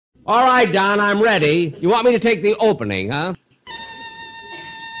All right, Don, I'm ready. You want me to take the opening, huh?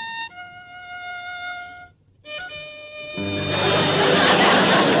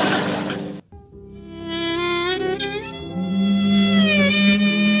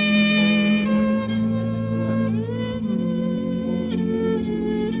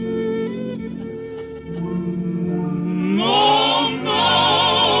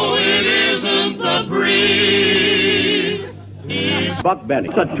 Buck Benny.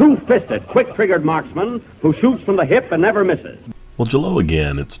 It's a two-fisted, quick-triggered marksman who shoots from the hip and never misses. Well, hello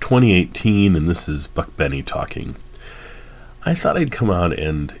again. It's 2018, and this is Buck Benny talking. I thought I'd come out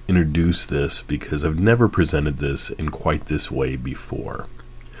and introduce this because I've never presented this in quite this way before.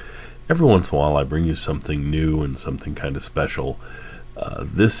 Every once in a while, I bring you something new and something kind of special.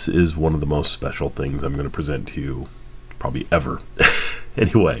 This is one of the most special things I'm going to present to you probably ever.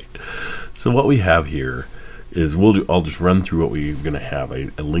 Anyway, so what we have here is I'll just run through what we're going to have. I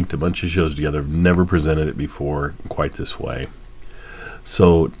linked a bunch of shows together. I've never presented it before quite this way.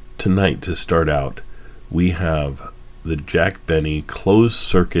 So tonight, to start out, we have the Jack Benny closed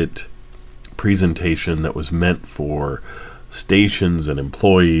circuit presentation that was meant for stations and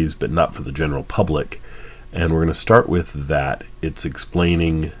employees, but not for the general public. And we're going to start with that. It's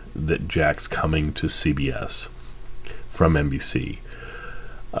explaining that Jack's coming to CBS from NBC.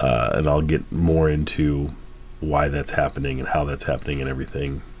 And I'll get more into why that's happening and how that's happening and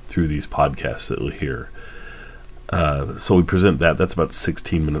everything through these podcasts that we'll hear. So we present that. That's about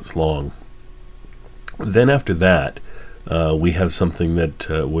 16 minutes long. Then after that, we have something that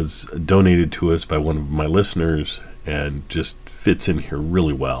was donated to us by one of my listeners and just fits in here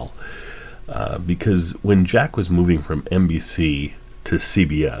really well. Because when Jack was moving from NBC to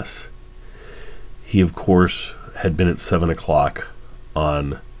CBS, he, of course, had been at 7 o'clock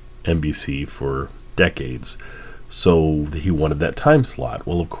on NBC for decades, so he wanted that time slot.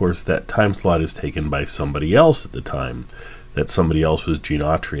 Well, of course, that time slot is taken by somebody else at the time. That somebody else was Gene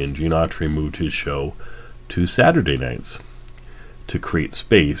Autry, and Gene Autry moved his show to Saturday nights to create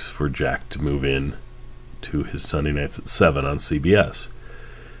space for Jack to move in to his Sunday nights at 7 on CBS.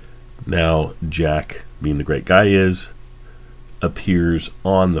 Now, Jack, being the great guy he is, appears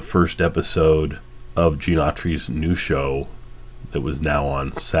on the first episode of Gene Autry's new show that was now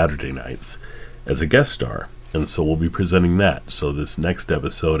on Saturday nights as a guest star, and so we'll be presenting that. So this next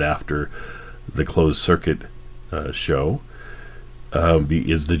episode after the closed circuit show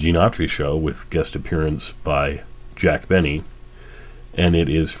is the Gene Autry show with guest appearance by Jack Benny, and it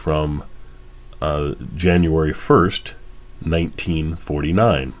is from January 1st,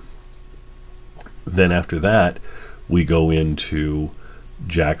 1949. Then after that, we go into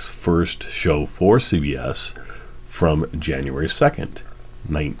Jack's first show for CBS from January 2nd,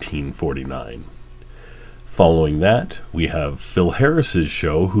 1949. Following that, we have Phil Harris's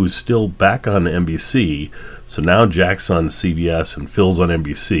show, who's still back on NBC. So now Jack's on CBS and Phil's on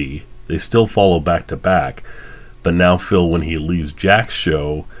NBC. They still follow back to back, but now Phil, when he leaves Jack's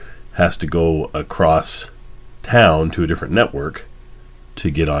show, has to go across town to a different network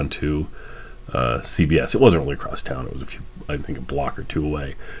to get onto CBS. It wasn't really across town. It was I think a block or two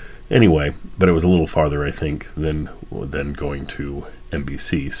away. Anyway, but it was a little farther, I think, than going to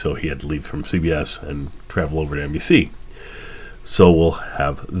NBC. So he had to leave from CBS and travel over to NBC. So we'll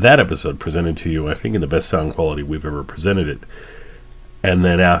have that episode presented to you, I think, in the best sound quality we've ever presented it. And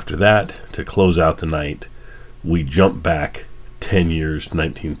then after that, to close out the night, we jump back 10 years to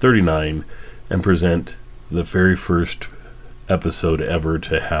 1939 and present the very first episode ever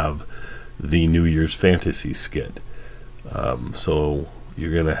to have the New Year's Fantasy skit. So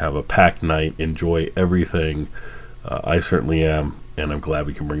you're going to have a packed night, enjoy everything. I certainly am, and I'm glad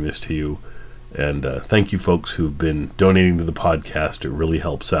we can bring this to you. And thank you folks who've been donating to the podcast. It really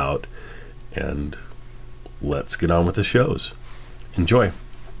helps out. And let's get on with the shows. Enjoy.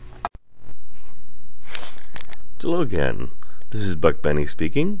 Hello again. This is Buck Benny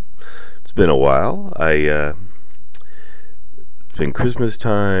speaking. It's been a while. It's been Christmas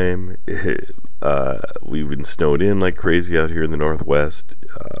time. We've been snowed in like crazy out here in the Northwest.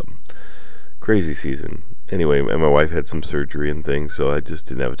 Crazy season. Anyway, and my wife had some surgery and things, so I just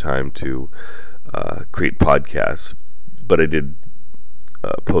didn't have time to create podcasts. But I did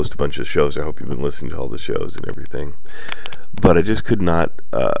post a bunch of shows. I hope you've been listening to all the shows and everything. But I just could not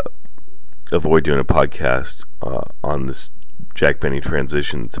avoid doing a podcast on this Jack Benny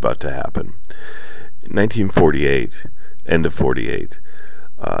transition that's about to happen. In 1948, end of 48,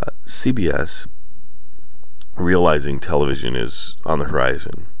 CBS, realizing television is on the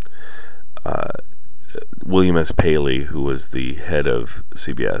horizon, William S. Paley, who was the head of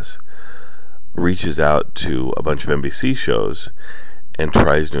CBS, reaches out to a bunch of NBC shows and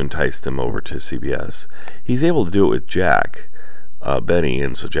tries to entice them over to CBS. He's able to do it with Jack Benny,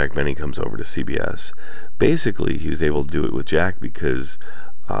 and so Jack Benny comes over to CBS. Basically, he was able to do it with Jack because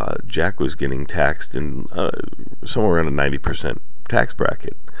Jack was getting taxed in somewhere around a 90% tax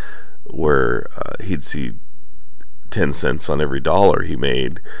bracket, where he'd see 10 cents on every dollar he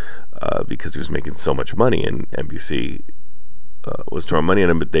made because he was making so much money, and NBC was throwing money at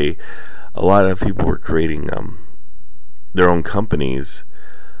him. But a lot of people were creating their own companies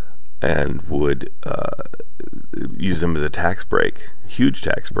and would use them as a tax break, huge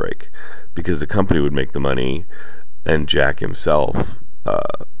tax break, because the company would make the money and Jack himself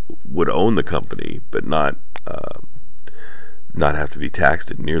would own the company, but not have to be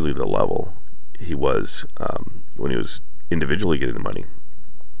taxed at nearly the level he was when he was individually getting the money.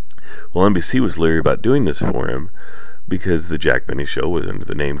 Well, NBC was leery about doing this for him because the Jack Benny show was under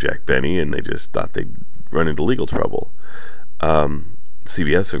the name Jack Benny, and they just thought they'd run into legal trouble.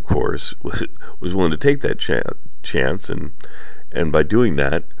 CBS, of course, was willing to take that chance, and by doing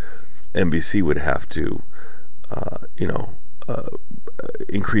that, NBC would have to,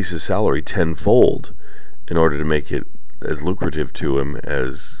 increase his salary tenfold in order to make it as lucrative to him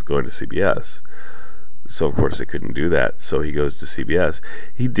as going to CBS. So, of course, they couldn't do that, so he goes to CBS.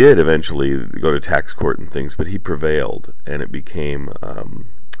 He did eventually go to tax court and things, but he prevailed, and it became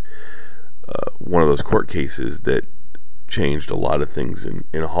one of those court cases that changed a lot of things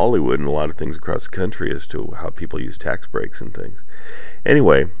in Hollywood and a lot of things across the country as to how people use tax breaks and things.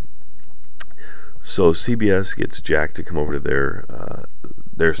 Anyway, so CBS gets Jack to come over to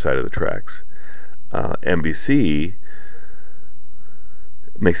their side of the tracks. NBC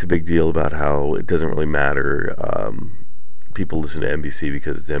makes a big deal about how it doesn't really matter. People listen to NBC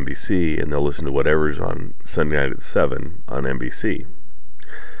because it's NBC, and they'll listen to whatever's on Sunday night at 7 on NBC.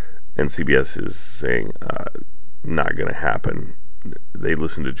 And CBS is saying, not going to happen. They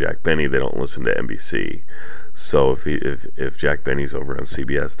listen to Jack Benny, they don't listen to NBC. So if Jack Benny's over on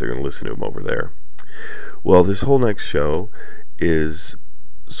CBS, they're going to listen to him over there. Well, this whole next show is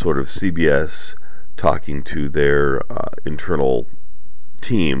sort of CBS talking to their internal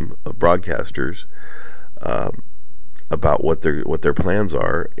team of broadcasters about what their plans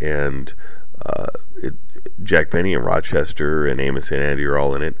are, and Jack Benny and Rochester and Amos and Andy are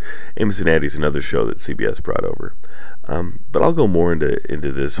all in it. Amos and Andy's another show that CBS brought over. But I'll go more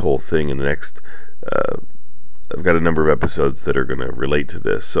into this whole thing in the next. I've got a number of episodes that are going to relate to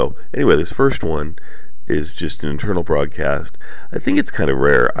this. So anyway, this first one is just an internal broadcast. I think it's kind of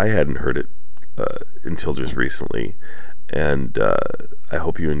rare. I hadn't heard it until just recently, and I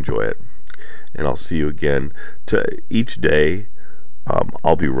hope you enjoy it. And I'll see you again. Each day,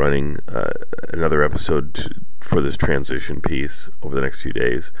 I'll be running another episode for this transition piece over the next few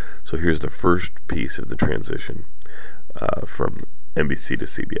days. So here's the first piece of the transition from NBC to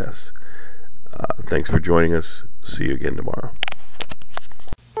CBS. Thanks for joining us. See you again tomorrow.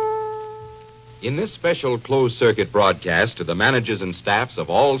 In this special closed-circuit broadcast to the managers and staffs of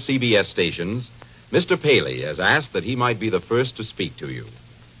all CBS stations, Mr. Paley has asked that he might be the first to speak to you.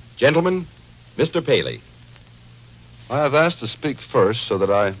 Gentlemen, Mr. Paley. I have asked to speak first so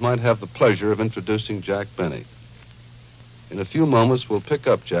that I might have the pleasure of introducing Jack Benny. In a few moments, we'll pick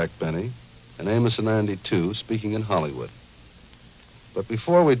up Jack Benny, and Amos and Andy, too, speaking in Hollywood. But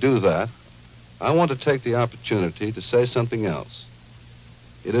before we do that, I want to take the opportunity to say something else.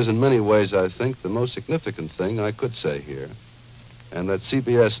 It is in many ways, I think, the most significant thing I could say here, and that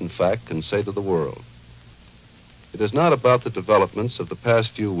CBS, in fact, can say to the world. It is not about the developments of the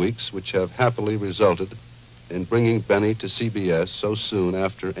past few weeks which have happily resulted in bringing Benny to CBS so soon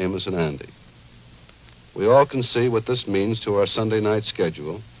after Amos and Andy. We all can see what this means to our Sunday night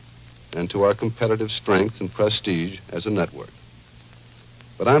schedule and to our competitive strength and prestige as a network.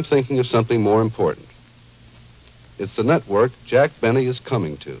 But I'm thinking of something more important. It's the network Jack Benny is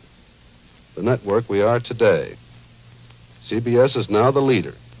coming to, the network we are today. CBS is now the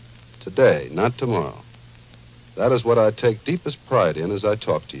leader, today, not tomorrow. That is what I take deepest pride in as I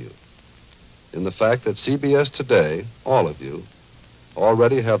talk to you. In the fact that CBS today, all of you,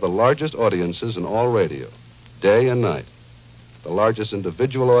 already have the largest audiences in all radio, day and night. The largest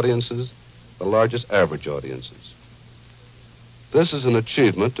individual audiences, the largest average audiences. This is an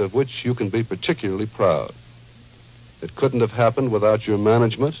achievement of which you can be particularly proud. It couldn't have happened without your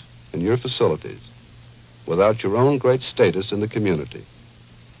management and your facilities, without your own great status in the community.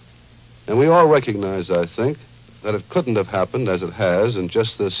 And we all recognize, I think, that it couldn't have happened as it has in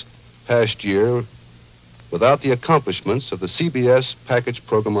just this past year without the accomplishments of the CBS package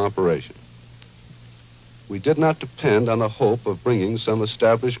program operation. We did not depend on the hope of bringing some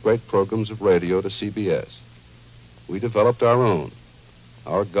established great programs of radio to CBS. We developed our own,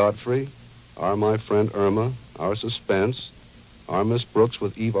 our Godfrey, our My Friend Irma, our Suspense, our Miss Brooks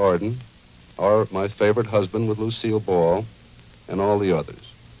with Eve Arden, our My Favorite Husband with Lucille Ball, and all the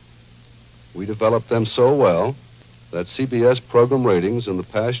others. We developed them so well that CBS program ratings in the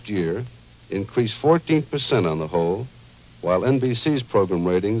past year increased 14% on the whole, while NBC's program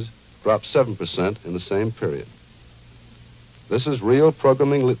ratings dropped 7% in the same period. This is real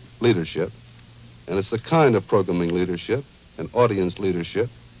programming leadership, and it's the kind of programming leadership and audience leadership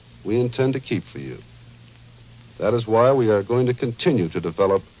we intend to keep for you. That is why we are going to continue to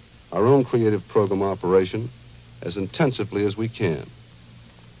develop our own creative program operation as intensively as we can.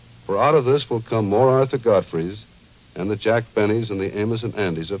 For out of this will come more Arthur Godfreys and the Jack Bennys and the Amos and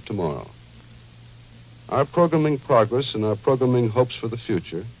Andys of tomorrow. Our programming progress and our programming hopes for the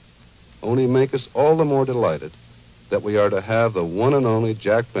future only make us all the more delighted that we are to have the one and only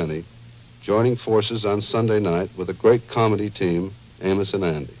Jack Benny joining forces on Sunday night with a great comedy team, Amos and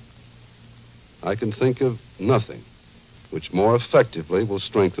Andy. I can think of nothing which more effectively will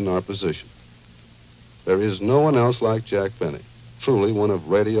strengthen our position. There is no one else like Jack Benny, truly one of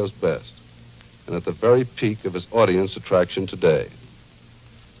radio's best, and at the very peak of his audience attraction today.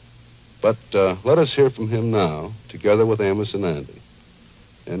 But let us hear from him now, together with Amos and Andy.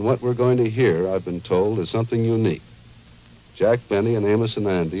 And what we're going to hear, I've been told, is something unique. Jack Benny and Amos and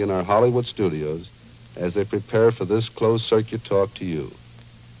Andy in our Hollywood studios as they prepare for this closed-circuit talk to you.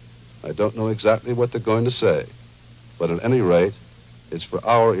 I don't know exactly what they're going to say, but at any rate, it's for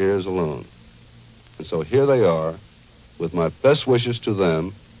our ears alone. And so here they are, with my best wishes to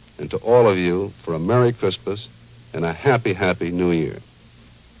them and to all of you for a Merry Christmas and a happy, happy New Year.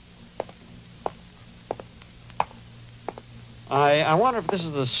 I wonder if this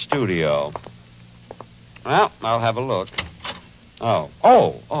is the studio. Well, I'll have a look.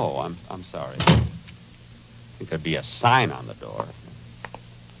 I'm sorry. I think there'd be a sign on the door.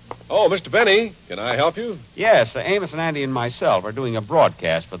 Oh, Mr. Benny, can I help you? Yes, Amos and Andy and myself are doing a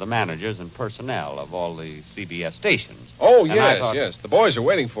broadcast for the managers and personnel of all the CBS stations. Oh, And yes, yes. The boys are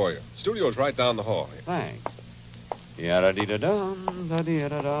waiting for you. Studio's right down the hall here. Thanks. Yada-dee-da-dum,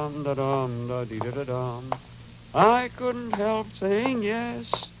 da-dee-da-dum, da-dum, da-dee-da-dum. I couldn't help saying yes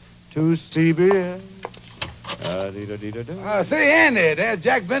to CBS. Say, Andy, there's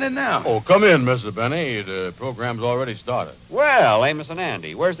Jack Bennett now. Oh, come in, Mr. Benny. The program's already started. Well, Amos and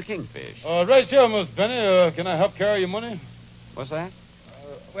Andy, where's the kingfish? Right here, Mr. Benny. Can I help carry your money? What's that?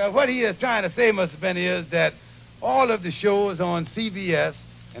 Well, what he is trying to say, Mr. Benny, is that all of the shows on CBS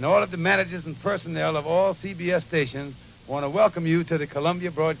and all of the managers and personnel of all CBS stations want to welcome you to the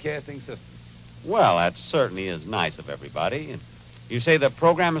Columbia Broadcasting System. Well, that certainly is nice of everybody. And you say the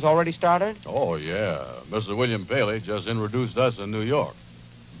program has already started? Oh, yeah. Mr. William Paley just introduced us in New York.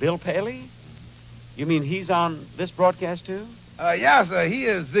 Bill Paley? You mean he's on this broadcast, too? Yeah, sir. He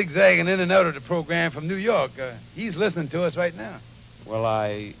is zigzagging in and out of the program from New York. He's listening to us right now. Well,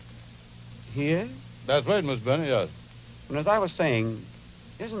 he is? That's right, Miss Benny, yes. And as I was saying,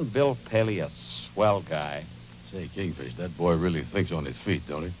 isn't Bill Paley a swell guy? Say, Kingfish, that boy really thinks on his feet,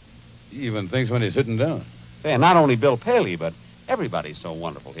 don't he? He even thinks when he's sitting down. Say, and not only Bill Paley, but everybody's so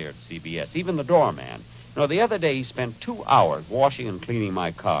wonderful here at CBS, even the doorman. You know, the other day he spent 2 hours washing and cleaning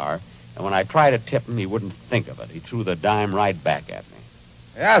my car, and when I tried to tip him, he wouldn't think of it. He threw the dime right back at me.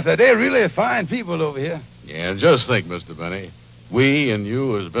 Yeah, sir. They're really fine people over here. Yeah, and just think, Mr. Benny, we and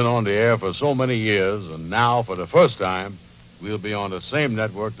you has been on the air for so many years, and now, for the first time, we'll be on the same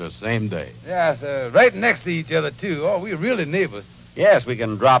network the same day. Yeah, sir. Right next to each other, too. Oh, we're really neighbors. Yes, we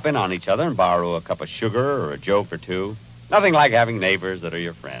can drop in on each other and borrow a cup of sugar or a joke or two. Nothing like having neighbors that are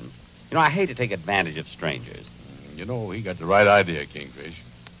your friends. You know, I hate to take advantage of strangers. You know, he got the right idea, Kingfish.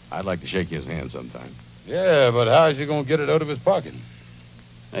 I'd like to shake his hand sometime. Yeah, but how's he going to get it out of his pocket?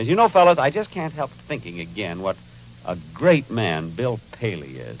 As you know, fellas, I just can't help thinking again what a great man Bill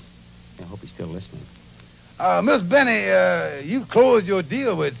Paley is. I hope he's still listening. Miss Benny, you've closed your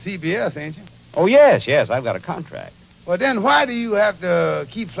deal with CBS, ain't you? Oh, yes, I've got a contract. Well, then why do you have to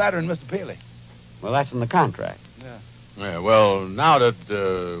keep flattering Mr. Paley? Well, that's in the contract. Yeah, well, now that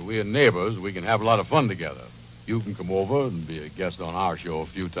we're neighbors, we can have a lot of fun together. You can come over and be a guest on our show a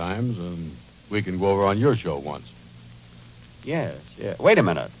few times, and we can go over on your show once. Yes. Wait a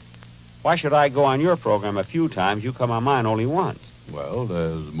minute. Why should I go on your program a few times, you come on mine only once? Well,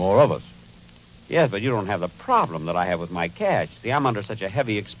 there's more of us. Yes, but you don't have the problem that I have with my cash. See, I'm under such a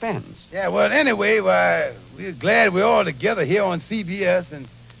heavy expense. Yeah, well, anyway, we're glad we're all together here on CBS, and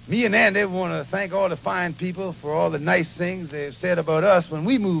me and Andy want to thank all the fine people for all the nice things they've said about us when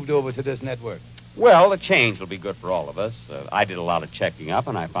we moved over to this network. Well, the change will be good for all of us. I did a lot of checking up,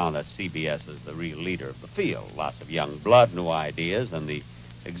 and I found that CBS is the real leader of the field. Lots of young blood, new ideas, and the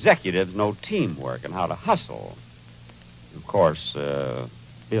executives know teamwork and how to hustle. Of course,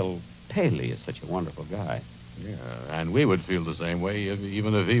 Bill Paley is such a wonderful guy. Yeah, and we would feel the same way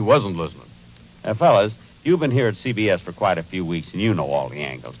even if he wasn't listening. Fellas, you've been here at CBS for quite a few weeks, and you know all the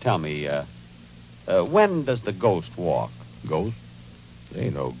angles. Tell me, when does the ghost walk? Ghost? There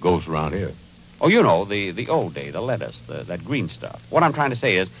ain't no ghost around here. Oh, you know, the old day, the lettuce, that green stuff. What I'm trying to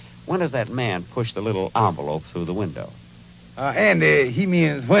say is, when does that man push the little envelope through the window? Andy, he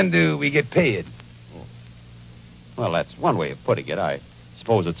means when do we get paid? Well, that's one way of putting it. I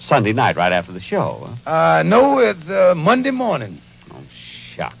suppose it's Sunday night right after the show, huh? No, it's Monday morning. Oh,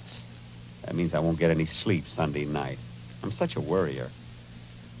 shucks. That means I won't get any sleep Sunday night. I'm such a worrier.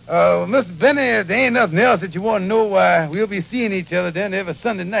 Mr. Benny, if there ain't nothing else that you want to know, why, we'll be seeing each other then every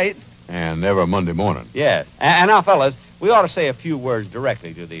Sunday night. And never Monday morning. Yes. And now, fellas, we ought to say a few words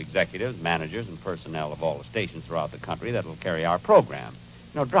directly to the executives, managers, and personnel of all the stations throughout the country that will carry our program.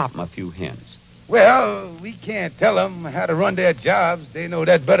 Drop them a few hints. Well, we can't tell them how to run their jobs. They know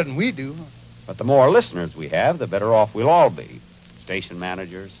that better than we do. But the more listeners we have, the better off we'll all be. Station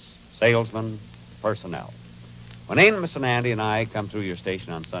managers, salesmen, personnel. When Amos and Andy and I come through your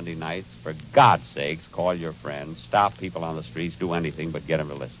station on Sunday nights, for God's sakes, call your friends, stop people on the streets, do anything but get them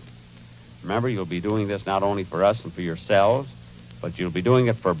to listen. Remember, you'll be doing this not only for us and for yourselves, but you'll be doing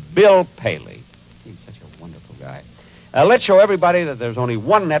it for Bill Paley. He's such a wonderful guy. Let's show everybody that there's only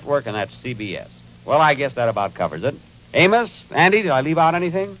one network, and that's CBS. Well, I guess that about covers it. Amos, Andy, did I leave out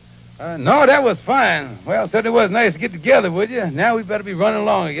anything? No, that was fine. Well, it certainly was nice to get together with you. Now we better be running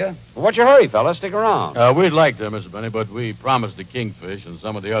along again. Well, what's your hurry, fellas? Stick around. We'd like to, Mr. Benny, but we promised the Kingfish and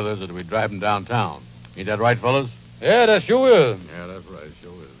some of the others that we'd drive them downtown. Ain't that right, fellas? Yeah, that sure is. Yeah, that's right. It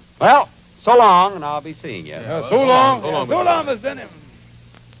sure is. Well, so long, and I'll be seeing you. So long, Miss Benny.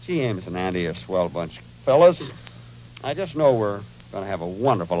 Gee, Amos and Andy are a swell bunch. Fellas, I just know we're going to have a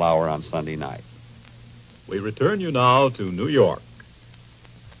wonderful hour on Sunday night. We return you now to New York.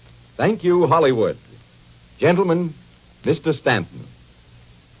 Thank you, Hollywood. Gentlemen, Mr. Stanton.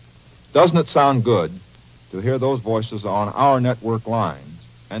 Doesn't it sound good to hear those voices on our network lines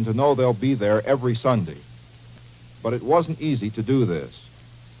and to know they'll be there every Sunday? But it wasn't easy to do this.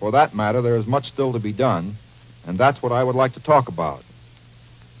 For that matter, there is much still to be done, and that's what I would like to talk about.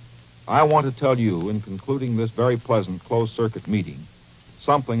 I want to tell you, in concluding this very pleasant closed-circuit meeting,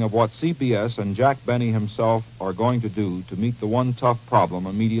 something of what CBS and Jack Benny himself are going to do to meet the one tough problem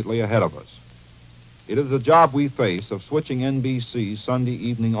immediately ahead of us. It is the job we face of switching NBC's Sunday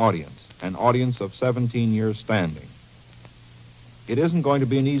evening audience, an audience of 17 years standing. It isn't going to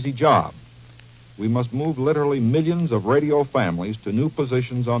be an easy job. We must move literally millions of radio families to new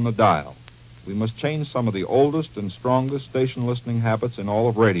positions on the dial. We must change some of the oldest and strongest station listening habits in all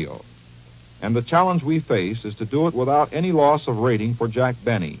of radio. And the challenge we face is to do it without any loss of rating for Jack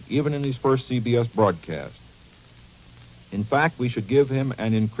Benny, even in his first CBS broadcast. In fact, we should give him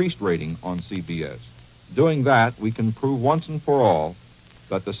an increased rating on CBS. Doing that, we can prove once and for all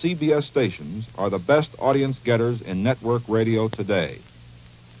that the CBS stations are the best audience getters in network radio today.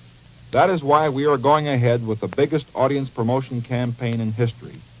 That is why we are going ahead with the biggest audience promotion campaign in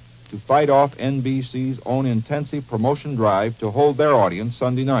history to fight off NBC's own intensive promotion drive to hold their audience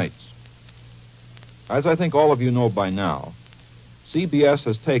Sunday nights. As I think all of you know by now, CBS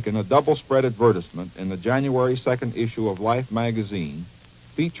has taken a double-spread advertisement in the January 2nd issue of Life magazine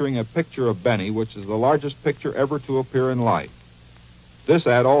featuring a picture of Benny, which is the largest picture ever to appear in Life. This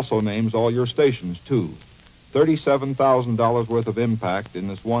ad also names all your stations, too. $37,000 worth of impact in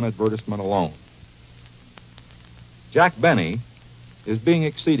this one advertisement alone. Jack Benny is being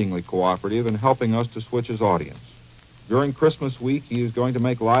exceedingly cooperative in helping us to switch his audience. During Christmas week, he is going to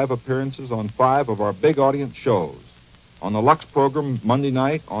make live appearances on 5 of our big audience shows. On the Lux program Monday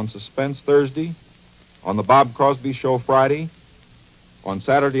night, on Suspense Thursday, on the Bob Crosby Show Friday, on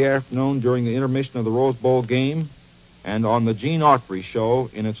Saturday afternoon during the intermission of the Rose Bowl game, and on the Gene Autry Show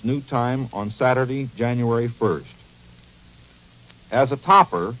in its new time on Saturday, January 1st. As a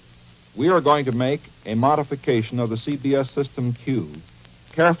topper, we are going to make a modification of the CBS System Q,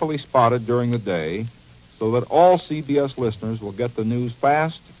 carefully spotted during the day, so that all CBS listeners will get the news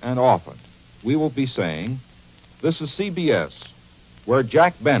fast and often. We will be saying, "This is CBS, where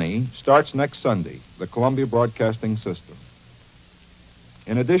Jack Benny starts next Sunday, the Columbia Broadcasting System."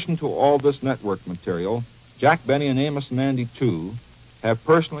 In addition to all this network material, Jack Benny and Amos and Andy, too, have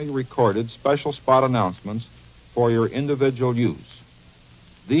personally recorded special spot announcements for your individual use.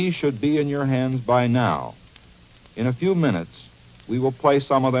 These should be in your hands by now. In a few minutes, we will play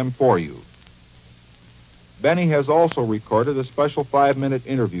some of them for you. Benny has also recorded a special 5-minute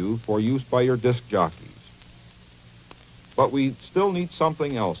interview for use by your disc jockeys. but we still need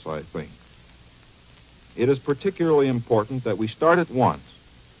something else, I think. It is particularly important that we start at once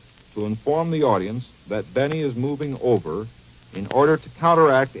to inform the audience that Benny is moving over in order to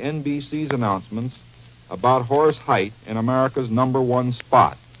counteract NBC's announcements about Horace Heidt in America's #1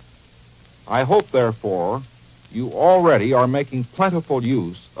 spot. I hope, therefore, you already are making plentiful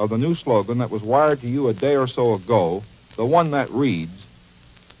use of the new slogan that was wired to you a day or so ago, the one that reads,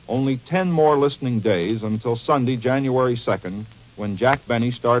 "Only 10 more listening days until Sunday, January 2nd, when Jack Benny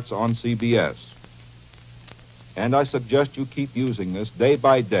starts on CBS." And I suggest you keep using this day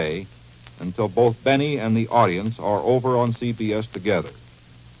by day until both Benny and the audience are over on CBS together.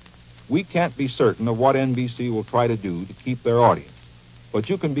 We can't be certain of what NBC will try to do to keep their audience, but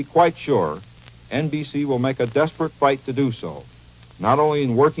you can be quite sure NBC will make a desperate fight to do so, not only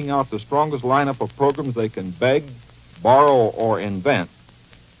in working out the strongest lineup of programs they can beg, borrow, or invent,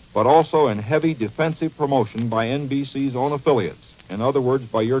 but also in heavy defensive promotion by NBC's own affiliates, in other words,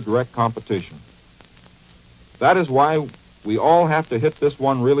 by your direct competition. That is why we all have to hit this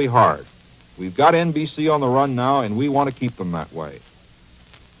one really hard. We've got NBC on the run now, and we want to keep them that way.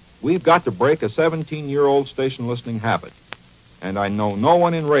 We've got to break a 17-year-old station listening habit, and I know no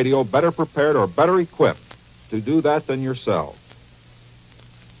one in radio better prepared or better equipped to do that than yourselves.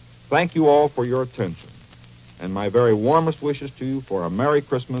 Thank you all for your attention, and my very warmest wishes to you for a Merry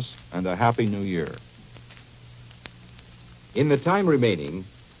Christmas and a Happy New Year. In the time remaining,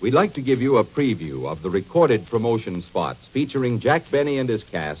 we'd like to give you a preview of the recorded promotion spots featuring Jack Benny and his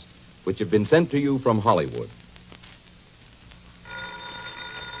cast, which have been sent to you from Hollywood.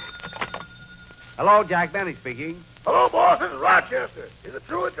 Hello, Jack Benny speaking. Hello, boss. This is Rochester. Is it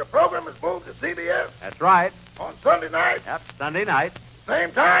true that your program is moved to CBS? That's right. On Sunday night? Yep, Sunday night.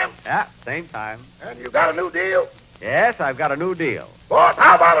 Same time? Yeah, same time. And you got a new deal? Yes, I've got a new deal. Boss,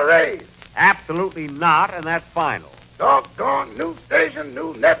 how about a raise? Absolutely not, and that's final. Doggone new station,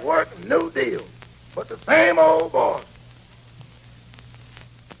 new network, new deal. But the same old boss.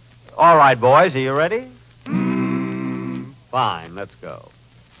 All right, boys, are you ready? Fine, let's go.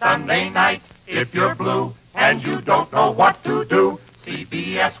 Sunday night, if you're blue and you don't know what to do,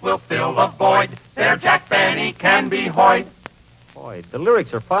 CBS will fill the void. There Jack Benny can be hoid. Boy, the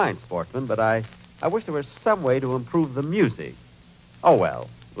lyrics are fine, Sportsman, but I wish there was some way to improve the music. Oh, well,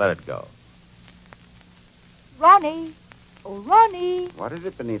 let it go. Ronnie. Oh, Ronnie. What is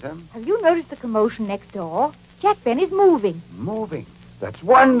it, Benita? Have you noticed the commotion next door? Jack Benny's moving. Moving? That's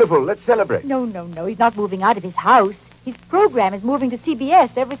wonderful. Let's celebrate. No. He's not moving out of his house. His program is moving to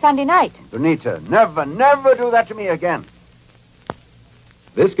CBS every Sunday night. Benita, never do that to me again.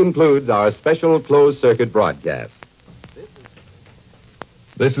 This concludes our special closed-circuit broadcast.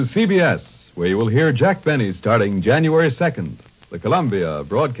 This is CBS, where you will hear Jack Benny starting January 2nd, the Columbia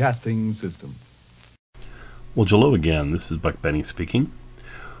Broadcasting System. Well, hello again. This is Buck Benny speaking.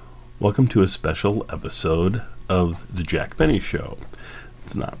 Welcome to a special episode of The Jack Benny Show.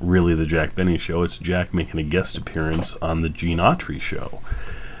 It's not really The Jack Benny Show. It's Jack making a guest appearance on The Gene Autry Show.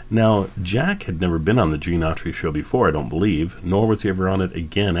 Now, Jack had never been on The Gene Autry Show before, I don't believe, nor was he ever on it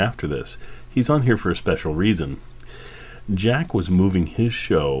again after this. He's on here for a special reason. Jack was moving his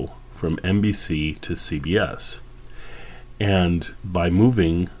show from NBC to CBS. And by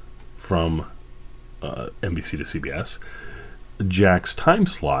moving from NBC to CBS, Jack's time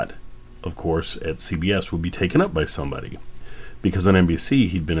slot, of course, at CBS would be taken up by somebody. Because on NBC,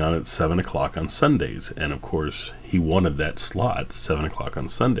 he'd been on at 7 o'clock on Sundays. And, of course, he wanted that slot, 7 o'clock on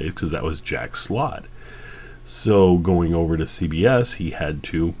Sundays, because that was Jack's slot. So going over to CBS, he had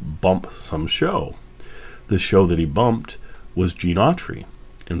to bump some show. The show that he bumped was Gene Autry.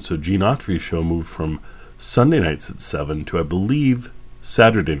 And so Gene Autry's show moved from Sunday nights at 7 to, I believe,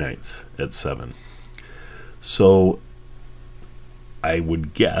 Saturday nights at 7. So I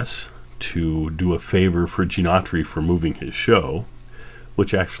would guess to do a favor for Gene Autry for moving his show,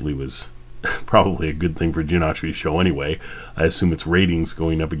 which actually was probably a good thing for Gene Autry's show anyway. I assume its ratings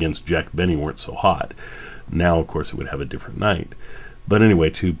going up against Jack Benny weren't so hot. Now, of course, it would have a different night. But anyway,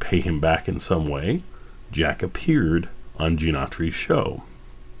 to pay him back in some way, Jack appeared on Gene Autry's show.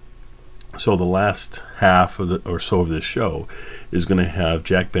 So the last half of or so of this show is going to have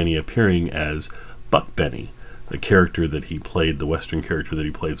Jack Benny appearing as Buck Benny, the character that he played, the Western character that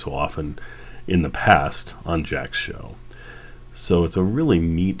he played so often in the past on Jack's show. So it's a really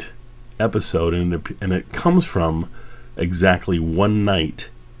neat episode, and it comes from exactly one night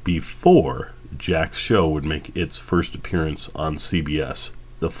before Jack's show would make its first appearance on CBS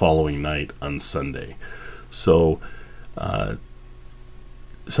the following night on Sunday. So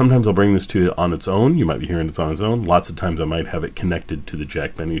sometimes I'll bring this to you on its own. You might be hearing it's on its own. Lots of times I might have it connected to the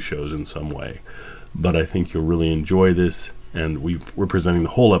Jack Benny shows in some way. but I think you'll really enjoy this, and we're presenting the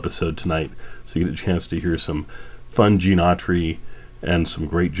whole episode tonight, so you get a chance to hear some fun Gene Autry and some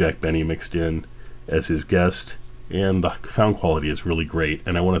great Jack Benny mixed in as his guest, and the sound quality is really great.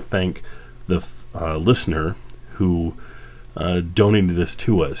 And I want to thank the listener who donated this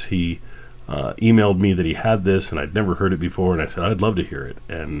to us. He emailed me that he had this, and I'd never heard it before, and I said I'd love to hear it,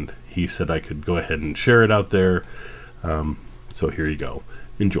 and he said I could go ahead and share it out there. So here you go.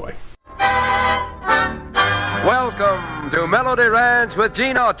 Enjoy. Welcome to Melody Ranch with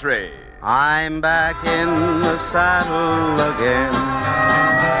Gene Autry. I'm back in the saddle again,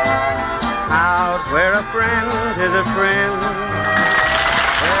 out where a friend is a friend.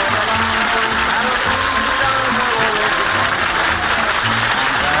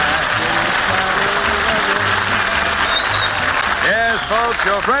 Yes, folks,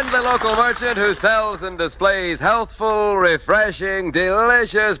 your friendly local merchant who sells and displays healthful, refreshing,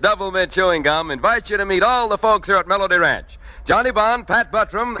 delicious double mint chewing gum invites you to meet all the folks here at Melody Ranch. Johnny Bond, Pat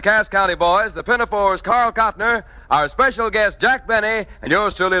Buttram, the Cass County Boys, the Pinafores, Carl Cotner, our special guest Jack Benny, and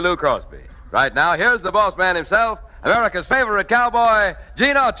yours truly, Lou Crosby. Right now, here's the boss man himself, America's favorite cowboy,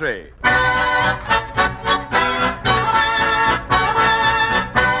 Gene Autry.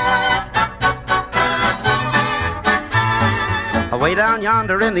 Way down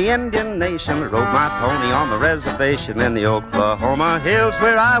yonder in the Indian Nation, rode my pony on the reservation in the Oklahoma hills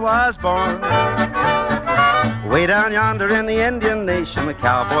where I was born. Way down yonder in the Indian Nation, a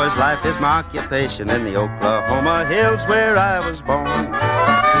cowboy's life is my occupation in the Oklahoma hills where I was born.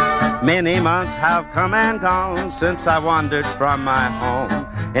 Many months have come and gone since I wandered from my home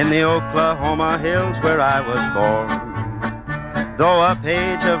in the Oklahoma hills where I was born. Though a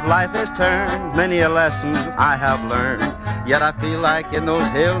page of life is turned, many a lesson I have learned, yet I feel like in those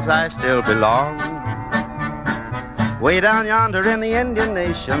hills I still belong. Way down yonder in the Indian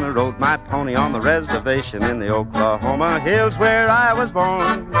Nation, I rode my pony on the reservation in the Oklahoma hills where I was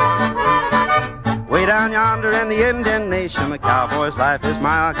born. Way down yonder in the Indian Nation, a cowboy's life is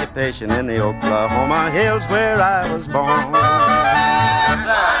my occupation in the Oklahoma hills where I was born.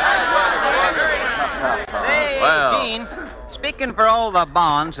 Say, Gene, speaking for all the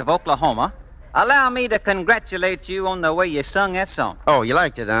Bonds of Oklahoma, allow me to congratulate you on the way you sung that song. Oh, you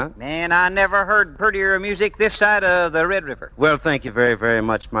liked it, huh? Man, I never heard prettier music this side of the Red River. Well, thank you very, very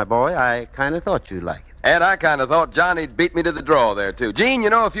much, my boy. I kind of thought you'd like it. And I kind of thought Johnny'd beat me to the draw there, too. Gene, you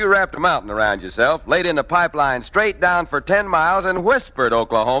know, if you wrapped a mountain around yourself, laid in a pipeline straight down for 10 miles, and whispered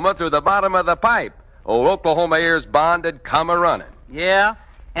Oklahoma through the bottom of the pipe, old Oklahoma ears Bond'd come a-running. Yeah,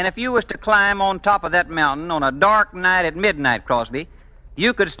 and if you was to climb on top of that mountain on a dark night at midnight, Crosby,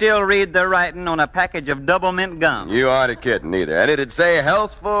 you could still read the writing on a package of double mint gum. You aren't kidding either. And it'd say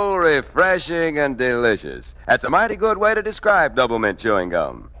healthful, refreshing, and delicious. That's a mighty good way to describe double mint chewing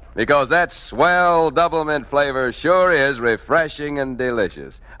gum. Because that swell double mint flavor sure is refreshing and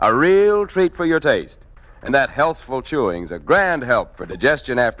delicious. A real treat for your taste. And that healthful chewing's a grand help for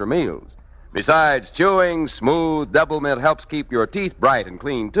digestion after meals. Besides, chewing smooth double mint helps keep your teeth bright and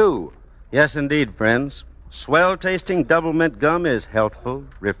clean, too. Yes, indeed, friends. Swell-tasting double mint gum is healthful,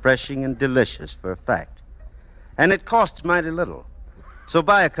 refreshing, and delicious for a fact. And it costs mighty little. So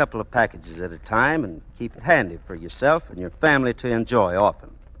buy a couple of packages at a time and keep it handy for yourself and your family to enjoy often.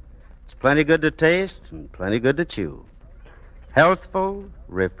 It's plenty good to taste and plenty good to chew. Healthful,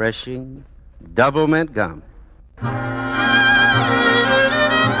 refreshing, double mint gum.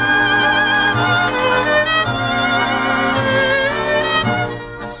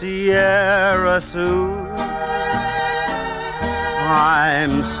 Sierra Sioux,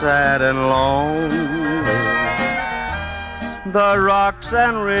 I'm sad and lonely. The rocks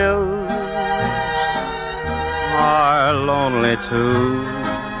and rills are lonely too.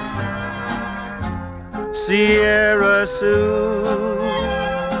 Sierra Sioux,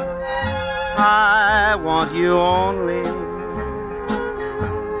 I want you only,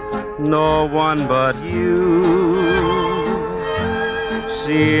 no one but you.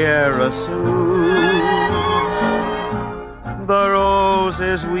 Sierra Sioux, the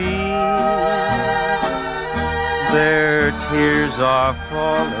roses weep, their tears are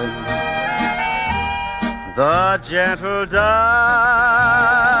falling. The gentle doves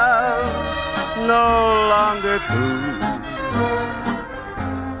no longer coo.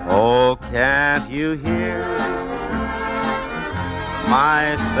 Oh, can't you hear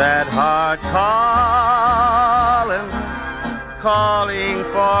my sad heart calling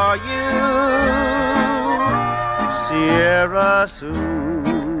for you, Sierra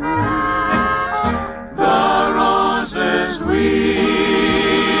Sioux? The roses weep,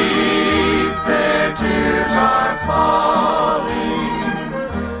 their tears are falling.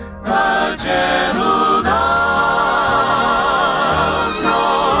 The gentle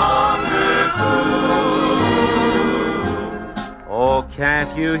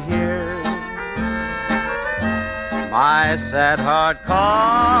you hear my sad heart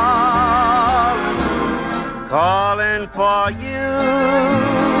calling for you,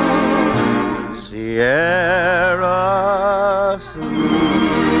 Sierra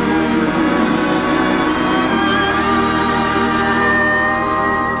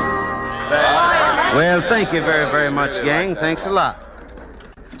Well, thank you very, very much, gang. Thanks a lot.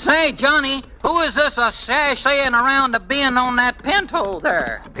 Say, Johnny, who is this saying around the bend on that pinto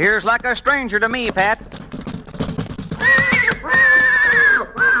there? Appears like a stranger to me, Pat.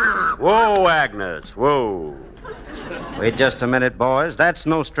 Whoa, Agnes, whoa. Wait just a minute, boys. That's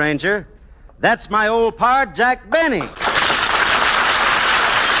no stranger. That's my old pard, Jack Benny.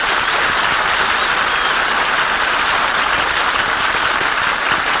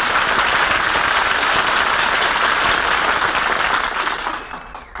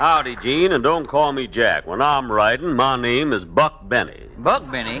 Howdy, Gene, and don't call me Jack. When I'm riding, my name is Buck Benny. Buck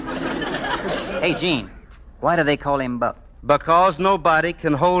Benny? Hey, Gene, why do they call him Buck? Because nobody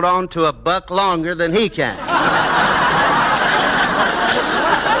can hold on to a buck longer than he can.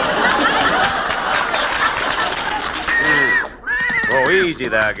 Oh, easy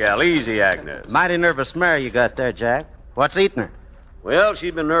there, gal. Easy, Agnes. Mighty nervous mare you got there, Jack. What's eating her? Well,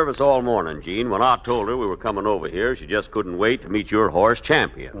 she's been nervous all morning, Gene. When I told her we were coming over here, she just couldn't wait to meet your horse,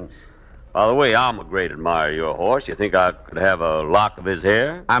 Champion. By the way, I'm a great admirer of your horse. You think I could have a lock of his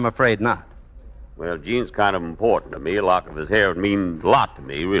hair? I'm afraid not. Well, Gene's kind of important to me. A lock of his hair would mean a lot to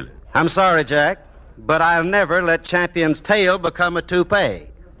me, really. I'm sorry, Jack, but I'll never let Champion's tail become a toupee.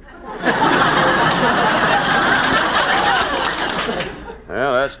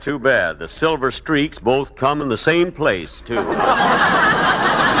 Well, that's too bad. The silver streaks both come in the same place, too.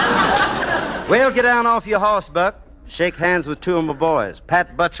 Well, get down off your horse, Buck. Shake hands with two of my boys,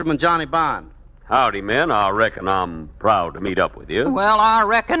 Pat Buttram and Johnny Bond. Howdy, men. I reckon I'm proud to meet up with you. Well, I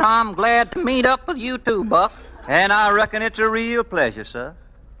reckon I'm glad to meet up with you, too, Buck. And I reckon it's a real pleasure, sir.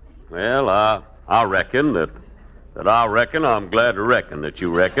 Well, I reckon that I'm glad to reckon that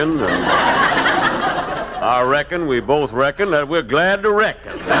you reckon. I reckon we both reckon that we're glad to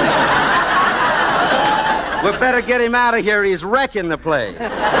reckon. We better get him out of here. He's wrecking the place.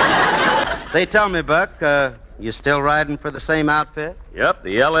 Say, tell me, Buck, you still riding for the same outfit? Yep,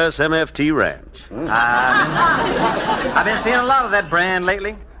 the LSMFT Ranch. I've been seeing a lot of that brand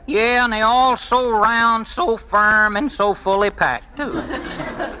lately. Yeah, and they all so round, so firm, and so fully packed, too.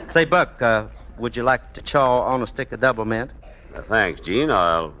 Say, Buck, would you like to chaw on a stick of double mint? Thanks, Gene.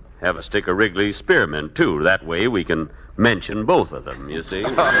 I'll have a stick of Wrigley spearmint, too. That way we can mention both of them, you see.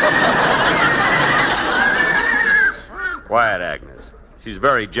 Quiet, Agnes. She's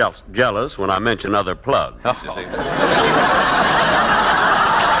very jealous when I mention other plugs. You see.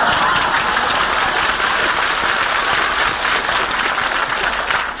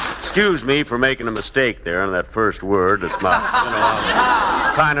 Excuse me for making a mistake there in that first word. It's my,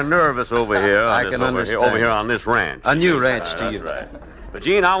 I'm kind of nervous over here. I can understand. Over here on this ranch. A new ranch to you. That's right. But,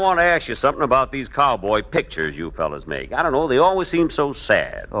 Gene, I want to ask you something about these cowboy pictures you fellas make. I don't know, they always seem so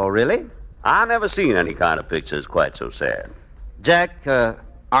sad. Oh, really? I never seen any kind of pictures quite so sad. Jack,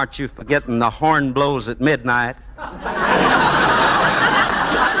 aren't you forgetting the horn blows at midnight?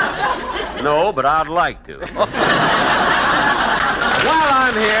 No, but I'd like to.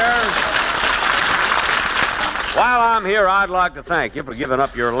 While I'm here, I'd like to thank you for giving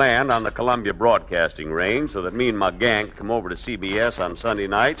up your land on the Columbia Broadcasting Range so that me and my gang can come over to CBS on Sunday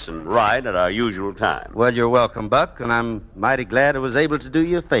nights and ride at our usual time. Well, you're welcome, Buck, and I'm mighty glad I was able to do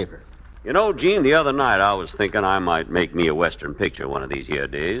you a favor. You know, Gene, the other night I was thinking I might make me a Western picture one of these here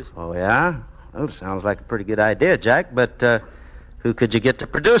days. Oh, yeah? Well, it sounds like a pretty good idea, Jack, but who could you get to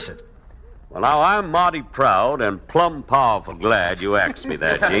produce it? Well, now, I'm mighty proud and plumb powerful glad you asked me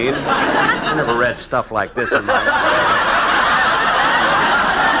that, Gene. I never read stuff like this in my life.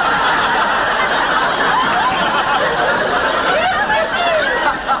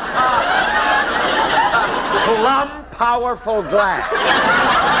 Plumb powerful glad.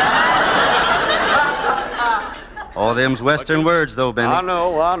 All them's Western words, though, Benny. I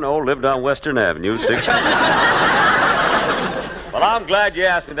know. Lived on Western Avenue, 6 years. Well, I'm glad you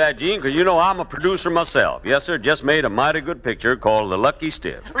asked me that, Gene, because you know I'm a producer myself. Yes, sir, just made a mighty good picture called The Lucky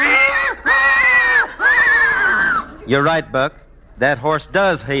Stiff. You're right, Buck. That horse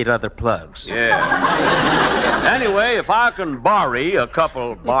does hate other plugs. Yeah. Anyway, if I can borrow a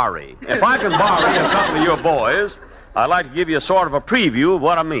couple of your boys, I'd like to give you a sort of a preview of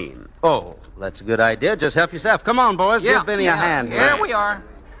what I mean. Oh, that's a good idea. Just help yourself. Come on, boys. Give Benny a hand. Here we are.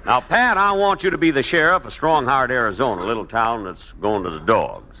 Now, Pat, I want you to be the sheriff of Strongheart, Arizona, a little town that's going to the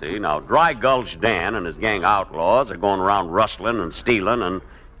dogs. See, now, Dry Gulch Dan and his gang of outlaws are going around rustling and stealing and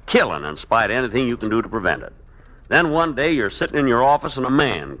killing in spite of anything you can do to prevent it. Then one day you're sitting in your office and a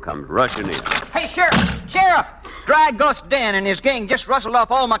man comes rushing in. Hey, Sheriff! Sheriff! Dry Gulch Dan and his gang just rustled off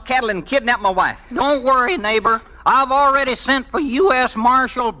all my cattle and kidnapped my wife. Don't worry, neighbor. I've already sent for U.S.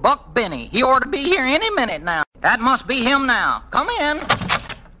 Marshal Buck Benny. He ought to be here any minute now. That must be him now. Come in.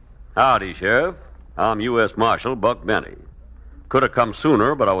 Howdy, Sheriff. I'm U.S. Marshal Buck Benny. Could have come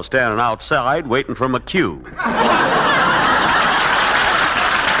sooner, but I was standing outside waiting for my cue.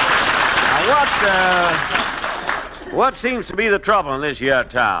 Now, what seems to be the trouble in this here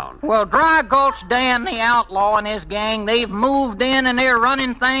town? Well, Dry Gulch Dan, the outlaw, and his gang, they've moved in and they're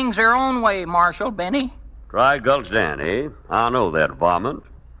running things their own way, Marshal Benny. Dry Gulch Dan, eh? I know that varmint.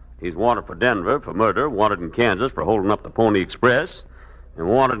 He's wanted for Denver for murder, wanted in Kansas for holding up the Pony Express, and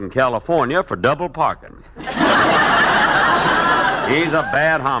wanted in California for double parking. He's a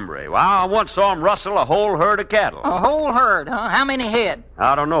bad hombre. Well, I once saw him rustle a whole herd of cattle. A whole herd, huh? How many head?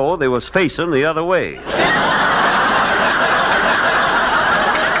 I don't know. They was facing the other way.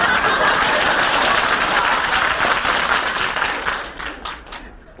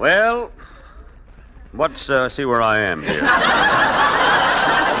 Well, let's see where I am here.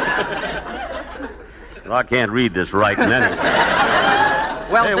 Well, I can't read this writing anyway.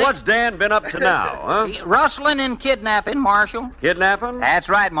 Well, hey, what's Dan been up to now, huh? Rustling and kidnapping, Marshal. Kidnapping? That's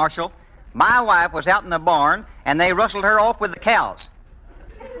right, Marshal. My wife was out in the barn, and they rustled her off with the cows.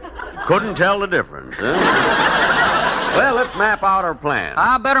 Couldn't tell the difference, huh? Well, let's map out our plans.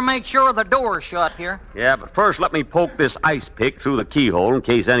 I better make sure the door's shut here. Yeah, but first let me poke this ice pick through the keyhole in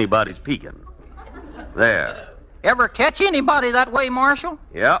case anybody's peeking. There. Ever catch anybody that way, Marshal?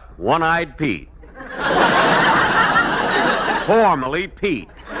 Yep, One-Eyed Pete. Formerly Pete.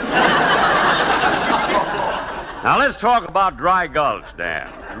 Now let's talk about Dry Gulch,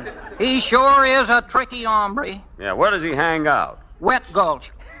 Dan. He sure is a tricky hombre. Yeah, where does he hang out? Wet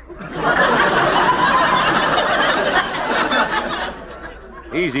Gulch.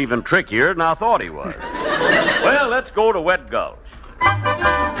 He's even trickier than I thought he was. Well, let's go to Wet Gulch.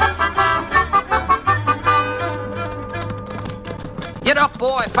 Get up,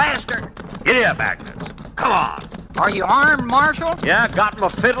 boy, faster. Get here, Agnes. Come on. Are you armed, Marshal? Yeah, got my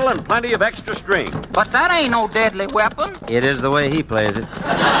fiddle and plenty of extra string. But that ain't no deadly weapon. It is the way he plays it.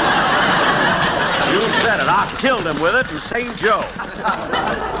 You said it. I killed him with it in St. Joe.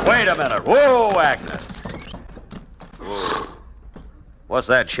 Wait a minute. Whoa, Agnes. Whoa. What's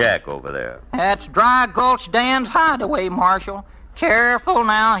that shack over there? That's Dry Gulch Dan's hideaway, Marshal. Careful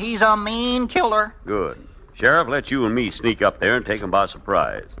now. He's a mean killer. Good. Sheriff, let you and me sneak up there and take him by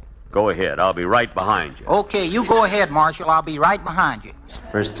surprise. Go ahead. I'll be right behind you. Okay, you go ahead, Marshal. I'll be right behind you. It's the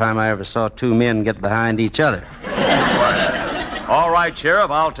first time I ever saw two men get behind each other. All right, Sheriff,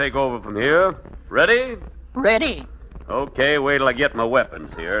 I'll take over from here. Ready? Ready. Okay, wait till I get my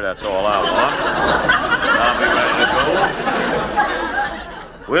weapons here. That's all I want. I'll be ready to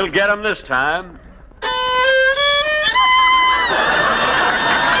go. We'll get them this time.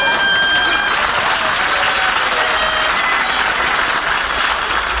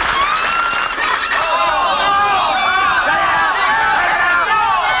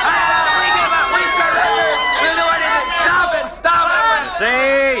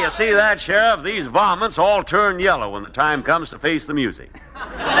 You see that, Sheriff? These varmints all turn yellow when the time comes to face the music.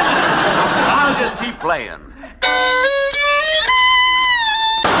 I'll just keep playing.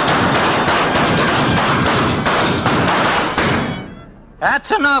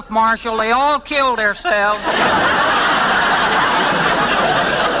 That's enough, Marshal. They all killed themselves.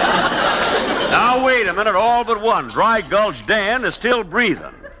 Now, wait a minute. All but one. Dry Gulch Dan is still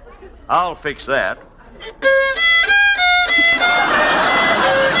breathing. I'll fix that.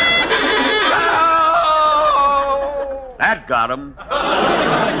 That got him.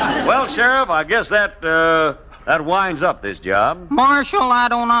 Well, Sheriff, I guess that winds up this job. Marshal, I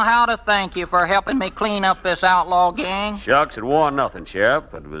don't know how to thank you for helping me clean up this outlaw gang. Shucks, it wasn't nothing, Sheriff.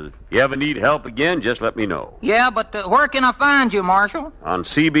 But if you ever need help again, just let me know. Yeah, but where can I find you, Marshal? On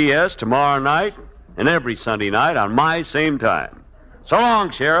CBS tomorrow night and every Sunday night on my same time. So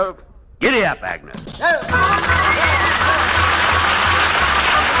long, Sheriff. Giddy up, Agnes.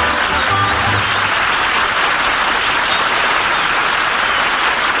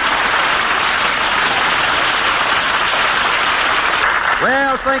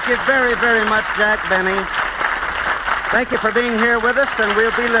 Well, thank you very, very much, Jack Benny. Thank you for being here with us, and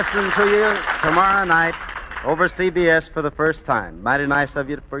we'll be listening to you tomorrow night over CBS for the first time. Mighty nice of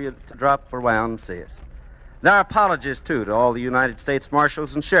you for you to drop around and see us. And our apologies, too, to all the United States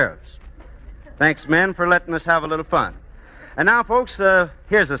marshals and sheriffs. Thanks, men, for letting us have a little fun. And now, folks,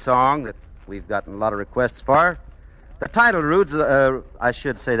 here's a song that we've gotten a lot of requests for. The title reads, I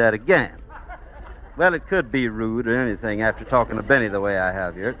should say that again. Well, it could be rude or anything after talking to Benny the way I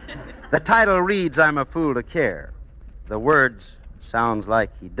have here. The title reads, I'm a Fool to Care. The words sounds like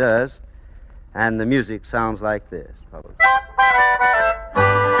he does, and the music sounds like this, folks.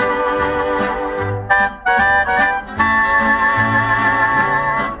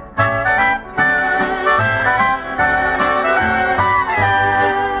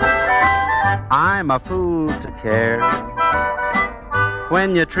 I'm a fool to care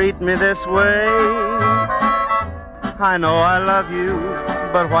when you treat me this way. I know I love you,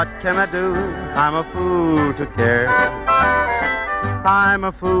 but what can I do? I'm a fool to care. I'm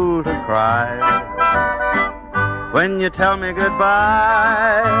a fool to cry when you tell me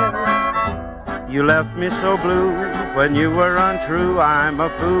goodbye. You left me so blue when you were untrue. I'm a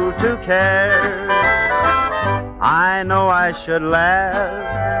fool to care. I know I should laugh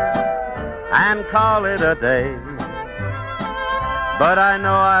and call it a day, but I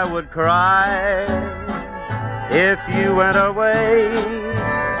know I would cry if you went away.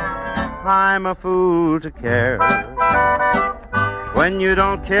 I'm a fool to care when you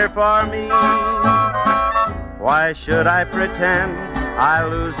don't care for me. Why should I pretend I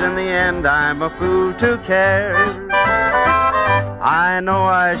lose in the end? I'm a fool to care. I know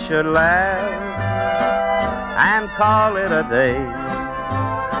I should laugh and call it a day,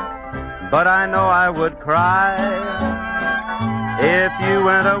 but I know I would cry if you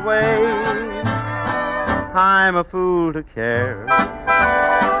went away. I'm a fool to care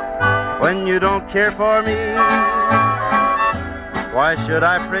when you don't care for me. Why should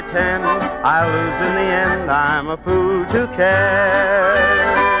I pretend I lose in the end? I'm a fool to care.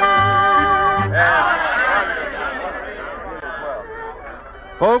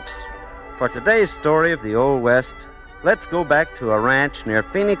 Folks, for today's story of the Old West, let's go back to a ranch near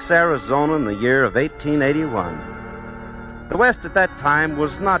Phoenix, Arizona in the year of 1881. The West at that time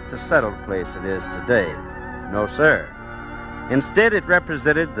was not the settled place it is today. No, sir. Instead, it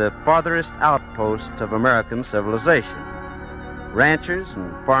represented the farthest outpost of American civilization. Ranchers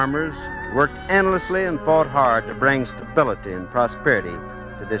and farmers worked endlessly and fought hard to bring stability and prosperity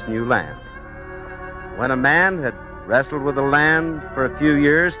to this new land. When a man had wrestled with the land for a few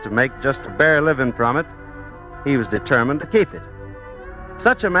years to make just a bare living from it, he was determined to keep it.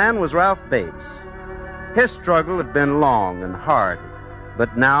 Such a man was Ralph Bates. His struggle had been long and hard,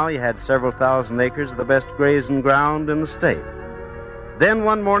 but now he had several thousand acres of the best grazing ground in the state. Then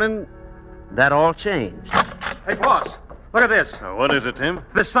one morning, that all changed. Hey, boss, look at this. What is it, Tim?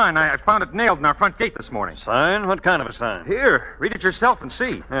 This sign, I found it nailed in our front gate this morning. Sign? What kind of a sign? Here, read it yourself and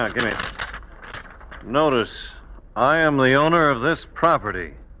see. Yeah, give me it. Notice, I am the owner of this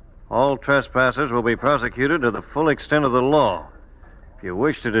property. All trespassers will be prosecuted to the full extent of the law. If you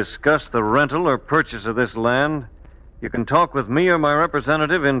wish to discuss the rental or purchase of this land, you can talk with me or my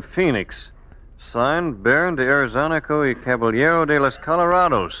representative in Phoenix. Signed, Baron de Arizonico y Caballero de los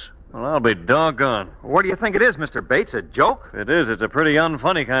Colorados. Well, I'll be doggone. What do you think it is, Mr. Bates? A joke? If it is, it's a pretty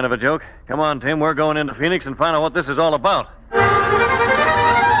unfunny kind of a joke. Come on, Tim, we're going into Phoenix and find out what this is all about. Quiet,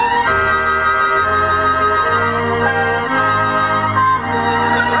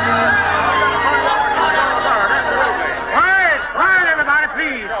 everybody,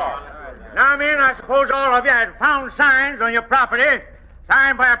 please. Now, men, I suppose all of you had found signs on your property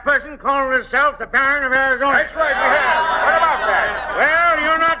signed by a person calling himself the Baron of Arizona. That's right, we have. What about that? Well,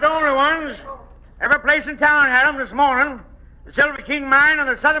 you're not the only ones. Every place in town had them this morning. The Silver King Mine and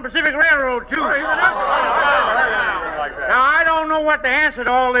the Southern Pacific Railroad, too. Now, I don't know what the answer to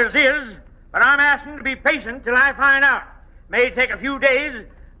all this is, but I'm asking to be patient till I find out. May take a few days,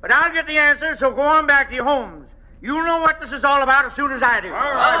 but I'll get the answer, so go on back to your homes. You'll know what this is all about as soon as I do.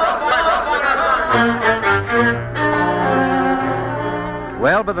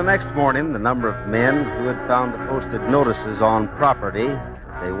 Well, by the next morning, the number of men who had found the posted notices on property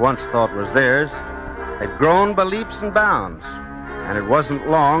they once thought was theirs had grown by leaps and bounds. And it wasn't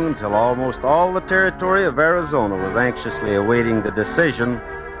long until almost all the territory of Arizona was anxiously awaiting the decision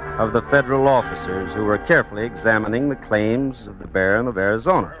of the federal officers who were carefully examining the claims of the Baron of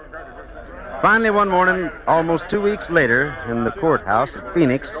Arizona. Finally, one morning, almost 2 weeks later, in the courthouse at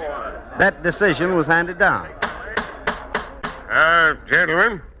Phoenix, that decision was handed down.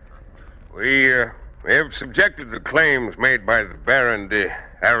 Gentlemen, we have subjected the claims made by the Baron de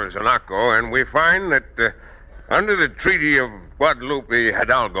Arizonaco, and we find that under the Treaty of Guadalupe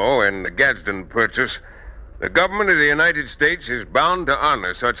Hidalgo and the Gadsden Purchase, The government of the United States is bound to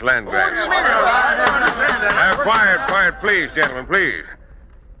honor such land grants. Quiet, please, gentlemen, please.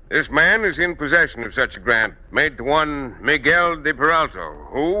 This man is in possession of such a grant made to one Miguel de Peralta,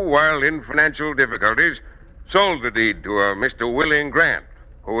 who, while in financial difficulties, sold the deed to a Mr. William Grant,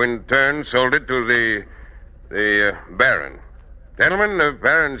 who in turn sold it to the Baron. Gentlemen, the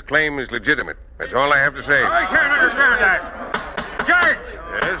Baron's claim is legitimate. That's all I have to say. I can't understand that. Judge!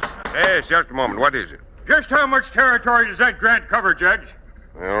 Yes, just a moment. What is it? Just how much territory does that grant cover, Judge?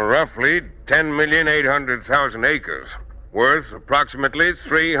 Well, roughly 10,800,000 acres, worth approximately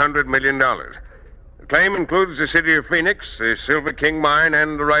 $300 million. The claim includes the city of Phoenix, the Silver King mine,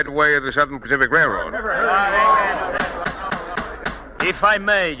 and the right-of-way of the Southern Pacific Railroad. If I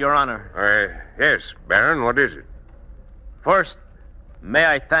may, Your Honor. Yes, Baron, what is it? First, may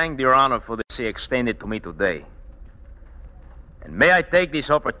I thank Your Honor for this he extended to me today. And may I take this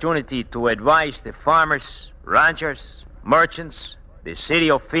opportunity to advise the farmers, ranchers, merchants, the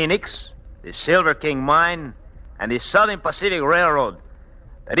city of Phoenix, the Silver King mine, and the Southern Pacific Railroad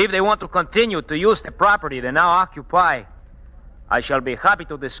that if they want to continue to use the property they now occupy, I shall be happy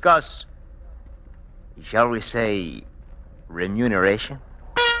to discuss, shall we say, remuneration.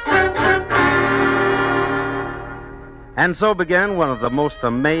 And so began one of the most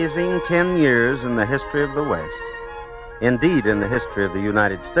amazing 10 years in the history of the West. Indeed, in the history of the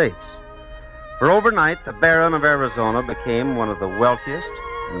United States. For overnight, the Baron of Arizona became one of the wealthiest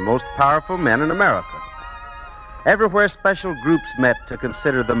and most powerful men in America. Everywhere special groups met to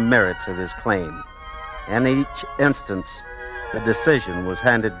consider the merits of his claim. In each instance, the decision was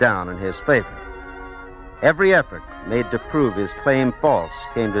handed down in his favor. Every effort made to prove his claim false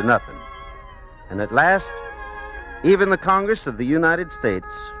came to nothing. And at last, even the Congress of the United States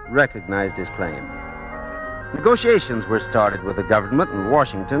recognized his claim. Negotiations were started with the government in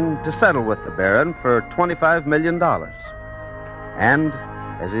Washington to settle with the Baron for $25 million. And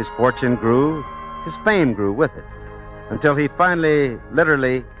as his fortune grew, his fame grew with it, until he finally,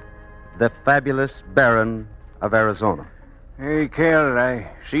 literally, the fabulous Baron of Arizona. Hey, Cal,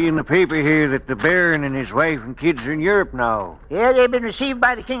 I see in the paper here that the Baron and his wife and kids are in Europe now. Yeah, they've been received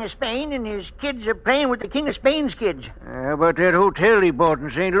by the King of Spain, and his kids are playing with the King of Spain's kids. How about that hotel he bought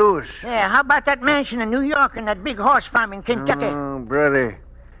in St. Louis? Yeah, how about that mansion in New York and that big horse farm in Kentucky? Oh, brother.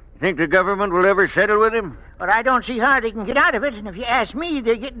 You think the government will ever settle with him? But I don't see how they can get out of it, and if you ask me,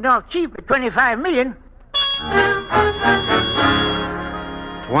 they're getting off cheap at $25 million.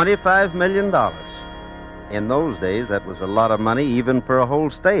 $25 million. In those days, that was a lot of money, even for a whole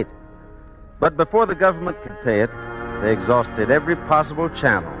state. But before the government could pay it, they exhausted every possible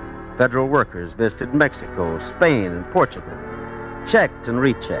channel. Federal workers visited Mexico, Spain, and Portugal, checked and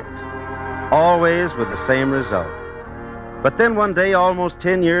rechecked, always with the same result. But then one day, almost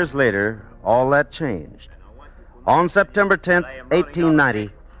 10 years later, all that changed. On September 10th, 1890,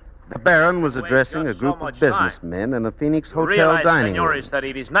 the Baron was addressing a group of businessmen in a Phoenix hotel dining room. Senores, that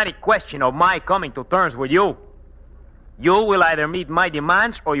it is not a question of my coming to terms with you. You will either meet my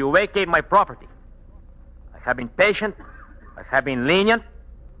demands or you vacate my property. I have been patient, I have been lenient,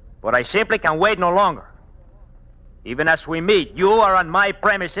 but I simply can wait no longer. Even as we meet, you are on my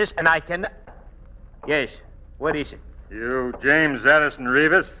premises and I can... Yes, what is it? You James Addison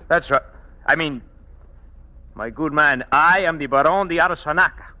Rivas? That's right. I mean, my good man, I am the Baron de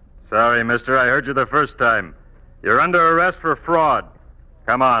Arsonaca. Sorry, mister, I heard you the first time. You're under arrest for fraud.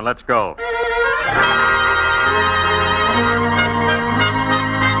 Come on, let's go.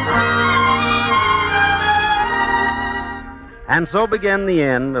 And so began the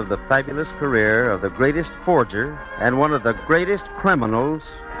end of the fabulous career of the greatest forger and one of the greatest criminals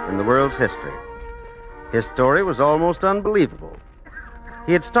in the world's history. His story was almost unbelievable.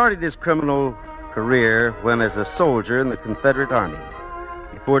 He had started his criminal career when, as a soldier in the Confederate Army,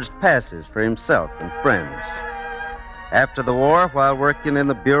 he forged passes for himself and friends. After the war, while working in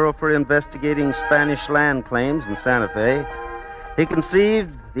the Bureau for Investigating Spanish Land Claims in Santa Fe, he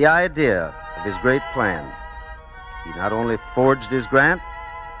conceived the idea of his great plan. He not only forged his grant,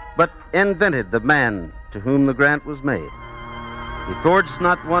 but invented the man to whom the grant was made. He forged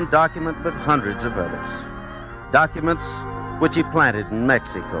not one document, but hundreds of others. Documents which he planted in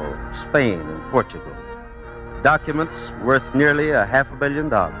Mexico, Spain, and Portugal. Documents worth nearly $500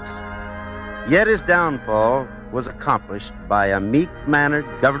 million. Yet his downfall was accomplished by a meek-mannered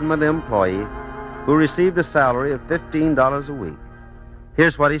government employee who received a salary of $15 a week.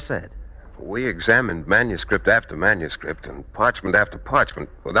 Here's what he said. We examined manuscript after manuscript and parchment after parchment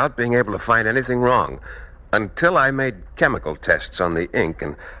without being able to find anything wrong until I made chemical tests on the ink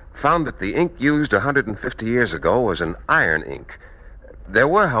and found that the ink used 150 years ago was an iron ink. There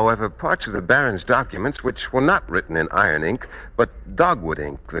were, however, parts of the Baron's documents which were not written in iron ink, but dogwood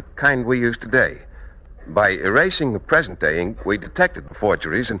ink, the kind we use today. By erasing the present-day ink, we detected the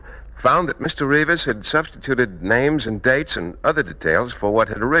forgeries and found that Mr. Rivas had substituted names and dates and other details for what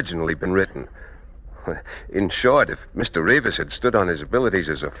had originally been written. In short, if Mr. Rivas had stood on his abilities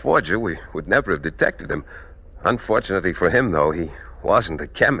as a forger, we would never have detected him. Unfortunately for him, though, he wasn't a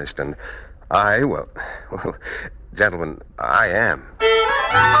chemist, and well, gentlemen, I am.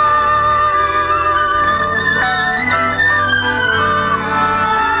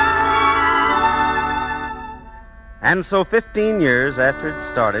 And so 15 years after it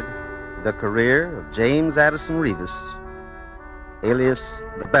started, the career of James Addison Rivas, alias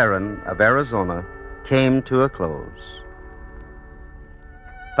the Baron of Arizona, came to a close.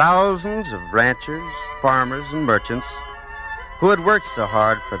 Thousands of ranchers, farmers, and merchants who had worked so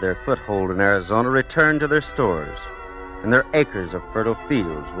hard for their foothold in Arizona returned to their stores and their acres of fertile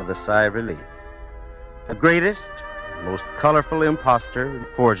fields with a sigh of relief. The greatest, most colorful imposter and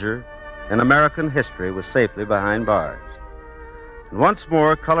forger in American history was safely behind bars. And once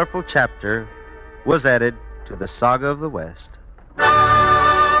more, a colorful chapter was added to the saga of the West.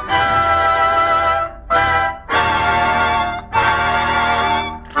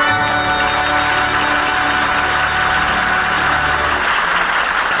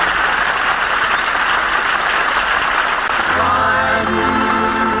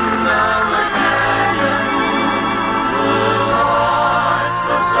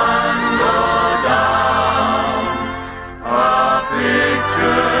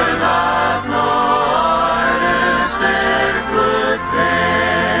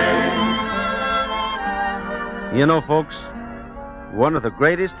 You know, folks, one of the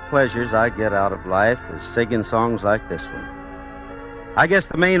greatest pleasures I get out of life is singing songs like this one. I guess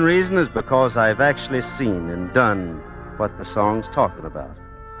the main reason is because I've actually seen and done what the song's talking about.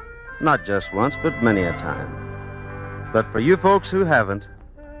 Not just once, but many a time. But for you folks who haven't,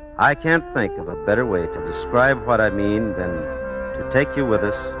 I can't think of a better way to describe what I mean than to take you with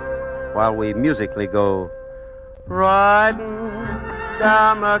us while we musically go riding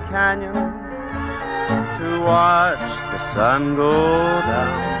down the canyon to watch the sun go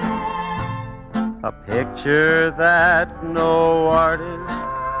down. A picture that no artist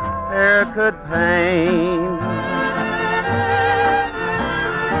e'er could paint.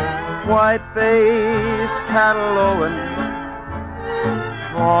 White-faced cattle lowing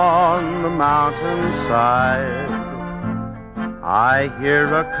on the mountainside. I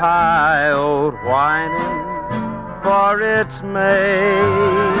hear a coyote whining for its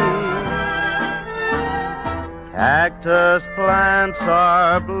mate. Cactus plants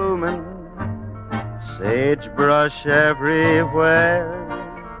are blooming, sagebrush everywhere.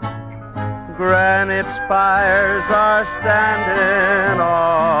 Granite spires are standing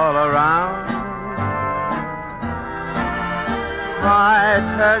all around. I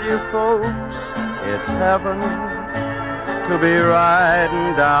tell you folks, it's heaven to be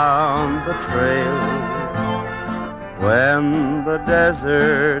riding down the trail when the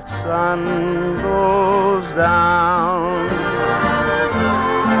desert sun goes down.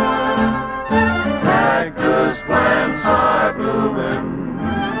 Cactus plants are blooming,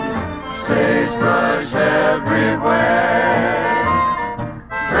 sagebrush everywhere.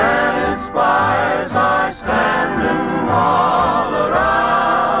 Granite spires are standing all around.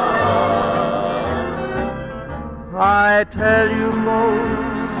 I tell you folks,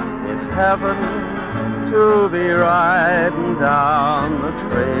 it's heaven to be riding down the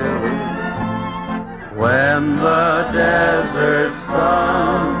trail when the desert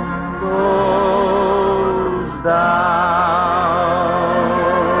sun goes down.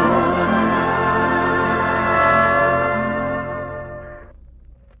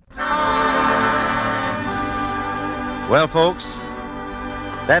 Well, folks,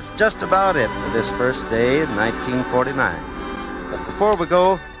 that's just about it for this first day of 1949. But before we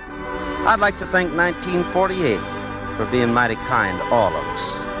go, I'd like to thank 1948 for being mighty kind to all of us.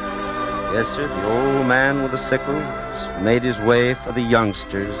 Yes, sir, the old man with the sickle made his way for the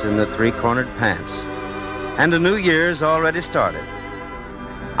youngsters in the three-cornered pants. And a new year's already started.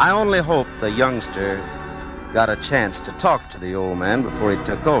 I only hope the youngster got a chance to talk to the old man before he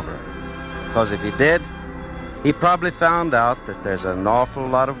took over. Because if he did, he probably found out that there's an awful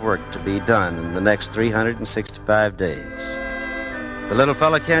lot of work to be done in the next 365 days. The little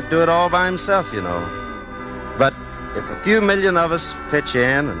fella can't do it all by himself, you know. But if a few million of us pitch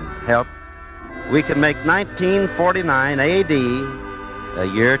in and help, we can make 1949 AD a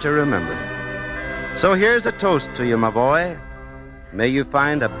year to remember. So here's a toast to you, my boy. May you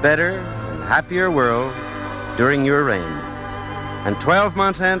find a better and happier world during your reign. And 12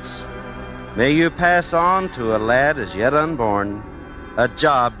 months hence, may you pass on to a lad as yet unborn a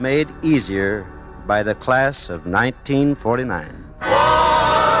job made easier by the class of 1949.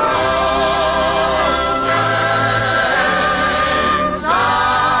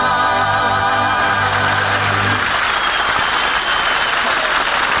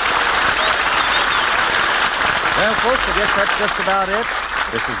 Well, folks, I guess that's just about it.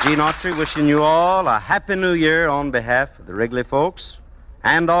 This is Gene Autry wishing you all a Happy New Year on behalf of the Wrigley folks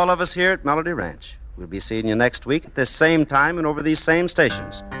and all of us here at Melody Ranch. We'll be seeing you next week at this same time and over these same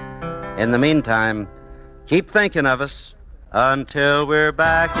stations. In the meantime, keep thinking of us until we're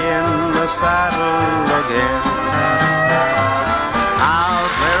back in the saddle again.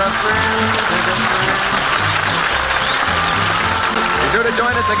 Out where a friend is a friend. Be sure to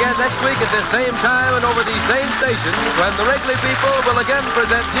join us again next week at this same time and over these same stations when the Wrigley people will again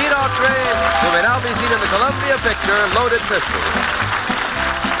present Gene Autry, who may now be seen in the Columbia picture Loaded Pistols.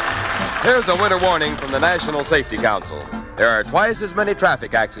 Here's a winter warning from the National Safety Council. There are twice as many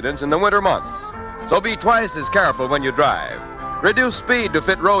traffic accidents in the winter months, so be twice as careful when you drive. Reduce speed to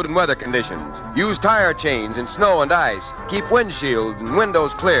fit road and weather conditions. Use tire chains in snow and ice. Keep windshields and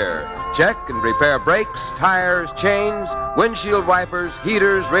windows clear. Check and repair brakes, tires, chains, windshield wipers,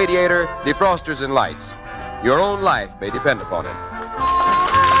 heaters, radiator, defrosters, and lights. Your own life may depend upon it.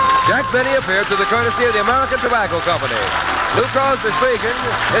 Jack Benny appeared through the courtesy of the American Tobacco Company. Lou Crosby speaking.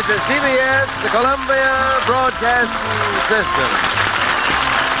 This is CBS, the Columbia Broadcasting System.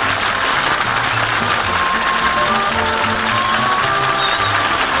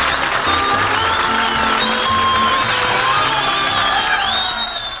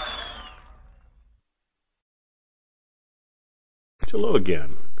 Hello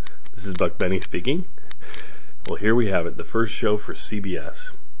again. This is Buck Benny speaking. Well, here we have it, the first show for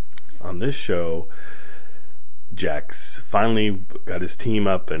CBS. On this show, Jack's finally got his team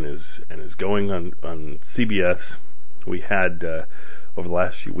up and is going on CBS. We had over the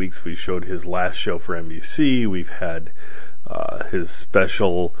last few weeks, we showed his last show for NBC. We've had his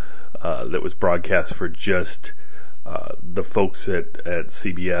special that was broadcast for just the folks at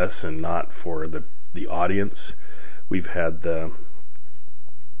CBS and not for the audience. We've had the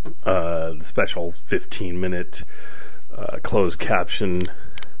special 15-minute closed caption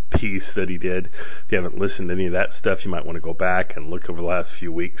piece that he did. If you haven't listened to any of that stuff, you might want to go back and look over the last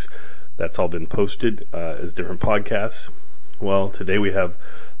few weeks. That's all been posted as different podcasts. Well, today we have,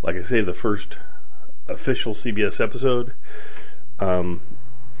 like I say, the first official CBS episode.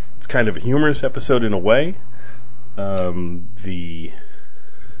 It's kind of a humorous episode in a way.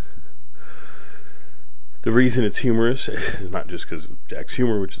 The reason it's humorous is not just because of Jack's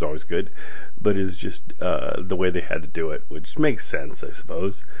humor, which is always good, but is just the way they had to do it, which makes sense, I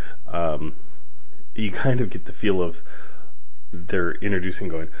suppose. You kind of get the feel of they're introducing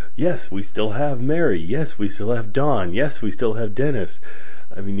going, yes, we still have Mary, yes, we still have Dawn, yes, we still have Dennis.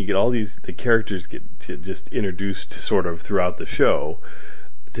 I mean, you get all the characters get just introduced sort of throughout the show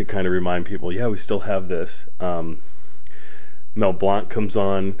to kind of remind people, yeah, we still have this. Mel Blanc comes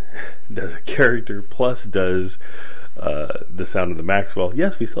on, does a character, plus does the Sound of the Maxwell.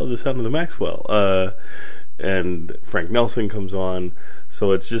 Yes, we still have the Sound of the Maxwell. And Frank Nelson comes on,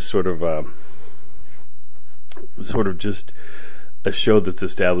 so it's just sort of just a show that's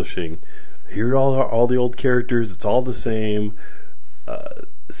establishing here are all the old characters. It's all the same,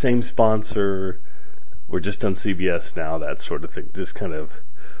 same sponsor. We're just on CBS now. That sort of thing. Just kind of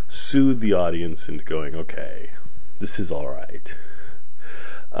soothe the audience into going, okay, this is all right.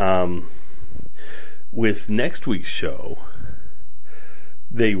 With next week's show,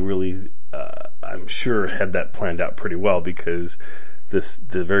 they really, I'm sure, had that planned out pretty well, because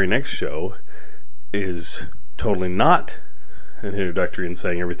the very next show is totally not an introductory and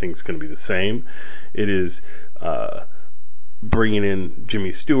saying everything's going to be the same. It is bringing in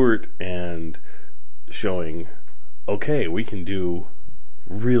Jimmy Stewart and showing, okay, we can do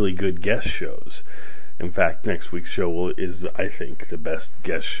really good guest shows. In fact, next week's show is, I think, the best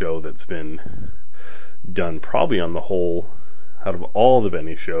guest show that's been done probably on the whole, out of all the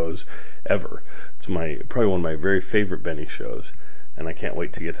Benny shows ever. It's probably one of my very favorite Benny shows, and I can't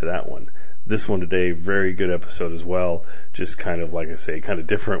wait to get to that one. This one today, very good episode as well. Just kind of, like I say, kind of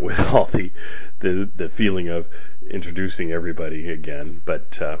different with all the feeling of introducing everybody again,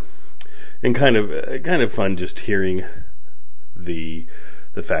 but and kind of fun just hearing the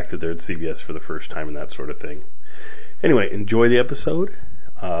fact that they're at CBS for the first time and that sort of thing. Anyway, enjoy the episode.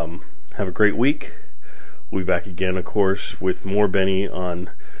 Have a great week. We'll be back again, of course, with more Benny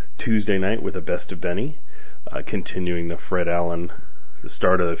on Tuesday night with a Best of Benny, continuing the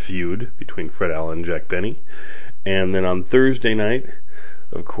start of the feud between Fred Allen and Jack Benny. And then on Thursday night,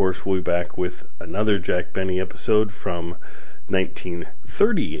 of course, we'll be back with another Jack Benny episode from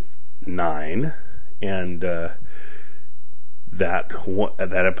 1939. And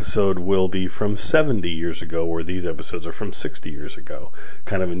that episode will be from 70 years ago, where these episodes are from 60 years ago.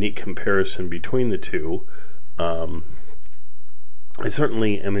 Kind of a neat comparison between the two. I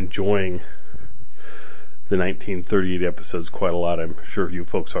certainly am enjoying the 1938 episodes quite a lot. I'm sure you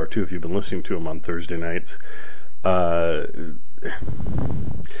folks are too if you've been listening to them on Thursday nights. Some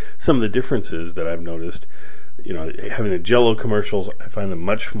of the differences that I've noticed, having the Jell-O commercials, I find them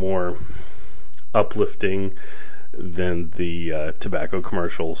much more uplifting than the tobacco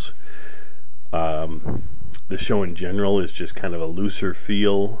commercials. The show in general is just kind of a looser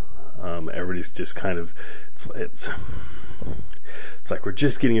feel. Everybody's just kind of, it's like we're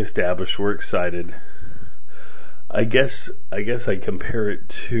just getting established. We're excited. I guess I compare it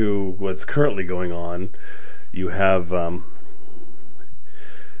to what's currently going on. You have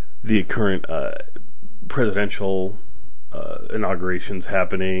the current presidential inaugurations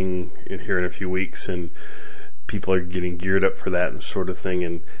happening here in a few weeks, and people are getting geared up for that and sort of thing.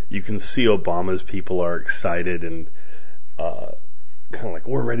 And you can see Obama's people are excited and kind of like,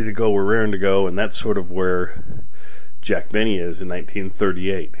 we're ready to go, we're raring to go, and that's sort of where Jack Benny is in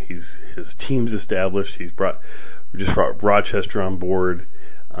 1938. His team's established. We just brought Rochester on board.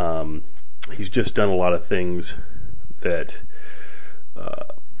 He's just done a lot of things that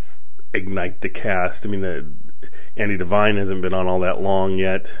ignite the cast. I mean, Andy Devine hasn't been on all that long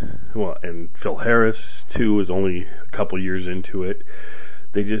yet. Well, and Phil Harris too is only a couple years into it.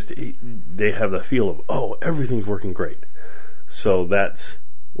 They have the feel of, oh, everything's working great. So that's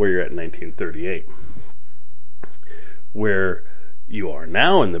where you're at in 1938. Where you are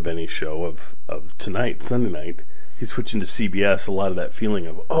now in the Benny show of tonight, Sunday night, he's switching to CBS. A lot of that feeling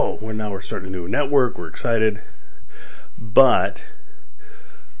of, oh, we're starting a new network, we're excited. But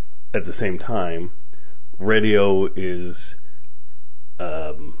at the same time, radio has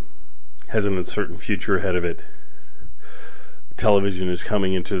an uncertain future ahead of it. Television is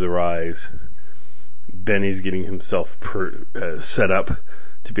coming into the rise. Benny's getting himself set up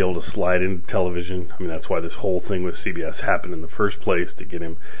to be able to slide into television. I mean, that's why this whole thing with CBS happened in the first place, to get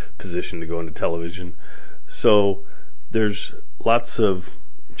him positioned to go into television. So there's lots of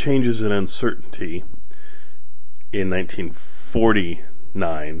changes and uncertainty in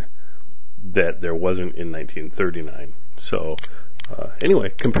 1949 that there wasn't in 1939. So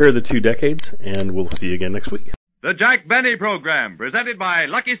anyway, compare the two decades, and we'll see you again next week. The Jack Benny Program, presented by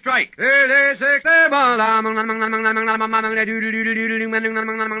Lucky Strike. Smoke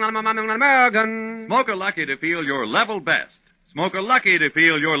a Lucky to feel your level best. Smoke a Lucky to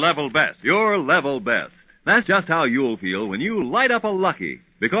feel your level best. Your level best. That's just how you'll feel when you light up a Lucky.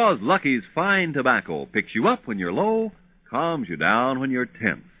 Because Lucky's fine tobacco picks you up when you're low, calms you down when you're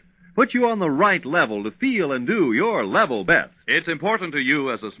tense. Put you on the right level to feel and do your level best. It's important to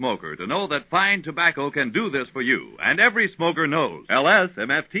you as a smoker to know that fine tobacco can do this for you, and every smoker knows.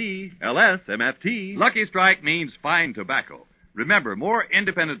 LSMFT, LSMFT. Lucky Strike means fine tobacco. Remember, more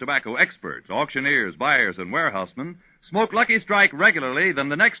independent tobacco experts, auctioneers, buyers, and warehousemen smoke Lucky Strike regularly than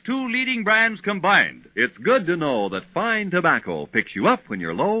the next two leading brands combined. It's good to know that fine tobacco picks you up when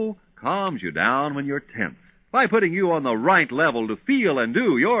you're low, calms you down when you're tense, by putting you on the right level to feel and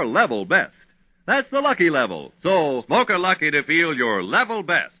do your level best. That's the Lucky level. So, smoke a Lucky to feel your level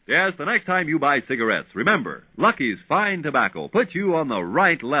best. Yes, the next time you buy cigarettes, remember, Lucky's fine tobacco puts you on the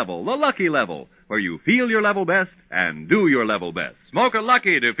right level, the Lucky level, where you feel your level best and do your level best. Smoke a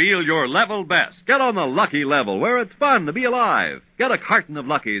Lucky to feel your level best. Get on the Lucky level, where it's fun to be alive. Get a carton of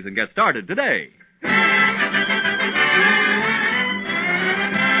Luckies and get started today.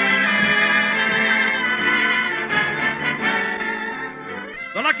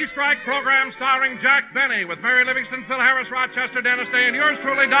 The Lucky Strike program starring Jack Benny with Mary Livingston, Phil Harris, Rochester, Dennis Day, and yours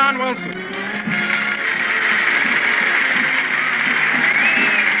truly, Don Wilson.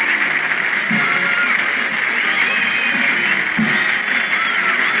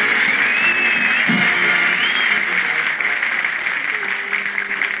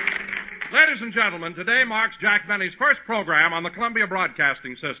 Ladies and gentlemen, today marks Jack Benny's first program on the Columbia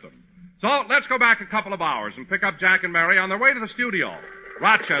Broadcasting System. So let's go back a couple of hours and pick up Jack and Mary on their way to the studio.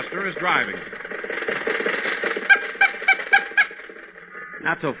 Rochester is driving.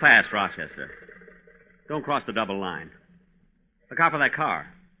 Not so fast, Rochester. Don't cross the double line. Look out for that car.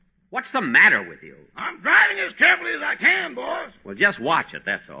 What's the matter with you? I'm driving as carefully as I can, boss. Well, just watch it,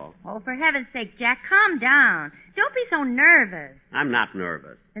 that's all. Oh, for heaven's sake, Jack, calm down. Don't be so nervous. I'm not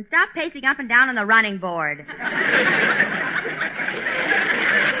nervous. Then stop pacing up and down on the running board.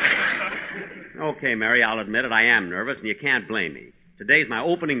 Okay, Mary, I'll admit it. I am nervous, and you can't blame me. Today's my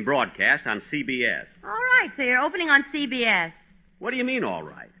opening broadcast on CBS. All right, so you're opening on CBS. What do you mean, all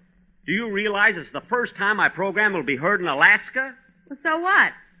right? Do you realize it's the first time my program will be heard in Alaska? Well, so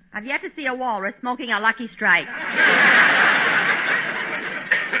what? I've yet to see a walrus smoking a Lucky Strike.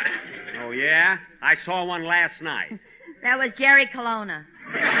 Oh, yeah? I saw one last night. That was Jerry Colonna.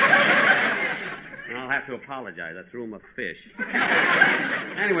 I'll have to apologize. I threw him a fish.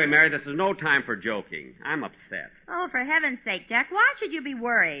 Anyway, Mary, this is no time for joking. I'm upset. Oh, for heaven's sake, Jack, why should you be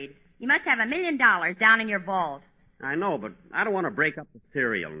worried? You must have $1 million down in your vault. I know, but I don't want to break up the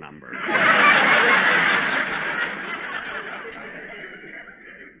serial number.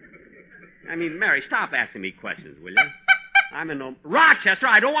 I mean, Mary, stop asking me questions, will you? I'm in no... Rochester,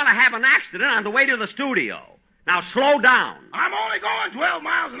 I don't want to have an accident on the way to the studio. Now, slow down. I'm only going 12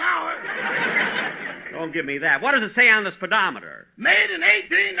 miles an hour. Don't give me that. What does it say on the speedometer? Made in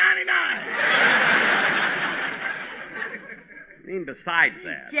 1899. I mean, besides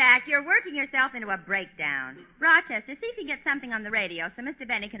that. Jack, you're working yourself into a breakdown. Rochester, see if you can get something on the radio so Mr.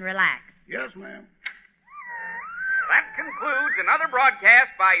 Benny can relax. Yes, ma'am. That concludes another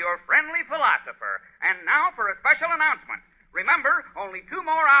broadcast by your friendly philosopher. And now for a special announcement. Remember, only 2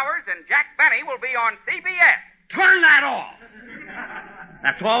 more hours and Jack Benny will be on CBS. Turn that off!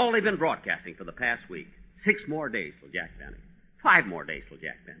 That's all they've been broadcasting for the past week. 6 more days till Jack Benny. 5 more days till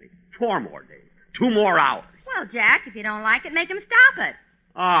Jack Benny. 4 more days. 2 more hours. Well, Jack, if you don't like it, make him stop it.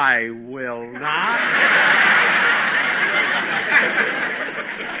 I will not.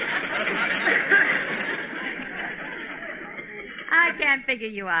 I can't figure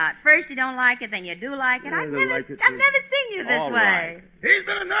you out. First you don't like it, then you do like it. I've never seen you this All way. right. He's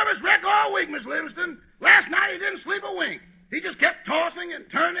been a nervous wreck all week, Miss Livingston. Last night he didn't sleep a wink. He just kept tossing and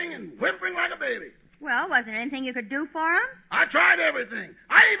turning and whimpering like a baby. Well, was there anything you could do for him? I tried everything.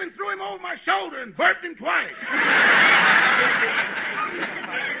 I even threw him over my shoulder and burped him twice.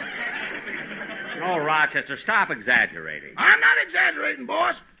 Oh, Rochester, stop exaggerating. I'm not exaggerating,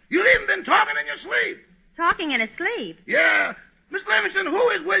 boss. You've even been talking in your sleep. Talking in his sleep? Yeah. Miss Livingston, who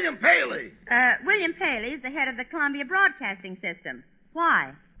is William Paley? William Paley is the head of the Columbia Broadcasting System.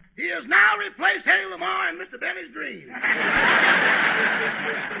 Why? He has now replaced Harry Lamar in Mr. Benny's dream.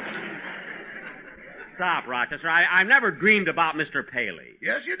 Stop, Rochester. I've never dreamed about Mr. Paley.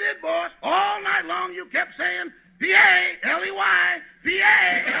 Yes, you did, boss. All night long you kept saying, P-A-L-E-Y,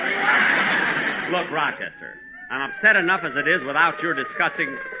 P-A-L-E-Y. Look, Rochester, I'm upset enough as it is without your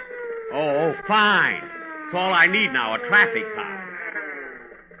discussing... Oh, fine. It's all I need now, a traffic cop.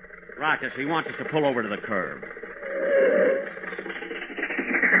 Rochester, he wants us to pull over to the curb.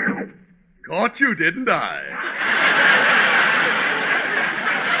 Caught you, didn't I?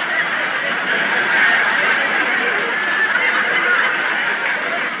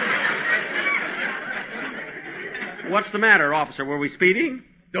 What's the matter, officer? Were we speeding?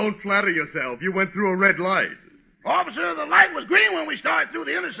 Don't flatter yourself. You went through a red light. Officer, the light was green when we started through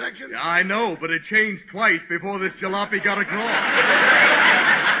the intersection. Yeah, I know, but it changed twice before this jalopy got across.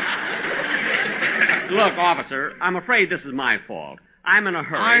 Look, officer, I'm afraid this is my fault. I'm in a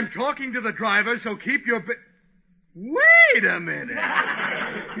hurry. I'm talking to the driver, so keep your... Wait a minute.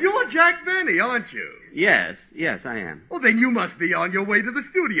 You're Jack Benny, aren't you? Yes, I am. Well, then you must be on your way to the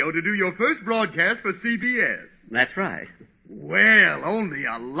studio to do your first broadcast for CBS. That's right. Well, only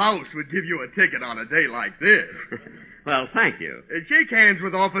a louse would give you a ticket on a day like this. Well, thank you. Shake hands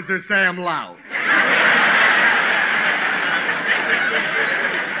with Officer Sam Louse.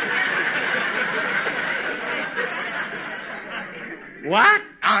 What?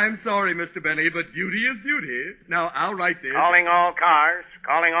 I'm sorry, Mr. Benny, but duty is duty. Now, I'll write this. Calling all cars.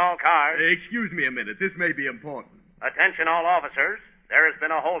 Calling all cars. Excuse me a minute. This may be important. Attention all officers. There has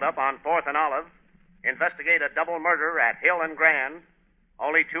been a holdup on 4th and Olive. Investigate a double murder at Hill and Grand.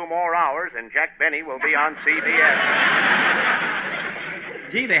 Only 2 more hours and Jack Benny will be on CBS.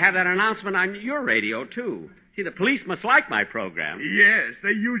 Gee, they have that announcement on your radio, too. See, the police must like my program. Yes,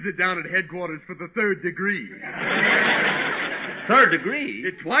 they use it down at headquarters for the 3rd degree. 3rd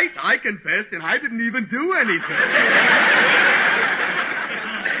degree? Twice I confessed, and I didn't even do anything.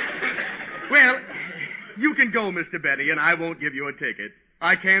 Well, you can go, Mr. Benny, and I won't give you a ticket.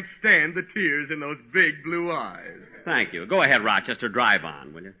 I can't stand the tears in those big blue eyes. Thank you. Go ahead, Rochester. Drive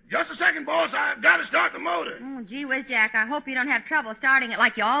on, will you? Just a second, boss. I've got to start the motor. Oh, gee whiz, Jack. I hope you don't have trouble starting it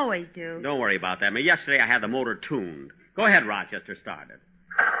like you always do. Don't worry about that. Yesterday I had the motor tuned. Go ahead, Rochester. Start it.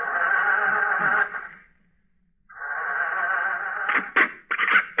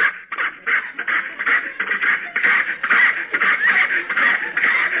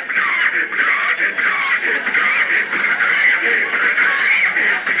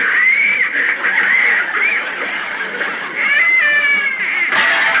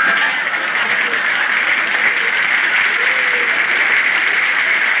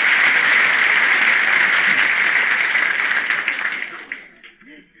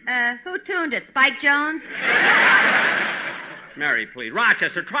 tuned it, Spike Jones? Mary, please.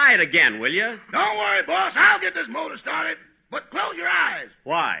 Rochester, try it again, will you? Don't worry, boss. I'll get this motor started. But close your eyes.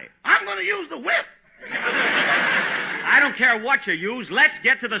 Why? I'm going to use the whip. I don't care what you use. Let's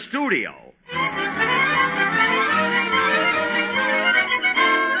get to the studio.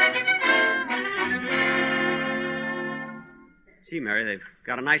 Gee, Mary, they've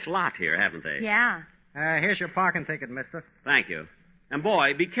got a nice lot here, haven't they? Yeah. Here's your parking ticket, mister. Thank you. And,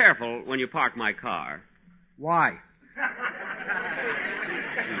 boy, be careful when you park my car. Why?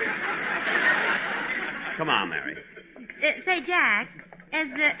 Come on, Mary. Say, Jack,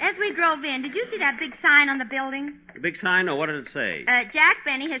 as we drove in, did you see that big sign on the building? The big sign? Oh, what did it say? Jack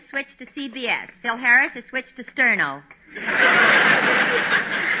Benny has switched to CBS. Phil Harris has switched to Sterno.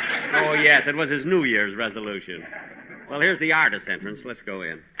 Oh, yes, it was his New Year's resolution. Well, here's the artist entrance. Let's go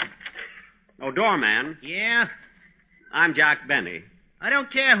in. Oh, doorman. Yeah? I'm Jack Benny. I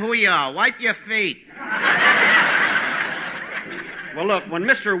don't care who you are. Wipe your feet. Well, look, when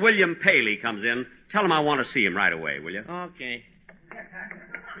Mr. William Paley comes in, tell him I want to see him right away, will you? Okay.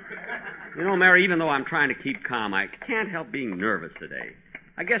 You know, Mary, even though I'm trying to keep calm, I can't help being nervous today.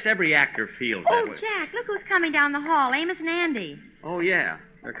 I guess every actor feels that way. Oh, Jack, look who's coming down the hall, Amos and Andy. Oh, yeah.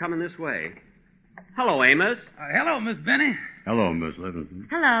 They're coming this way. Hello, Amos. Hello, Miss Benny. Hello, Miss Livingston.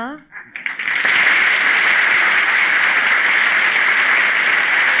 Hello.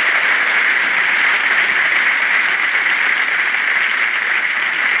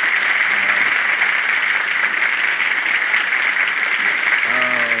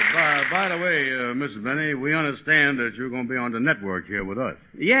 By the way, Mrs. Benny, we understand that you're going to be on the network here with us.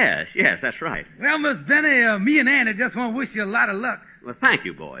 Yes, that's right. Well, Miss Benny, me and Andy just want to wish you a lot of luck. Well, thank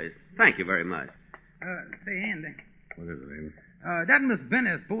you, boys. Thank you very much. Say, Andy. What is it, Amos? That Miss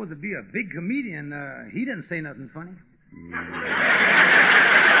Benny is supposed to be a big comedian. He didn't say nothing funny.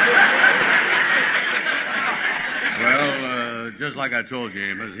 Well, just like I told you,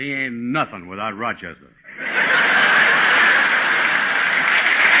 Amos, he ain't nothing without Rochester.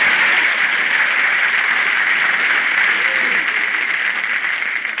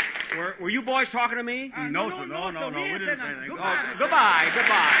 Were you boys talking to me? No, sir. No. We didn't say anything. Goodbye.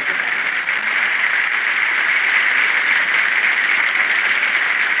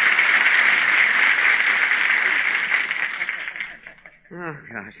 Oh,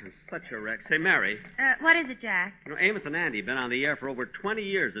 gosh, I'm such a wreck. Say, Mary. What is it, Jack? You know, Amos and Andy have been on the air for over 20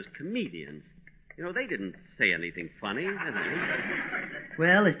 years as comedians. You know, they didn't say anything funny, did they?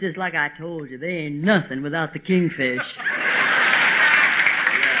 Well, it's just like I told you. They ain't nothing without the kingfish.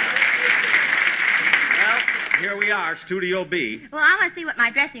 Here we are, Studio B. Well, I want to see what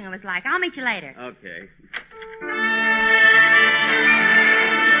my dressing room is like. I'll meet you later. Okay.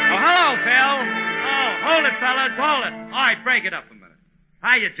 Oh, hello, Phil. Oh, hold it, fellas, hold it. All right, break it up a minute.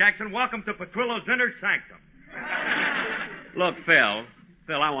 Hiya, Jackson. Welcome to Petrillo's Inner Sanctum. Look, Phil,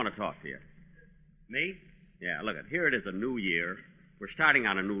 I want to talk to you. Me? Yeah, look, here it is, a new year. We're starting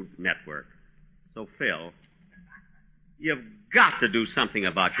on a new network. So, Phil, you've got to do something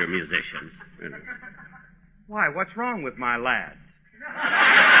about your musicians. Why, what's wrong with my lads?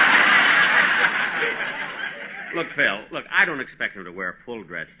 Look, Phil, I don't expect them to wear full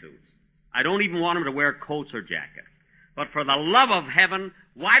dress suits. I don't even want them to wear coats or jackets. But for the love of heaven,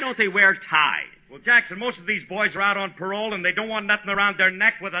 why don't they wear ties? Well, Jackson, most of these boys are out on parole and they don't want nothing around their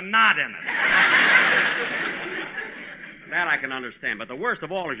neck with a knot in it. That I can understand, but the worst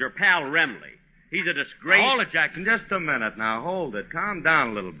of all is your pal Remley. He's a disgrace. Hold it, Jackson, just a minute now. Hold it. Calm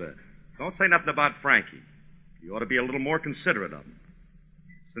down a little bit. Don't say nothing about Frankie. You ought to be a little more considerate of him.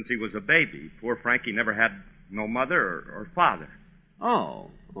 Since he was a baby, poor Frankie never had no mother or father. Oh,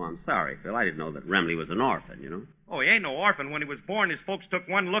 I'm sorry, Phil. I didn't know that Remley was an orphan, you know. Oh, he ain't no orphan. When he was born, his folks took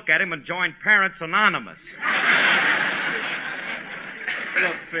one look at him and joined Parents Anonymous.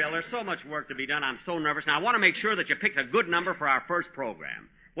 Look, Phil, there's so much work to be done. I'm so nervous. Now, I want to make sure that you picked a good number for our first program.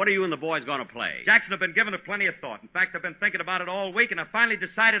 What are you and the boys going to play? Jackson, I've been giving it plenty of thought. In fact, I've been thinking about it all week, and I finally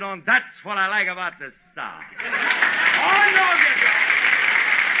decided on That's What I Like About This Song. Oh, no, you don't.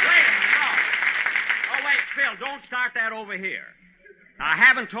 Wait a minute, no. Oh, wait, Phil, don't start that over here. Now, I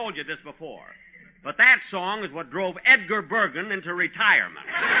haven't told you this before, but that song is what drove Edgar Bergen into retirement.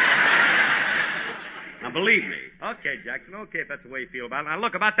 Now, believe me. Okay, Jackson, okay, if that's the way you feel about it. Now,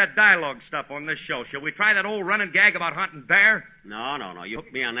 look, about that dialogue stuff on this show. Shall we try that old running gag about hunting bear? No. You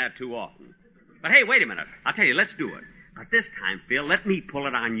hook me on that too often. But, hey, wait a minute. I'll tell you, let's do it. But this time, Phil, let me pull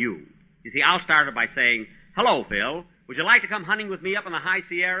it on you. You see, I'll start it by saying, hello, Phil. Would you like to come hunting with me up in the high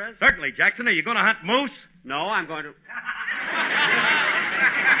Sierras? Certainly, Jackson. Are you going to hunt moose? No, I'm going to...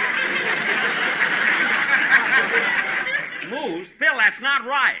 Moose? Phil, that's not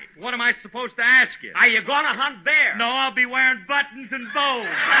right. What am I supposed to ask you? Are you going to hunt bear? No, I'll be wearing buttons and bows.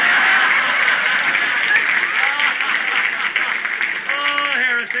 Oh,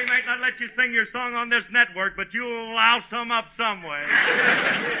 Harris, they might not let you sing your song on this network, but you'll louse them up some way.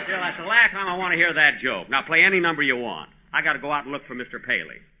 Phil, that's the last time I want to hear that joke. Now play any number you want. I got to go out and look for Mr.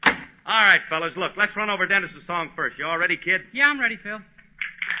 Paley. All right, fellas, look, let's run over Dennis's song first. You all ready, kid? Yeah, I'm ready, Phil.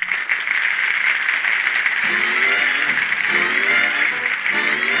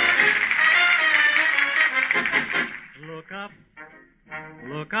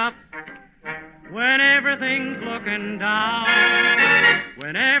 Look up, when everything's looking down.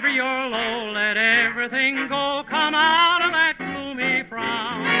 Whenever you're low, let everything go. Come out of that gloomy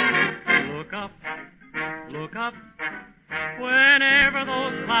frown. Look up, whenever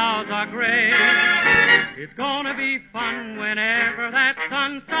those clouds are gray. It's gonna be fun whenever that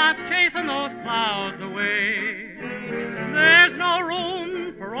sun starts chasing those clouds away. There's no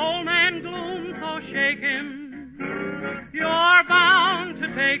room for old man gloom, so shake him. You're bound to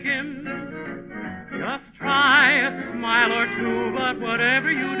take him. Just try a smile or two, but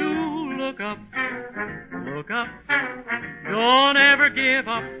whatever you do, look up. Don't ever give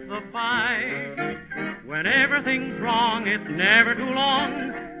up the fight. When everything's wrong, it's never too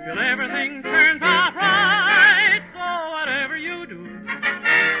long till everything turns out right. So whatever you do,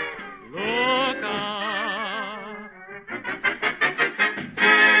 look up.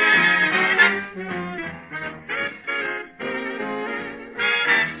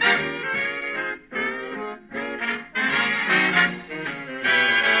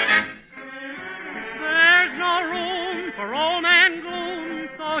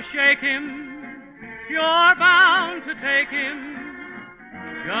 Shake him, you're bound to take him.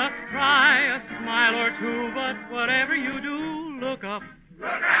 Just try a smile or two, but whatever you do, look up.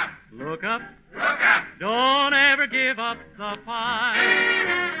 Look up. Don't ever give up the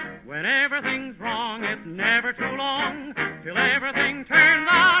fight. When everything's wrong, it's never too long till everything turns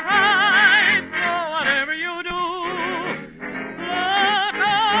out right. So whatever you do, look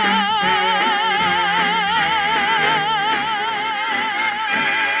up.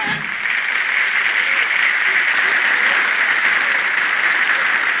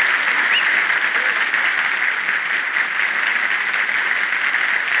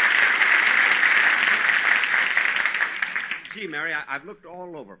 Gee, Mary, I've looked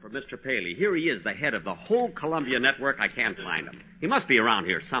all over for Mr. Paley. Here he is, the head of the whole Columbia network. I can't find him. He must be around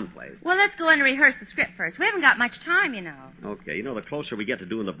here someplace. Well, let's go in and rehearse the script first. We haven't got much time, you know. Okay, you know, the closer we get to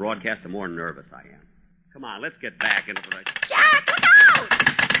doing the broadcast, the more nervous I am. Come on, let's get back into the... Jack, look out!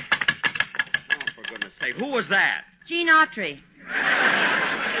 Oh, for goodness sake, who was that? Gene Autry.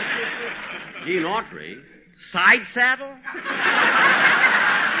 Gene Autry? Side saddle?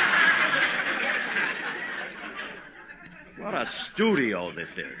 What a studio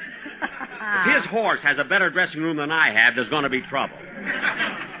this is. If his horse has a better dressing room than I have, there's going to be trouble.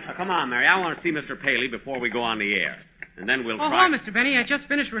 Now, come on, Mary. I want to see Mr. Paley before we go on the air. And then we'll try... hello, Mr. Benny. I just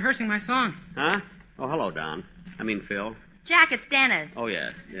finished rehearsing my song. Huh? Oh, hello, Don. I mean, Phil. Jack, it's Dennis. Oh,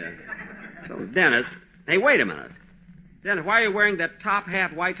 yes, yeah. So, Dennis... Hey, wait a minute. Dennis, why are you wearing that top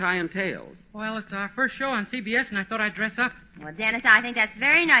hat, white tie, and tails? Well, it's our first show on CBS, and I thought I'd dress up. Well, Dennis, I think that's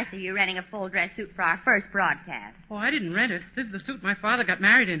very nice of you renting a full dress suit for our first broadcast. Oh, I didn't rent it. This is the suit my father got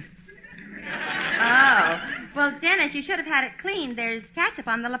married in. Oh. Well, Dennis, you should have had it cleaned. There's catsup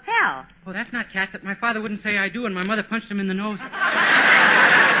on the lapel. Oh, that's not catsup. My father wouldn't say I do, and my mother punched him in the nose.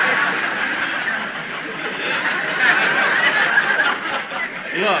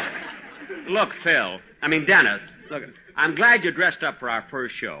 Look, Phil. I mean, Dennis. Look, I'm glad you dressed up for our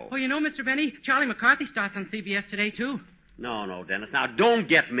first show. Oh, you know, Mr. Benny, Charlie McCarthy starts on CBS today, too. No, Dennis. Now, don't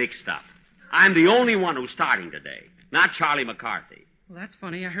get mixed up. I'm the only one who's starting today, not Charlie McCarthy. Well, that's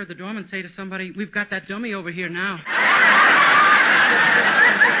funny. I heard the doorman say to somebody, we've got that dummy over here now.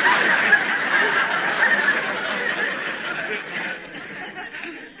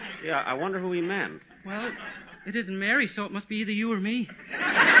 Yeah, I wonder who he meant. Well, it isn't Mary, so it must be either you or me.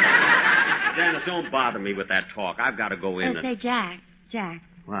 Dennis, don't bother me with that talk. I've got to go in Say, Jack.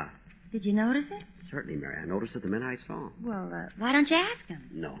 What? Did you notice it? Certainly, Mary. I noticed it the minute I saw him. Well, why don't you ask him?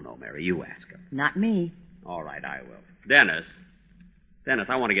 No, Mary. You ask him. Not me. All right, I will. Dennis,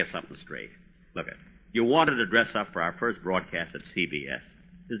 I want to get something straight. Look it. You wanted to dress up for our first broadcast at CBS.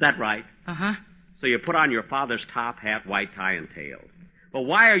 Is that right? Uh-huh. So you put on your father's top hat, white tie, and tails. But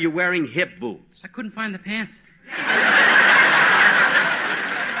why are you wearing hip boots? I couldn't find the pants.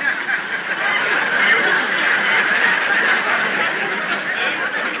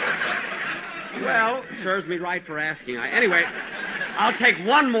 Well, it serves me right for asking. Anyway, I'll take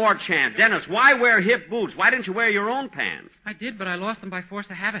one more chance. Dennis, why wear hip boots? Why didn't you wear your own pants? I did, but I lost them by force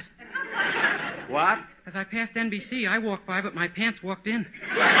of habit. What? As I passed NBC, I walked by, but my pants walked in.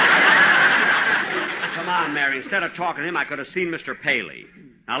 Come on, Mary. Instead of talking to him, I could have seen Mr. Paley.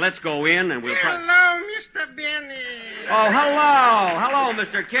 Now, let's go in and we'll... Hello, Mr. Benny. Oh, hello. Hello,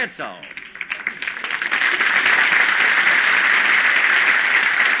 Mr. Kitzel.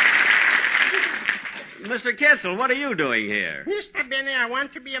 Mr. Kitzel, what are you doing here? Mr. Benny, I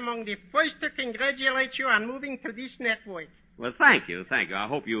want to be among the first to congratulate you on moving to this network. Well, thank you. I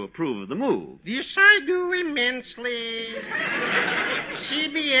hope you approve of the move. This I do immensely.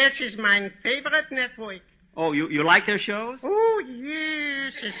 CBS is my favorite network. Oh, you like their shows? Oh,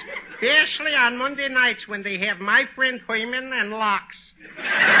 yes, especially on Monday nights when they have My Friend Herman and Lux.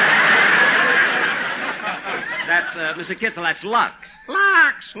 That's, Mr. Kitzel, that's Lux.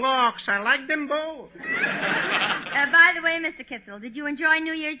 Lux, I like them both. By the way, Mr. Kitzel, did you enjoy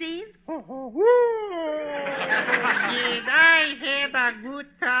New Year's Eve? Oh, did I had a good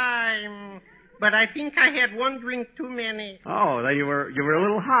time. But I think I had one drink too many. Oh, then you were a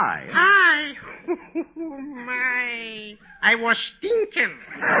little high. High? Oh, my. I was stinking.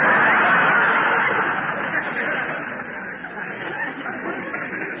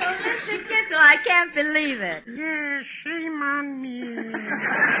 Oh, Mr. Kitzel, I can't believe it. Yeah, shame on me.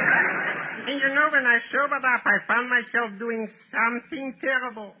 And you know, when I sobered up, I found myself doing something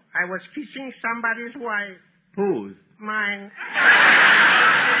terrible. I was kissing somebody's wife. Whose? Mine.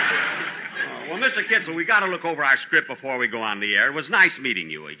 Well, Mr. Kitzel, we got to look over our script before we go on the air. It was nice meeting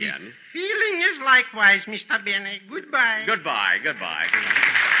you again. Feeling is likewise, Mr. Benny. Goodbye. Goodbye.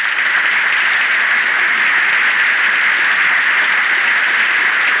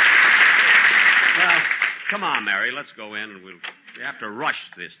 Well, come on, Mary. Let's go in, and we have to rush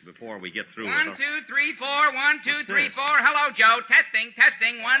this before we get through. 1, 2, 3, 4. 1, 2, 3, 4. Hello, Joe. Testing.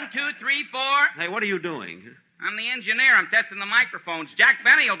 1, 2, 3, 4. Hey, what are you doing? I'm the engineer. I'm testing the microphones. Jack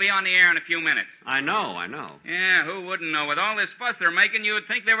Benny will be on the air in a few minutes. I know. Yeah, who wouldn't know? With all this fuss they're making, you would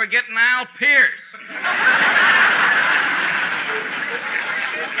think they were getting Al Pierce.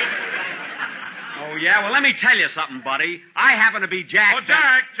 Oh, yeah? Well, let me tell you something, buddy. I happen to be Jack. Oh,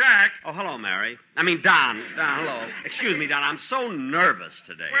 Jack. Oh, hello, Mary. I mean, Don. Don, hello. Excuse me, Don. I'm so nervous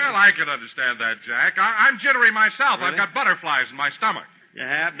today. Well, I can understand that, Jack. I'm jittery myself. Really? I've got butterflies in my stomach. You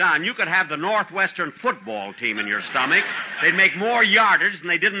have? Don, you could have the Northwestern football team in your stomach. They'd make more yardage than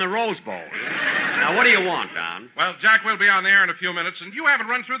they did in the Rose Bowl. Now, what do you want, Don? Well, Jack, we'll be on the air in a few minutes, and you haven't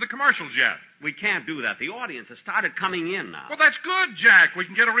run through the commercials yet. We can't do that. The audience has started coming in now. Well, that's good, Jack. We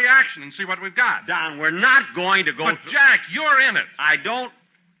can get a reaction and see what we've got. Don, we're not going to go But, Jack, you're in it. I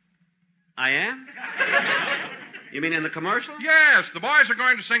am? You mean in the commercial? Yes, the boys are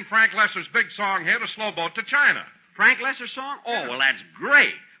going to sing Frank Lesser's big song hit, A Slow Boat to China. Frank Lesser's song? Oh, well, that's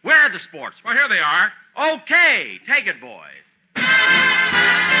great. Where are the sportsmen? Well, here they are. Okay, take it, boys.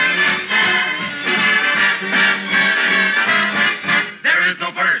 There is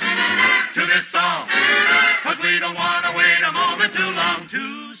no verse to this song, 'cause we don't want to wait a moment too long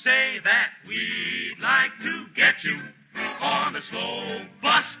to say that we'd like to get you on a slow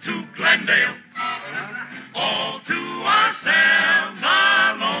bus to Glendale, all to ourselves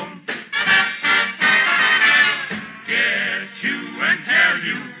alone. Get you and tell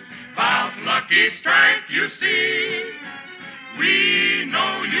you about Lucky Strike, you see. We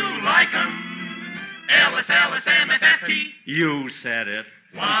know you like 'em. LSLSMFFT. You said it.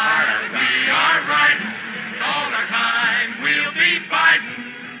 While we are riding, all our time we'll be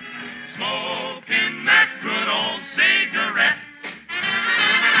biding, smoking that good old cigarette.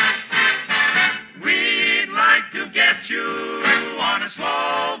 We'd like to get you on a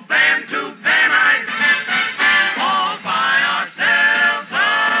slow van to Van Nuys, all by ourselves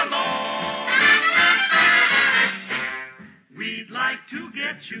alone. We'd like to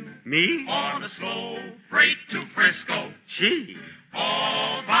get you Me? on a slow freight to Frisco, Gee.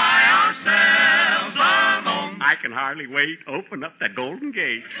 all by ourselves alone. I can hardly wait. Open up that Golden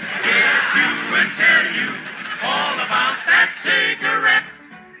Gate. Get you and tell you all about that cigarette.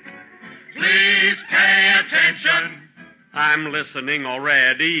 Please pay attention. I'm listening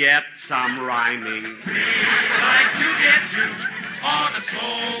already, yet some rhyming. We'd like to get you on a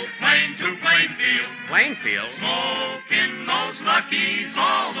slow plane to Plainfield, Plainfield? smoking those Luckies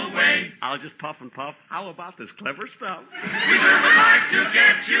all the way. I'll just puff and puff. How about this clever stuff? We sure would like to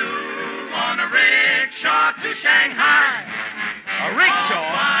get you on a rickshaw to Shanghai. A rickshaw?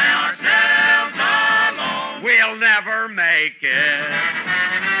 All by ourselves alone. We'll never make it.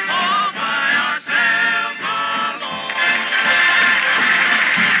 All by ourselves alone.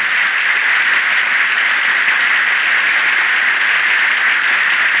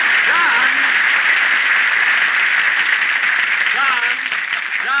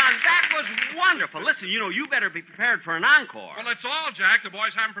 listen, you better be prepared for an encore. Well, that's all, Jack. The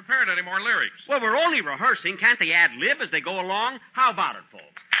boys haven't prepared any more lyrics. Well, we're only rehearsing. Can't they ad-lib as they go along? How about it, folks?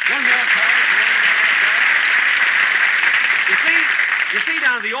 One more chorus. You see,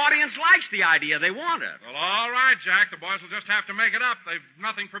 now the audience likes the idea. They want it. Well, all right, Jack. The boys will just have to make it up. They've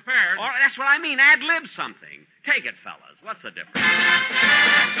nothing prepared. All right, that's what I mean. Ad-lib something. Take it, fellas. What's the difference?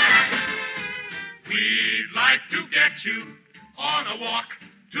 We'd like to get you on a walk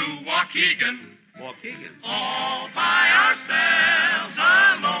to Waukegan. Waukegan? All by ourselves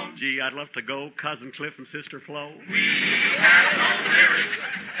alone. Gee, I'd love to go, Cousin Cliff and Sister Flo. We have no lyrics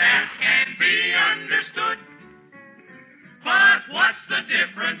that can be understood. But what's the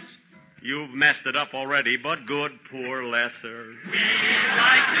difference? You've messed it up already, but good, poor lesser. We'd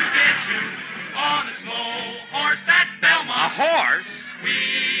like to get you on a slow horse at Belmont. A horse?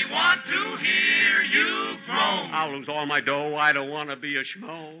 We want to hear you groan. I'll lose all my dough. I don't want to be a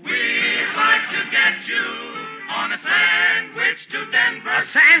schmo. We'd like to get you on a sandwich to Denver. A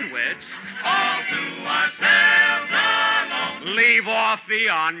sandwich? All to ourselves alone. Leave off the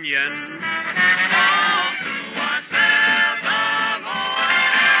onion. All to ourselves alone.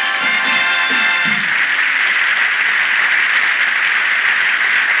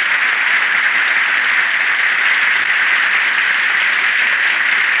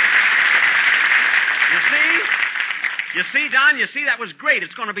 You see, Don, that was great.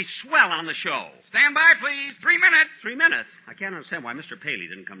 It's going to be swell on the show. Stand by, please. 3 minutes. 3 minutes? I can't understand why Mr. Paley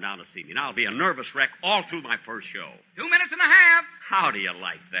didn't come down to see me. Now I'll be a nervous wreck all through my first show. 2 minutes and a half. How do you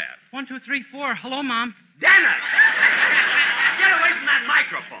like that? 1, 2, 3, 4. Hello, Mom. Dennis! Get away from that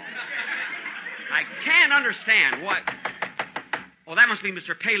microphone. I can't understand why... Oh, that must be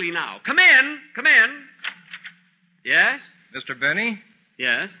Mr. Paley now. Come in. Yes? Mr. Benny?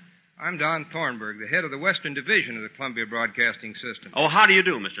 Yes? I'm Don Thornburg, the head of the Western Division of the Columbia Broadcasting System. Oh, how do you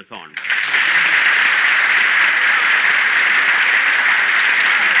do, Mr. Thornburg?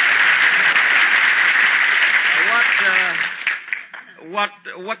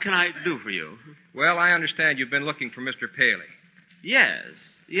 What can I do for you? Well, I understand you've been looking for Mr. Paley.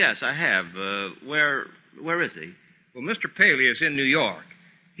 Yes, I have. Where is he? Well, Mr. Paley is in New York.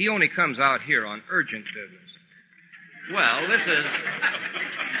 He only comes out here on urgent business. Well,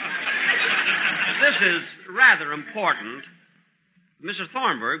 this is rather important, Mr.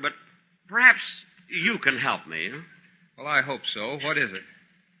 Thornburg, but perhaps you can help me. Huh? Well, I hope so. What is it?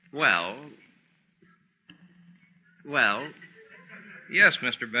 Well... Yes,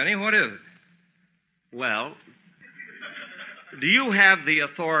 Mr. Benny, what is it? Well, do you have the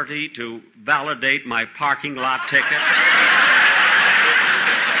authority to validate my parking lot ticket?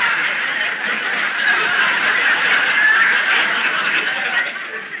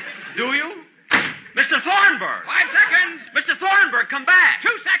 Do you? Mr. Thornburg! 5 seconds. Mr. Thornburg, come back. 2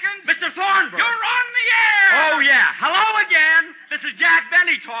 seconds. Mr. Thornburg! You're on the air! Oh, yeah. Hello again. This is Jack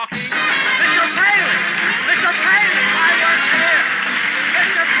Benny talking. Mr. Paley! Mr. Paley, I was here.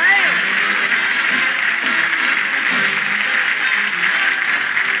 Mr. Paley!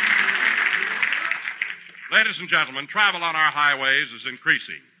 Ladies and gentlemen, travel on our highways is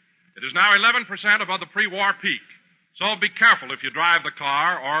increasing. It is now 11% above the pre-war peak. So be careful if you drive the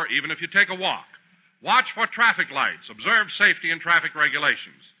car or even if you take a walk. Watch for traffic lights. Observe safety and traffic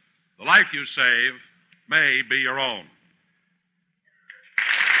regulations. The life you save may be your own.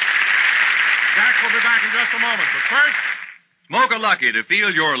 Jack will be back in just a moment, but first... Smoke a Lucky to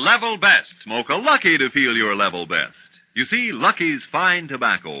feel your level best. Smoke a Lucky to feel your level best. You see, Lucky's fine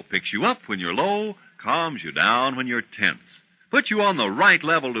tobacco picks you up when you're low, calms you down when you're tense. Put you on the right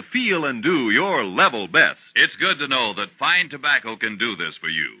level to feel and do your level best. It's good to know that fine tobacco can do this for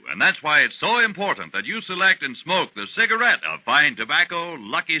you, and that's why it's so important that you select and smoke the cigarette of fine tobacco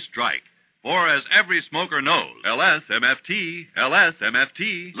Lucky Strike. For as every smoker knows, LSMFT.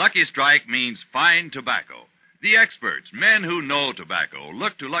 Lucky Strike means fine tobacco. The experts, men who know tobacco,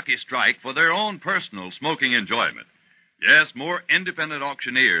 look to Lucky Strike for their own personal smoking enjoyment. Yes, more independent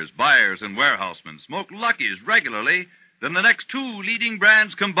auctioneers, buyers, and warehousemen smoke Luckies regularly than the next 2 leading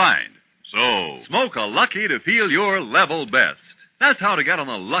brands combined. So, smoke a Lucky to feel your level best. That's how to get on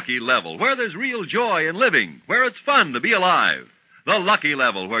the Lucky level, where there's real joy in living, where it's fun to be alive. The Lucky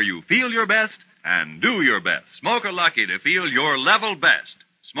level, where you feel your best and do your best. Smoke a Lucky to feel your level best.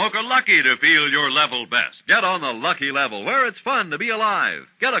 Smoke a Lucky to feel your level best. Get on the Lucky level, where it's fun to be alive.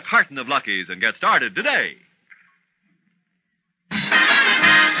 Get a carton of Luckies and get started today.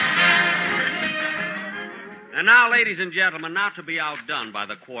 And now, ladies and gentlemen, not to be outdone by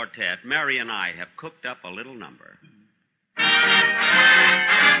the quartet, Mary and I have cooked up a little number.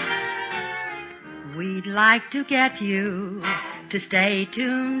 We'd like to get you to stay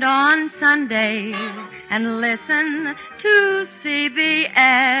tuned on Sunday and listen to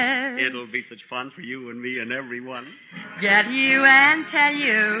CBS. It'll be such fun for you and me and everyone. Get you and tell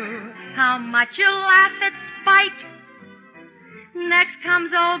you how much you'll laugh at spite. Next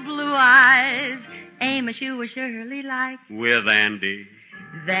comes old Blue Eyes, Amos you will surely like. With Andy.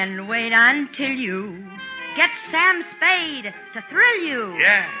 Then wait until you get Sam Spade to thrill you.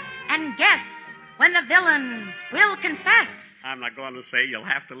 Yeah. And guess when the villain will confess. I'm not going to say you'll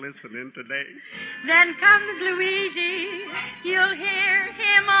have to listen in today. Then comes Luigi. You'll hear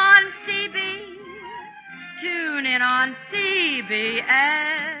him on CB. Tune in on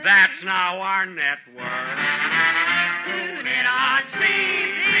CBS. That's now our network. Tune in on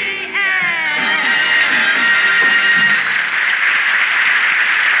CBS.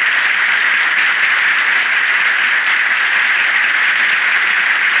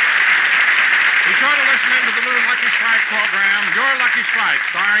 Be sure to listen in to the new Lucky Strike program, Your Lucky Strike,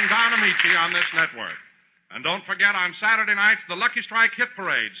 starring Don Amici on this network. And don't forget on Saturday nights, the Lucky Strike Hit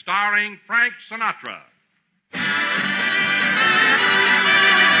Parade, starring Frank Sinatra.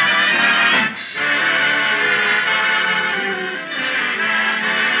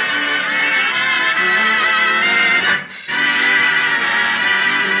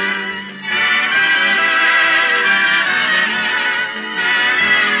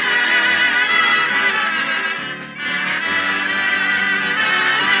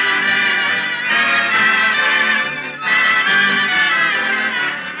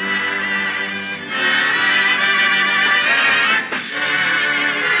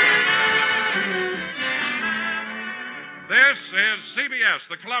 This is CBS,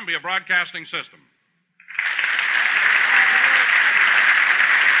 the Columbia Broadcasting System.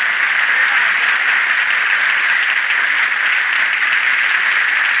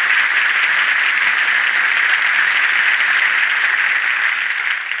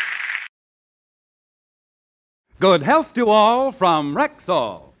 Good health to all from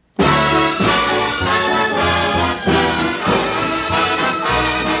Rexall.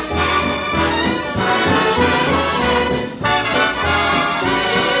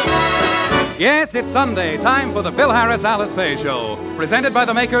 Yes, it's Sunday, time for the Phil Harris Alice Faye Show, presented by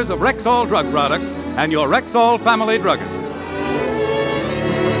the makers of Rexall Drug Products and your Rexall family druggist.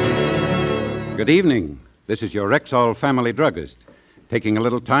 Good evening. This is your Rexall family druggist, taking a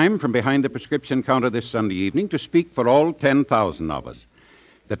little time from behind the prescription counter this Sunday evening to speak for all 10,000 of us.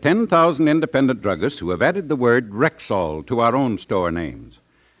 The 10,000 independent druggists who have added the word Rexall to our own store names.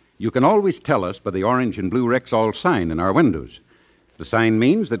 You can always tell us by the orange and blue Rexall sign in our windows. The sign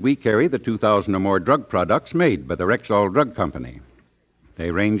means that we carry the 2,000 or more drug products made by the Rexall Drug Company.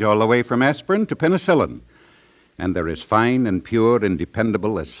 They range all the way from aspirin to penicillin, and they're as fine and pure and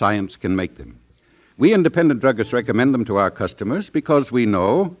dependable as science can make them. We independent druggists recommend them to our customers because we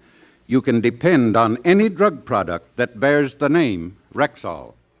know you can depend on any drug product that bears the name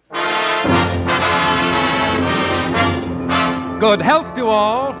Rexall. Good health to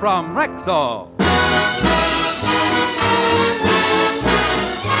all from Rexall.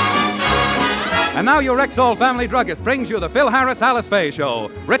 And now your Rexall family druggist brings you the Phil Harris Alice Faye Show,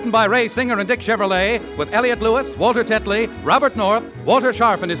 written by Ray Singer and Dick Chevrolet, with Elliot Lewis, Walter Tetley, Robert North, Walter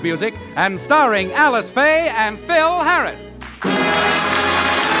Sharp in his music, and starring Alice Faye and Phil Harris.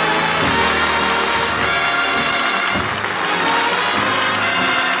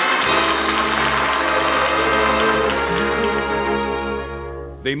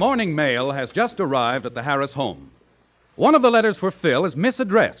 The morning mail has just arrived at the Harris home. One of the letters for Phil is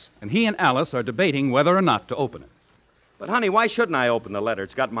misaddressed, and he and Alice are debating whether or not to open it. But, honey, why shouldn't I open the letter?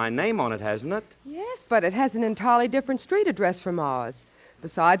 It's got my name on it, hasn't it? Yes, but it has an entirely different street address from ours.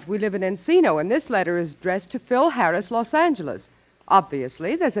 Besides, we live in Encino, and this letter is addressed to Phil Harris, Los Angeles.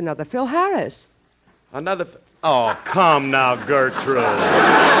 Obviously, there's another Phil Harris. Another... Oh, come now, Gertrude.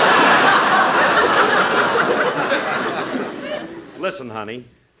 Listen, honey.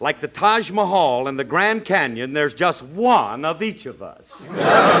 Like the Taj Mahal and the Grand Canyon, there's just one of each of us.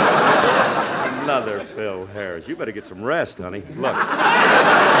 Another Phil Harris. You better get some rest, honey. Look.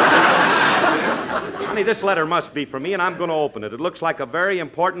 Honey, this letter must be for me, and I'm going to open it. It looks like a very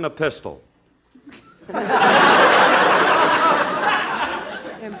important epistle.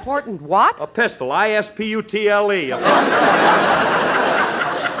 Important what? Epistle. I-S-P-U-T-L-E.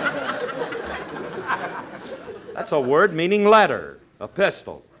 That's a word meaning letter.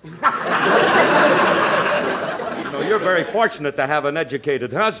 Epistle. You know, you're very fortunate to have an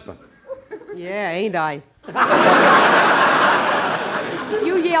educated husband. Yeah, ain't I?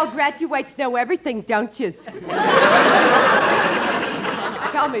 You Yale graduates know everything, don't you?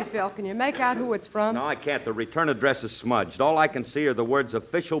 Tell me, Phil, can you make out who it's from? No, I can't. The return address is smudged. All I can see are the words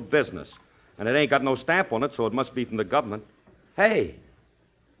official business. And it ain't got no stamp on it, so it must be from the government. Hey,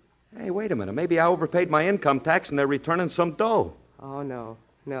 wait a minute. Maybe I overpaid my income tax and they're returning some dough. Oh, no.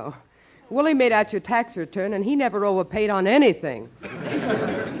 Willie made out your tax return, and he never overpaid on anything.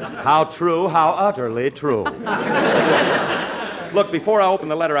 How true, how utterly true. Look, before I open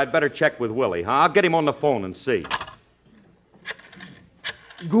the letter, I'd better check with Willie, huh? I'll get him on the phone and see.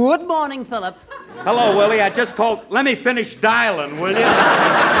 Good morning, Philip. Hello, Willie. I just called. Let me finish dialing, will you?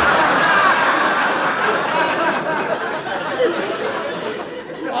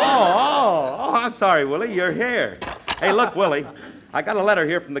 Oh, I'm sorry, Willie. You're here. Hey, look, Willie. I got a letter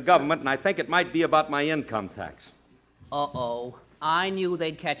here from the government, and I think it might be about my income tax. Uh-oh. I knew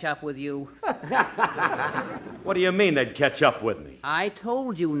they'd catch up with you. What do you mean they'd catch up with me? I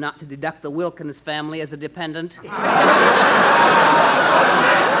told you not to deduct the Wilkins family as a dependent.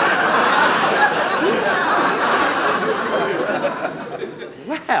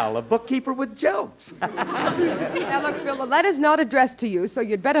 Well, a bookkeeper with jokes. Now, look, Phil, the letter's not addressed to you, so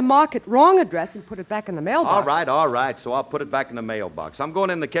you'd better mark it wrong address and put it back in the mailbox. All right. So I'll put it back in the mailbox. I'm going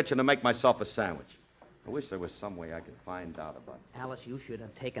in the kitchen to make myself a sandwich. I wish there was some way I could find out about it. Alice, you should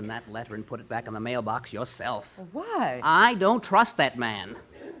have taken that letter and put it back in the mailbox yourself. Why? I don't trust that man.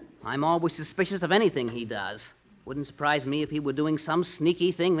 I'm always suspicious of anything he does. Wouldn't surprise me if he were doing some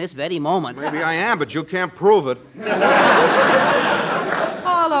sneaky thing this very moment. Maybe I am, but you can't prove it.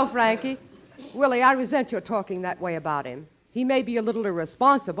 Oh, hello, Frankie. Willie, I resent your talking that way about him. He may be a little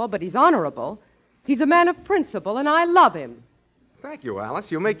irresponsible, but he's honorable. He's a man of principle, and I love him. Thank you,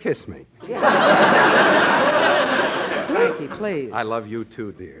 Alice. You may kiss me. Frankie, please. I love you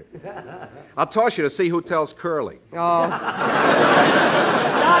too, dear. I'll toss you to see who tells Curly. Oh,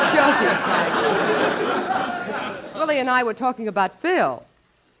 stop joking, Frankie. Willie and I were talking about Phil.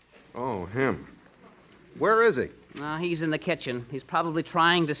 Oh, him. Where is he? He's in the kitchen. He's probably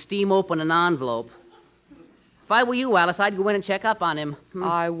trying to steam open an envelope. If I were you, Alice, I'd go in and check up on him.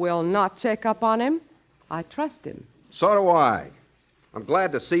 I will not check up on him. I trust him. So do I. I'm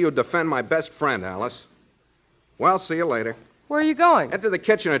glad to see you defend my best friend, Alice. Well, see you later. Where are you going? Into the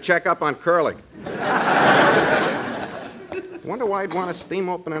kitchen to check up on Curly. Wonder why he'd want to steam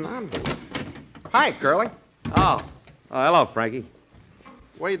open an envelope. Hi, Curly. Oh, hello, Frankie.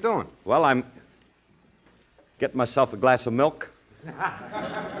 What are you doing? Well, I'm getting myself a glass of milk.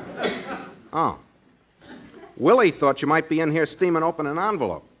 Oh. Willie thought you might be in here steaming open an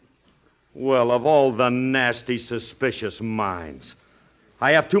envelope. Well, of all the nasty, suspicious minds,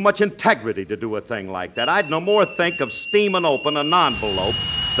 I have too much integrity to do a thing like that. I'd no more think of steaming open an envelope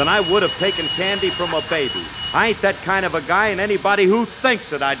than I would have taken candy from a baby. I ain't that kind of a guy, and anybody who thinks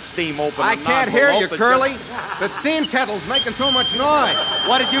that I'd steam open an envelope... I can't hear you, Curly. The steam kettle's making too much noise.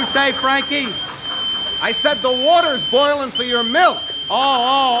 What did you say, Frankie? I said the water's boiling for your milk.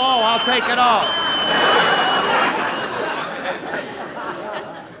 Oh, I'll take it off.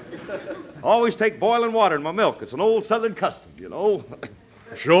 Always take boiling water in my milk. It's an old Southern custom, you know.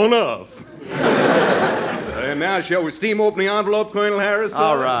 Sure enough. And now shall we steam open the envelope, Colonel Harris?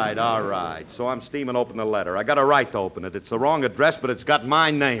 All right. So I'm steaming open the letter. I got a right to open it. It's the wrong address, but it's got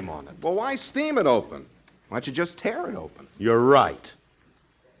my name on it. Well, why steam it open? Why don't you just tear it open? You're right.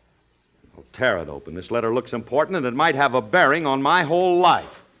 I'll tear it open. This letter looks important, and it might have a bearing on my whole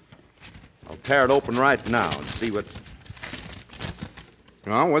life. I'll tear it open right now and see what...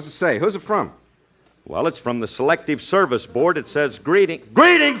 Oh, what's it say? Who's it from? Well, it's from the Selective Service Board. It says Greetings!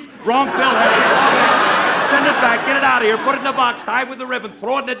 Wrong, Phil. Send it back. Get it out of here. Put it in the box. Tie it with the ribbon.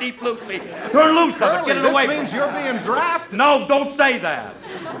 Throw it in the deep blue sea. Turn loose of it. Get it away. This means you're being drafted. No, don't say that.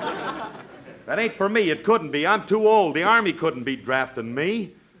 That ain't for me. It couldn't be. I'm too old. The Army couldn't be drafting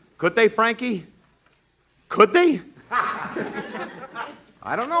me. Could they, Frankie? Could they?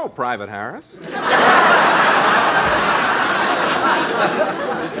 I don't know, Private Harris.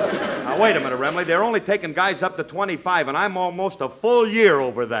 Now, wait a minute, Remley. They're only taking guys up to 25, and I'm almost a full year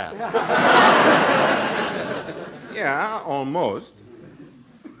over that. Yeah, almost.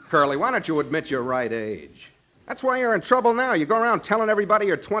 Curly, why don't you admit your right age? That's why you're in trouble now. You go around telling everybody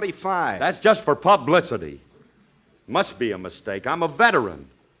you're 25. That's just for publicity. Must be a mistake. I'm a veteran.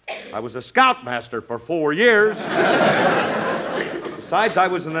 I was a scoutmaster for 4 years. Besides, I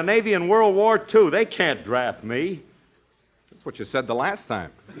was in the Navy in World War II. They can't draft me. That's what you said the last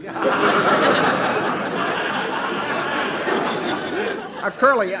time.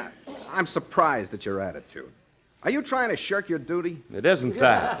 Curly, I'm surprised at your attitude. Are you trying to shirk your duty? It isn't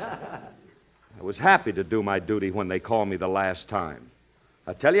that. I was happy to do my duty when they called me the last time.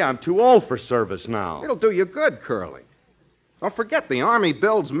 I tell you, I'm too old for service now. It'll do you good, Curly. Don't forget, the Army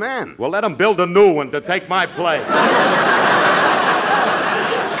builds men. Well, let them build a new one to take my place.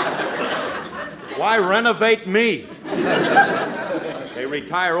 Why renovate me? They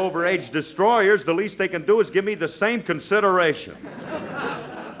retire overage destroyers. The least they can do is give me the same consideration.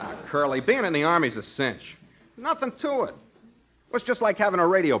 Curly, being in the Army's a cinch. Nothing to it. It's just like having a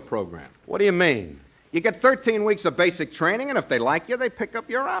radio program. What do you mean? You get 13 weeks of basic training, and if they like you, they pick up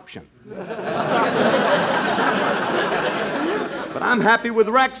your option. But I'm happy with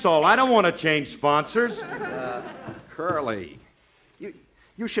Rexall. I don't want to change sponsors. Curly,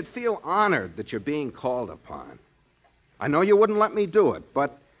 you should feel honored that you're being called upon. I know you wouldn't let me do it,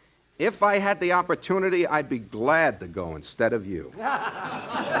 but if I had the opportunity, I'd be glad to go instead of you.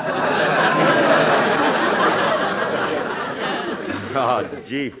 Oh,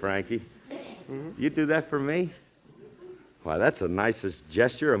 gee, Frankie. You do that for me? Why, that's the nicest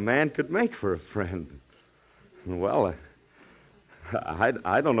gesture a man could make for a friend. Well,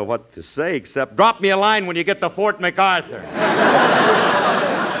 I don't know what to say except drop me a line when you get to Fort MacArthur.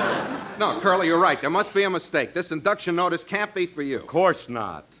 No, Curly, you're right. There must be a mistake. This induction notice can't be for you. Of course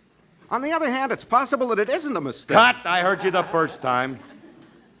not. On the other hand, it's possible that it isn't a mistake. Cut! I heard you the first time.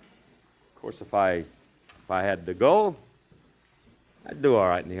 Of course, if I had to go, I'd do all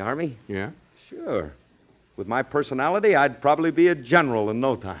right in the Army. Yeah? Sure. With my personality, I'd probably be a general in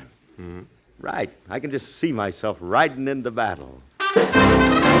no time. Mm-hmm. Right. I can just see myself riding into battle.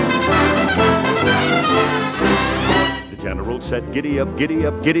 The general said, "Giddy up, giddy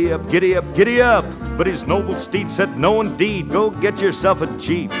up, giddy up, giddy up, giddy up." But his noble steed said, "No, indeed. Go get yourself a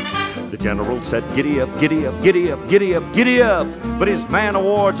Jeep." The general said, "Giddy up, giddy up, giddy up, giddy up, giddy up." But his man of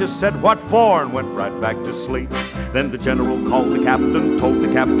war just said, "What for?" and went right back to sleep. Then the general called the captain, told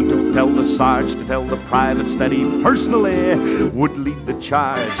the captain to tell the sarge, to tell the privates that he personally would lead the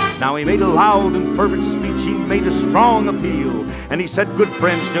charge. Now he made a loud and fervent speech, he made a strong appeal, and he said, "Good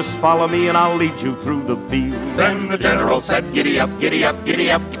friends, just follow me and I'll lead you through the field." Then the general said, "Giddy up, giddy up, giddy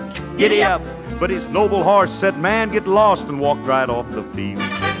up, Giddy up. But his noble horse said, "Man, get lost," and walked right off the field.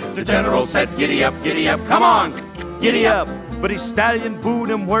 The general said, "Giddy up, come on, Giddy up. But his stallion booed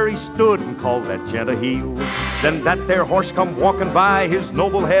him where he stood and called that gent a heel. Then that there horse come walking by, his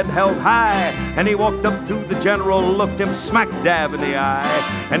noble head held high, and he walked up to the general, looked him smack dab in the eye,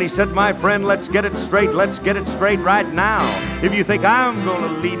 and he said, "My friend, let's get it straight right now. If you think I'm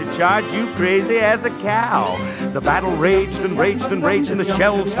gonna lead a charge, you crazy as a cow." The battle raged and raged and raged, and the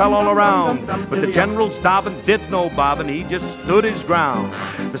shells fell all around, but the general's Dobbin did no bobbin, he just stood his ground.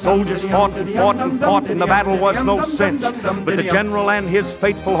 The soldiers fought and fought and fought, and the battle was no cinch, but the general and his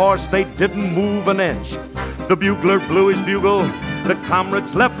faithful horse, they didn't move an inch. The bugler blew his bugle, the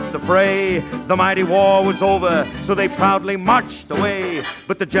comrades left the fray. The mighty war was over, so they proudly marched away.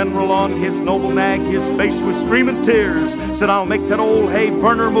 But the general on his noble nag, his face was streaming tears, said, "I'll make that old hay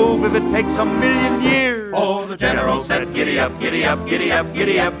burner move if it takes 1,000,000 years." Oh, the general said, "Giddy up, giddy up, giddy up,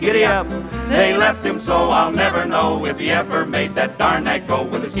 giddy up, giddy up." They left him so I'll never know if he ever made that darn nag go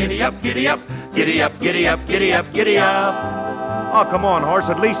with his giddy up, giddy up, giddy up, giddy up, giddy up, giddy up. Oh, come on, horse,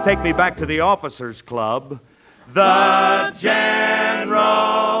 at least take me back to the officers' club. The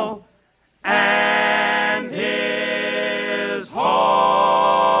general and his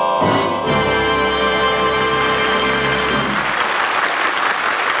horse.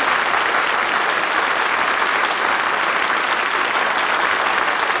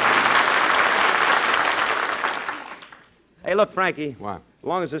 Hey, look, Frankie. What? As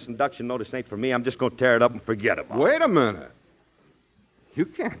long as this induction notice ain't for me, I'm just going to tear it up and forget about it. Wait a minute. You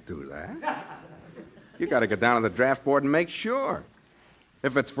can't do that. You got to go down to the draft board and make sure.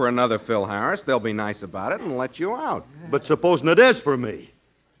 If it's for another Phil Harris, they'll be nice about it and let you out. But supposing it is for me?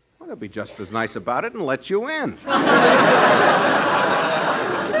 Well, they'll be just as nice about it and let you in.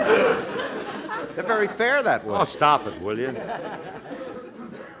 They're very fair that way. Oh, stop it, will you?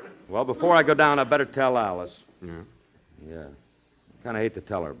 Well, before I go down, I better tell Alice. Yeah? Yeah. Kind of hate to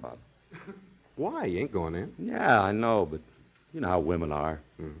tell her about it. Why? You ain't going in. Yeah, I know, but you know how women are.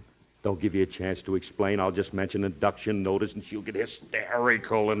 Mm. Don't give you a chance to explain. I'll just mention induction notice, and she'll get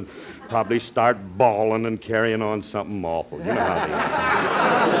hysterical and probably start bawling and carrying on something awful. You know how they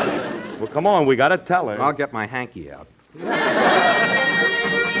are. Well, come on, we got to tell her. I'll get my hanky out.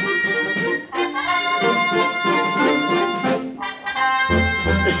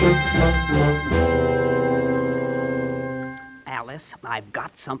 Alice, I've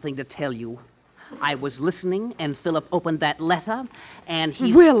got something to tell you. I was listening, and Philip opened that letter, and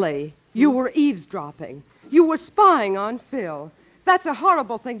he... Willie, you were eavesdropping. You were spying on Phil. That's a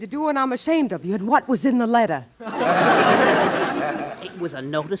horrible thing to do, and I'm ashamed of you. And what was in the letter? It was a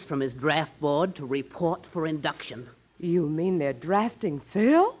notice from his draft board to report for induction. You mean they're drafting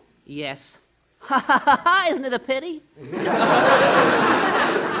Phil? Yes. Ha ha ha ha! Isn't it a pity?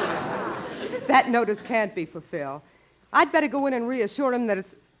 That notice can't be for Phil. I'd better go in and reassure him that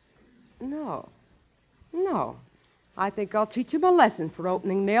it's... No. I think I'll teach him a lesson for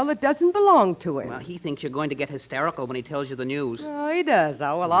opening mail that doesn't belong to him. Well, he thinks you're going to get hysterical when he tells you the news. Oh, he does.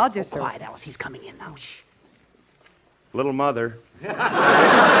 Oh, well, I'll just... Quiet, Alice. He's coming in now. Shh. Little mother.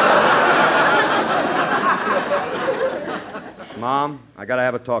 Mom, I got to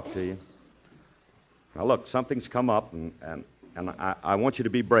have a talk to you. Now, look, something's come up, and I want you to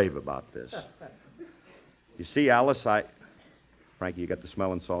be brave about this. You see, Alice, Frankie, you got the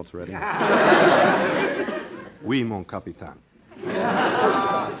smelling salts ready? Oui, mon capitaine.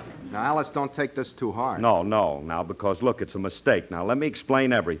 Now, Alice, don't take this too hard. No, now, because, look, it's a mistake. Now, let me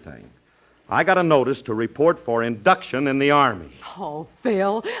explain everything. I got a notice to report for induction in the Army. Oh,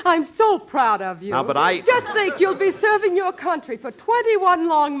 Phil, I'm so proud of you. Now, but Just think, you'll be serving your country for 21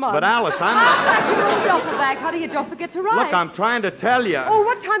 long months. But, Alice, I'm I'll pack your old duffel bag, honey, and don't forget to ride. Look, I'm trying to tell you. Oh,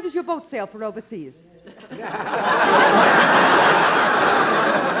 what time does your boat sail for overseas?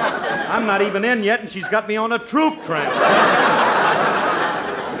 I'm not even in yet, and she's got me on a troop train.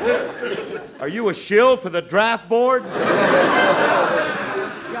 Are you a shill for the draft board?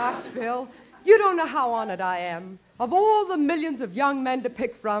 Gosh, Phil, you don't know how honored I am. Of all the millions of young men to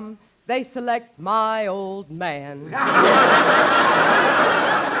pick from, they select my old man.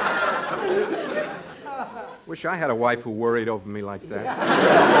 Wish I had a wife who worried over me like that.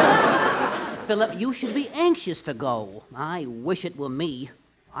 Philip, you should be anxious to go. I wish it were me.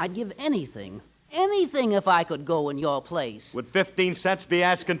 I'd give anything if I could go in your place. Would 15 cents be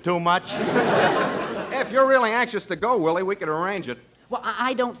asking too much? If you're really anxious to go, Willie, we could arrange it. Well,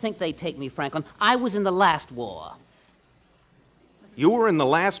 I don't think they'd take me, Franklin. I was in the last war. You were in the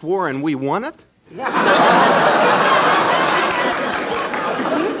last war and we won it?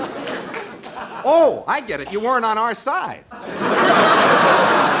 Oh, I get it. You weren't on our side. Oh,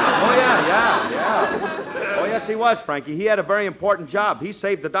 yeah. Oh, yes, he was, Frankie. He had a very important job. He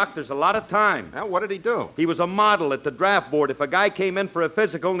saved the doctors a lot of time. Well, what did he do? He was a model at the draft board. If a guy came in for a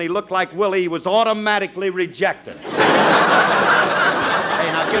physical and he looked like Willie, he was automatically rejected. Hey,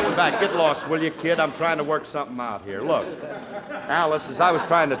 now get back. Get lost, will you, kid? I'm trying to work something out here. Look, Alice, as I was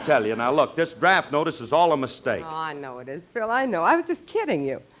trying to tell you, now, look, this draft notice is all a mistake. Oh, I know it is, Phil. I know. I was just kidding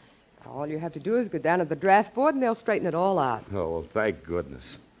you. All you have to do is go down to the draft board and they'll straighten it all out. Oh, well, thank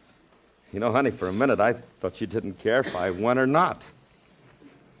goodness. You know, honey, for a minute I thought you didn't care if I won or not.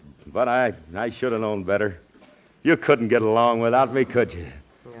 But I should have known better. You couldn't get along without me, could you?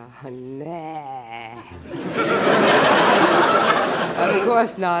 Oh, nah. Of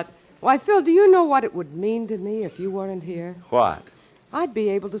course not. Why, Phil, do you know what it would mean to me if you weren't here? What? I'd be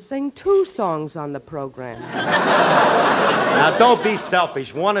able to sing 2 songs on the program. Now, don't be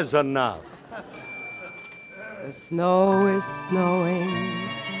selfish. One is enough. The snow is snowing,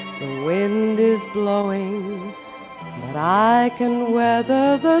 the wind is blowing, but I can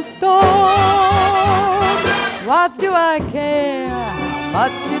weather the storm. What do I care how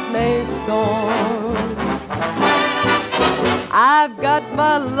much it may storm? I've got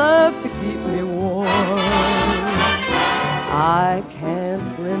my love to keep me warm. I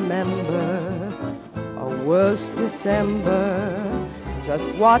can't remember a worse December.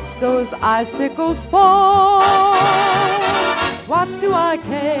 Just watch those icicles fall. What do I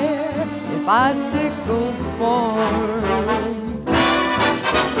care if icicles form?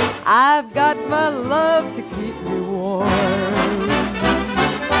 I've got my love to keep me warm.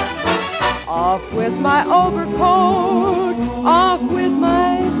 Off with my overcoat, off with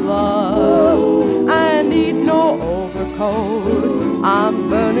my gloves. I need no overcoat. I'm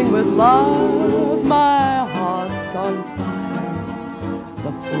burning with love. My heart's on fire.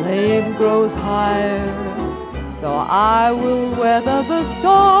 The flame grows higher, so I will weather the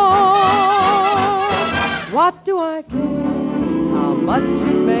storm. What do I care how much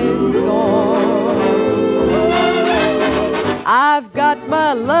it may storm? I've got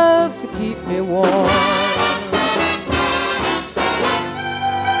my love to keep me warm.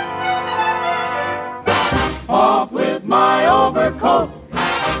 Off with my overcoat,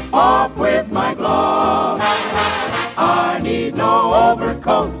 off with my gloves. I need no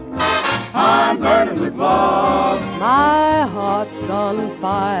overcoat, I'm burning with love. My heart's on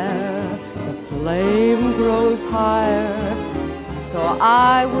fire, the flame grows higher, so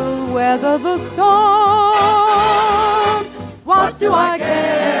I will weather the storm. What do I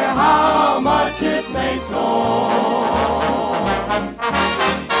care how much it may storm?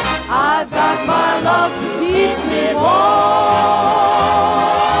 I've got my love to keep me warm.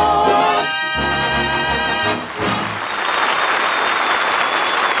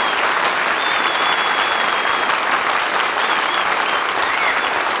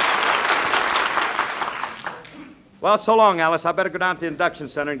 Well, so long, Alice. I better go down to the induction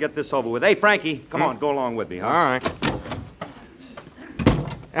center and get this over with. Hey, Frankie, come on, go along with me, huh? All right.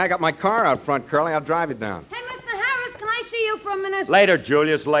 I got my car out front, Curly. I'll drive you down. Hey, Mr. Harris, can I see you for a minute? Later,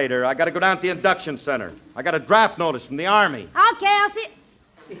 Julius, later. I got to go down to the induction center. I got a draft notice from the Army. Okay, I'll see.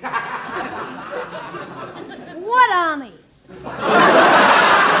 What army?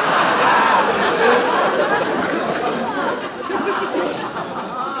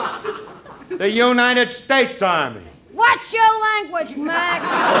 The United States Army. What's your language, Mac?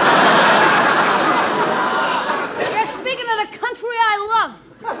 You're speaking of the country I love.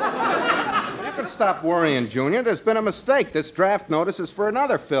 You can stop worrying, Junior. There's been a mistake. This draft notice is for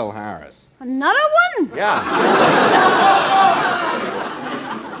another Phil Harris. Another one? Yeah.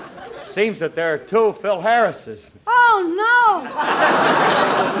 Seems that there are two Phil Harrises. Oh, no.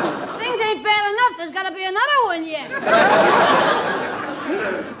 Things ain't bad enough. There's got to be another one yet.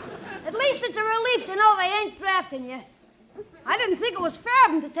 At least it's a relief to know they ain't drafting you. I didn't think it was fair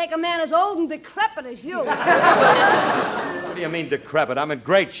of them to take a man as old and decrepit as you. What do you mean decrepit? I'm in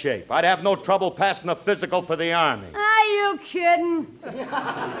great shape. I'd have no trouble passing a physical for the Army. Are you kidding?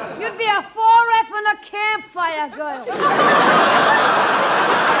 You'd be a 4F and a campfire girl.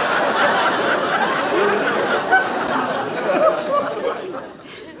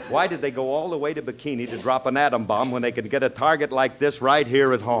 Why did they go all the way to Bikini to drop an atom bomb when they could get a target like this right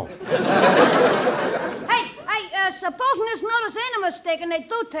here at home? Supposing this notice ain't a mistake and they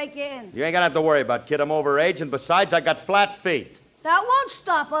do take you in. You ain't gonna have to worry about, kid. I'm overage, and besides, I got flat feet. That won't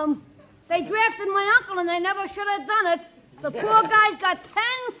stop them. They drafted my uncle and they never should have done it. The poor guy's got 10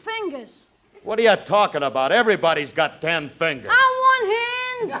 fingers. What are you talking about? Everybody's got 10 fingers. On one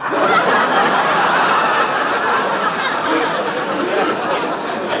hand.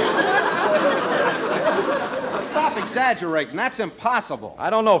 Stop exaggerating. That's impossible. I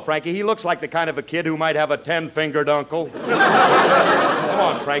don't know, Frankie. He looks like the kind of a kid who might have a 10-fingered uncle. Come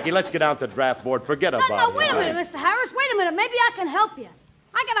on, Frankie. Let's get down to the draft board. Forget about it. No, wait a minute, Mr. Harris. Wait a minute. Maybe I can help you.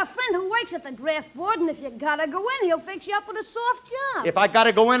 I got a friend who works at the draft board, and if you gotta go in, he'll fix you up with a soft job. If I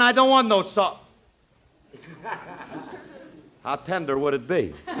gotta go in, I don't want no soft. How tender would it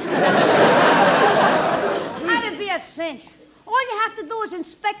be? That'd be a cinch. All you have to do is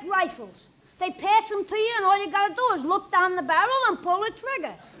inspect rifles. They pass them to you, and all you gotta do is look down the barrel and pull the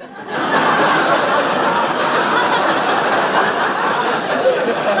trigger.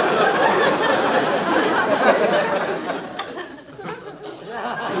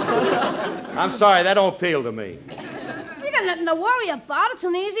 I'm sorry, that don't appeal to me. You got nothing to worry about. It's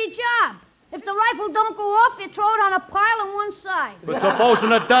an easy job. If the rifle don't go off, you throw it on a pile on one side. But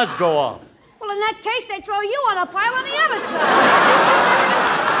supposing it does go off? Well, in that case, they throw you on a pile on the other side.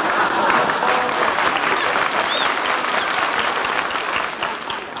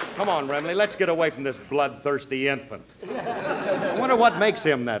 Come on, Remley, let's get away from this bloodthirsty infant. I wonder what makes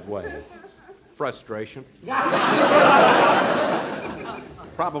him that way. Frustration.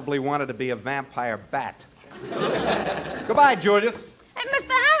 Probably wanted to be a vampire bat. Goodbye, Julius. Hey, Mr.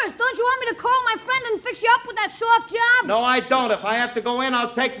 Harris, don't you want me to call my friend and fix you up with that soft job? No, I don't. If I have to go in,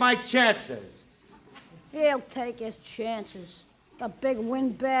 I'll take my chances. He'll take his chances. The big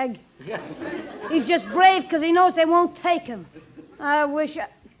windbag. He's just brave because he knows they won't take him. I wish I...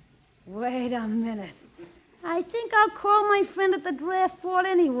 Wait a minute. I think I'll call my friend at the draft board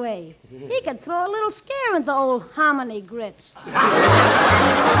anyway. He could throw a little scare into old hominy grits.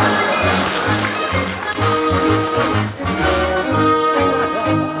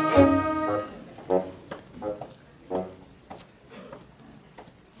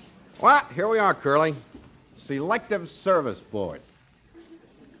 Well, here we are, Curly. Selective Service Board.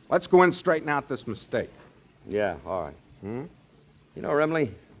 Let's go in and straighten out this mistake. Yeah, all right. You know,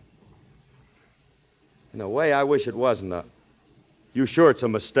 Remley, in a way, I wish it wasn't a... You sure it's a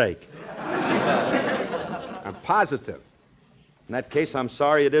mistake? I'm positive. In that case, I'm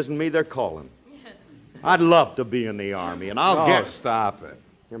sorry it isn't me they're calling. I'd love to be in the Army, and I'll get... Oh, stop it.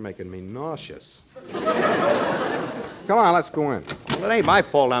 You're making me nauseous. Come on, let's go in. Well, it ain't my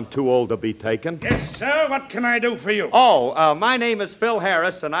fault I'm too old to be taken. Yes, sir. What can I do for you? Oh, my name is Phil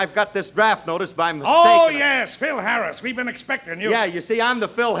Harris, and I've got this draft notice by mistake. Oh, yes, Phil Harris. We've been expecting you. Yeah, you see, I'm the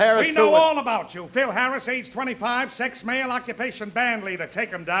Phil Harris We know all about you. Phil Harris, age 25, sex male, occupation band leader.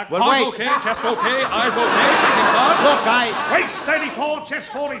 Take him, Doc. Well, wait. okay, chest okay, eyes okay. Look, Waist 34,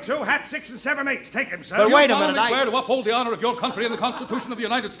 chest 42, hat 6 7/8. Take him, sir. But wait a minute, I swear to uphold the honor of your country and the Constitution of the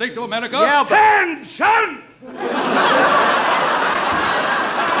United States of America. Yeah, but... Attention!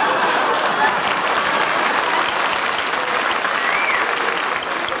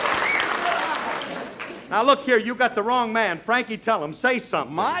 Now, Now, look here, you got the wrong man. Frankie, tell him. Say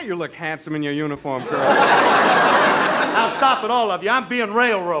something. You look handsome in your uniform, Curly. Now, stop it, all of you. I'm being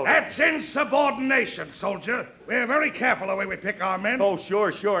railroaded. That's insubordination, soldier. We're very careful the way we pick our men. Oh,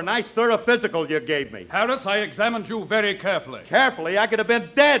 sure. Nice thorough physical you gave me. Harris, I examined you very carefully. Carefully? I could have been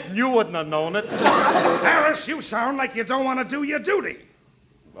dead and you wouldn't have known it. Harris, you sound like you don't want to do your duty.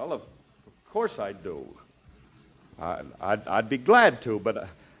 Well, of course I do. I'd be glad to, but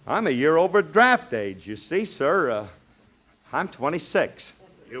I'm a year over draft age. You see, sir, I'm 26.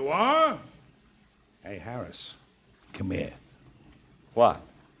 You are? Hey, Harris, come here. What?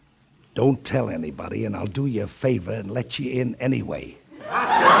 Don't tell anybody, and I'll do you a favor and let you in anyway.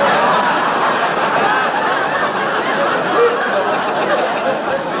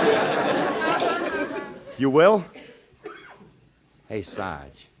 You will? Hey,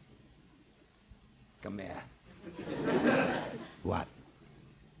 Sarge. Come here. What?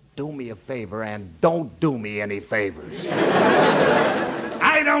 Do me a favor and don't do me any favors.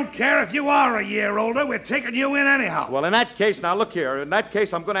 I don't care if you are a year older. We're taking you in anyhow. Well, in that case, now look here. In that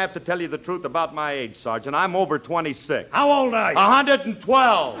case, I'm going to have to tell you the truth about my age, Sergeant. I'm over 26. How old are you?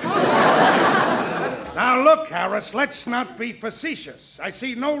 112. Now, look, Harris, let's not be facetious. I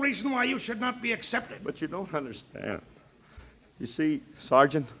see no reason why you should not be accepted. But you don't understand. You see,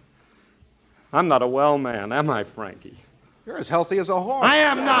 Sergeant, I'm not a well man, am I, Frankie? You're as healthy as a horse. I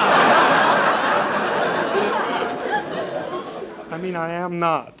am not. I am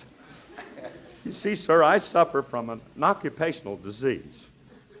not. You see, sir, I suffer from an occupational disease.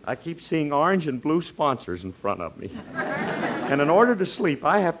 I keep seeing orange and blue sponsors in front of me. And in order to sleep,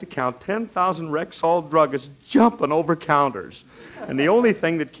 I have to count 10,000 Rexall druggists jumping over counters. And the only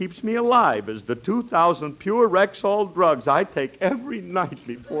thing that keeps me alive is the 2,000 pure Rexall drugs I take every night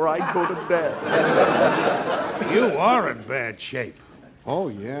before I go to bed. You are in bad shape. Oh,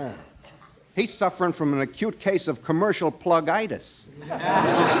 yeah. He's suffering from an acute case of commercial plugitis.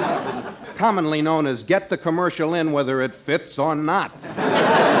 Commonly known as get the commercial in whether it fits or not.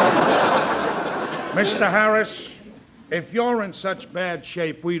 Mr. Harris, if you're in such bad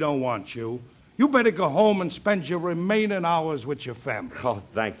shape, we don't want you. You better go home and spend your remaining hours with your family. Oh,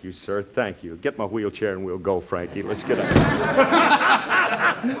 thank you, sir. Thank you. Get my wheelchair and we'll go, Frankie. Let's get up.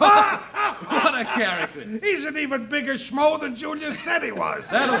 What a character. He's an even bigger schmo than Junior said he was.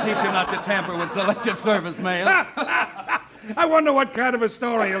 That'll teach him not to tamper with selective service mail. I wonder what kind of a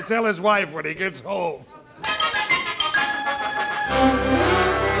story he'll tell his wife when he gets home.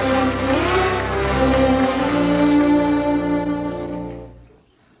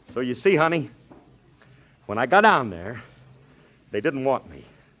 So you see, honey, when I got down there, they didn't want me.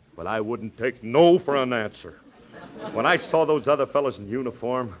 But I wouldn't take no for an answer. When I saw those other fellas in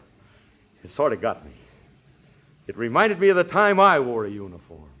uniform, it sort of got me. It reminded me of the time I wore a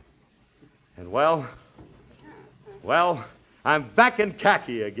uniform. And, well, I'm back in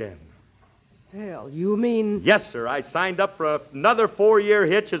khaki again. Hell, you mean... Yes, sir. I signed up for another 4-year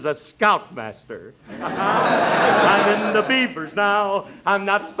hitch as a scoutmaster. I'm in the beavers now. I'm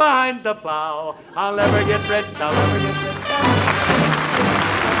not behind the plow. I'll never get rich. I'll never get rich.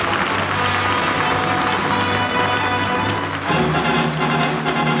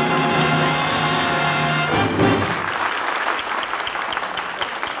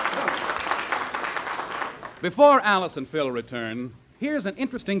 Before Alice and Phil return, here's an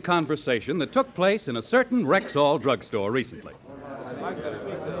interesting conversation that took place in a certain Rexall drugstore recently.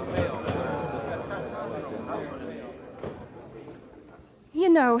 You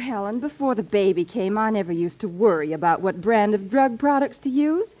know, Helen, before the baby came, I never used to worry about what brand of drug products to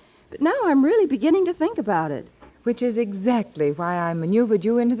use. But now I'm really beginning to think about it. Which is exactly why I maneuvered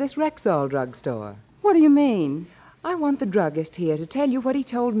you into this Rexall drugstore. What do you mean? I want the druggist here to tell you what he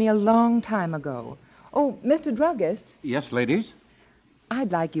told me a long time ago. Oh, Mr. Druggist. Yes, ladies?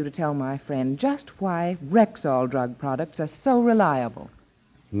 I'd like you to tell my friend just why Rexall drug products are so reliable.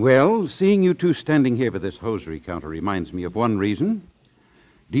 Well, seeing you two standing here with this hosiery counter reminds me of one reason.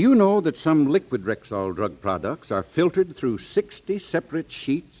 Do you know that some liquid Rexall drug products are filtered through 60 separate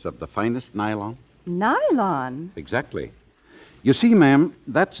sheets of the finest nylon? Nylon? Exactly. You see, ma'am,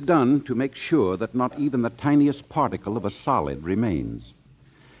 that's done to make sure that not even the tiniest particle of a solid remains.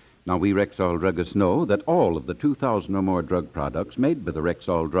 Now, we Rexall druggists know that all of the 2,000 or more drug products made by the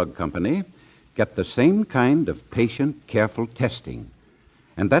Rexall Drug Company get the same kind of patient, careful testing.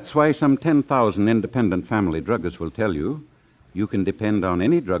 And that's why some 10,000 independent family druggists will tell you you can depend on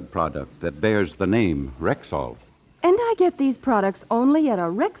any drug product that bears the name Rexall. And I get these products only at a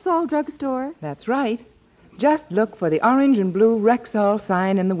Rexall drugstore? That's right. Just look for the orange and blue Rexall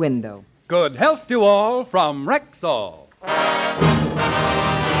sign in the window. Good health to all from Rexall.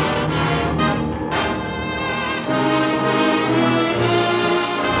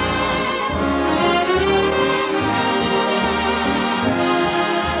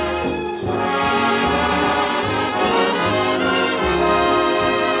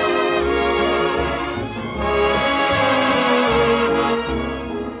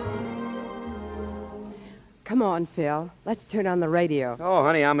 on, Phil. Let's turn on the radio. Oh,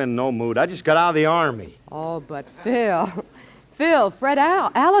 honey, I'm in no mood. I just got out of the Army. Oh, but Phil. Phil, Fred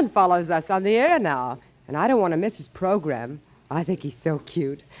Allen follows us on the air now. And I don't want to miss his program. I think he's so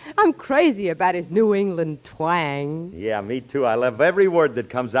cute. I'm crazy about his New England twang. Yeah, me too. I love every word that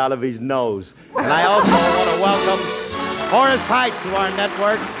comes out of his nose. And I also want to welcome Horace Height to our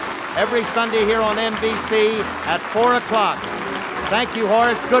network every Sunday here on NBC at 4 o'clock. Thank you,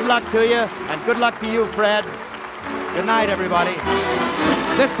 Horace. Good luck to you, and good luck to you, Fred. Good night, everybody.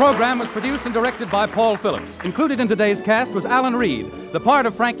 This program was produced and directed by Paul Phillips. Included in today's cast was Alan Reed. The part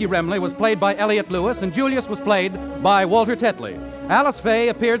of Frankie Remley was played by Elliot Lewis, and Julius was played by Walter Tetley. Alice Faye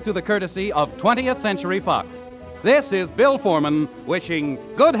appeared through the courtesy of 20th Century Fox. This is Bill Foreman wishing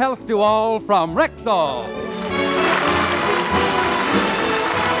good health to all from Rexall.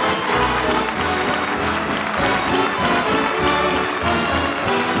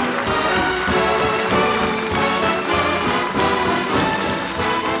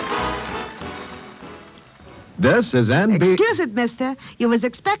 This is NB... Excuse it, mister. You was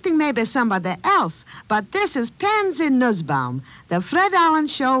expecting maybe somebody else, but this is Pansy Nussbaum. The Fred Allen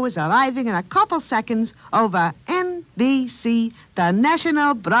Show is arriving in a couple seconds over NBC, the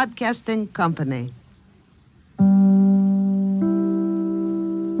National Broadcasting Company.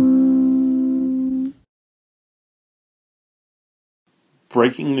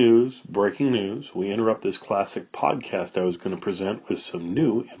 Breaking news. We interrupt this classic podcast I was going to present with some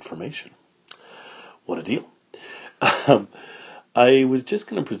new information. What a deal. I was just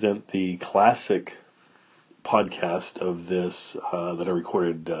going to present the classic podcast of this that I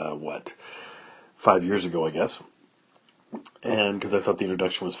recorded, 5 years ago, I guess. And because I thought the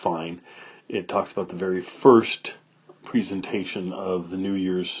introduction was fine. It talks about the very first presentation of the New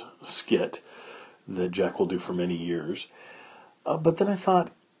Year's skit that Jack will do for many years. But then I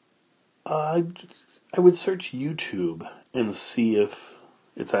thought I would search YouTube and see if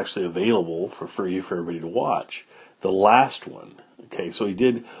it's actually available for free for everybody to watch. The last one. Okay, so he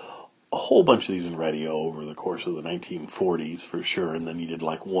did a whole bunch of these in radio over the course of the 1940s for sure, and then he did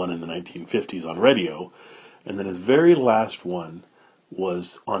like one in the 1950s on radio, and then his very last one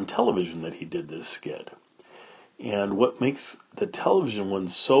was on television that he did this skit. And what makes the television one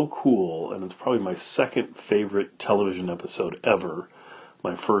so cool, and it's probably my second favorite television episode ever,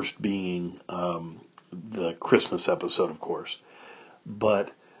 my first being the Christmas episode, of course,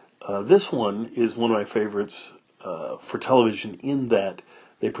 but this one is one of my favorites for television in that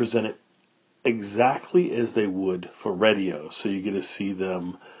they present it exactly as they would for radio. So you get to see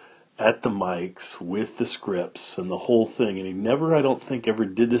them at the mics with the scripts and the whole thing. And he never, I don't think, ever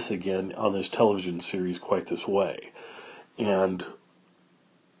did this again on this television series quite this way. And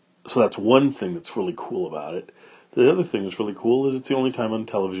so that's one thing that's really cool about it. The other thing that's really cool is it's the only time on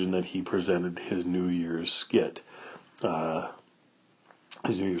television that he presented his New Year's skit,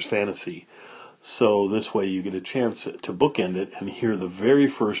 his New Year's fantasy. So this way you get a chance to bookend it and hear the very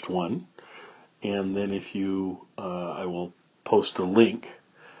first one. And then if you, I will post a link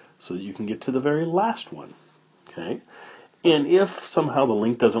so that you can get to the very last one. Okay? And if somehow the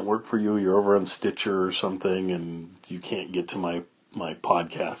link doesn't work for you, you're over on Stitcher or something and you can't get to my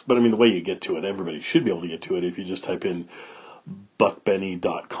podcast. But I mean, the way you get to it, everybody should be able to get to it if you just type in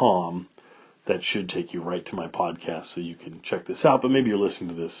buckbenny.com. That should take you right to my podcast so you can check this out. But maybe you're listening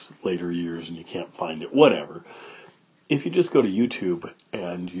to this later years and you can't find it. Whatever. If you just go to YouTube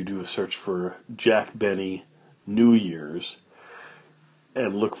and you do a search for Jack Benny New Year's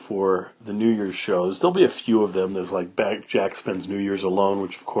and look for the New Year's shows, there'll be a few of them. There's like Jack Spends New Year's Alone,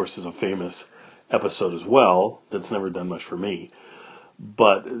 which of course is a famous episode as well. That's never done much for me.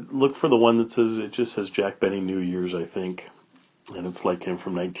 But look for the one that says, it just says Jack Benny New Year's, I think. And it's like him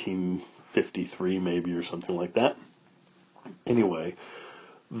from 1953 maybe or something like that. Anyway,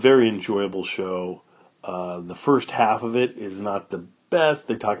 very enjoyable show. The first half of it is not the best.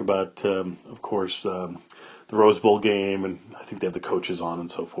 They talk about, of course, the Rose Bowl game, and I think they have the coaches on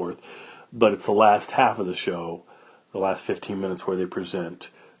and so forth. But it's the last half of the show, the last 15 minutes, where they present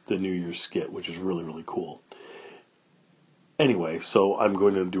the New Year's skit, which is really, really cool. Anyway, so I'm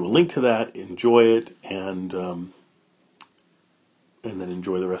going to do a link to that, enjoy it, and then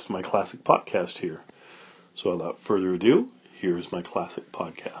enjoy the rest of my classic podcast here. So without further ado, here's my classic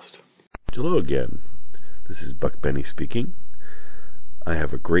podcast. Hello again. This is Buck Benny speaking. I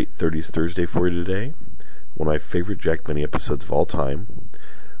have a great 30s Thursday for you today. One of my favorite Jack Benny episodes of all time.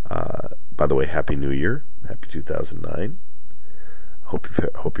 By the way, Happy New Year. Happy 2009.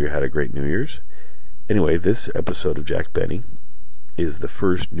 Hope you had a great New Year's. Anyway, this episode of Jack Benny is the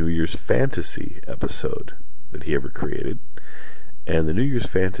first New Year's fantasy episode that he ever created. And the New Year's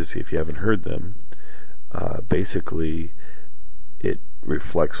fantasy, if you haven't heard them, Basically, it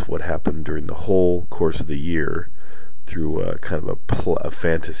reflects what happened during the whole course of the year through kind of a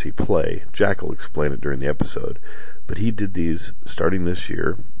fantasy play. Jack will explain it during the episode, but he did these starting this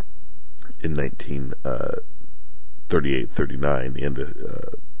year in 1938, 39, the end of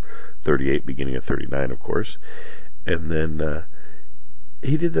 38, beginning of 39, of course, and then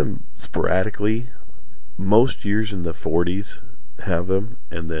he did them sporadically. Most years in the 40s have them,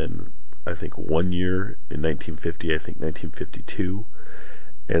 and then I think one year in 1950, I think 1952,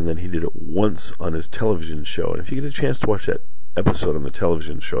 and then he did it once on his television show. And if you get a chance to watch that episode on the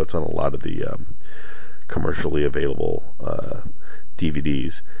television show, it's on a lot of the commercially available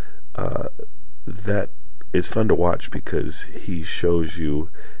DVDs. That is fun to watch because he shows you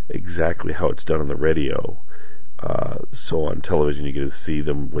exactly how it's done on the radio. So on television you get to see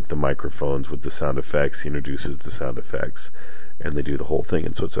them with the microphones, with the sound effects. He introduces the sound effects, and they do the whole thing.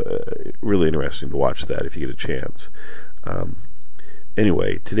 And so it's really interesting to watch that if you get a chance.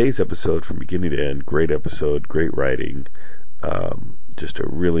 Anyway, today's episode from beginning to end, great episode, great writing, just a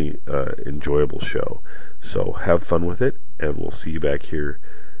really enjoyable show. So have fun with it, and we'll see you back here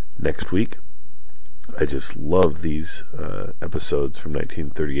next week. I just love these episodes from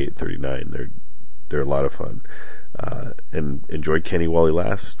 1938-39. They're a lot of fun. And enjoy Kenny while he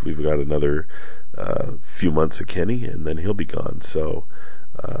lasts. We've got another few months of Kenny, and then he'll be gone. So,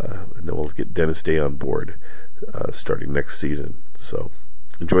 and then we'll get Dennis Day on board starting next season. So,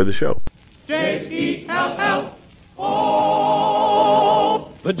 enjoy the show. J-E-L-L-O.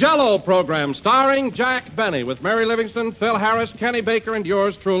 The Jell-O program starring Jack Benny with Mary Livingston, Phil Harris, Kenny Baker, and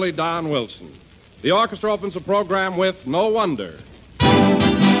yours truly, Don Wilson. The orchestra opens the program with No Wonder.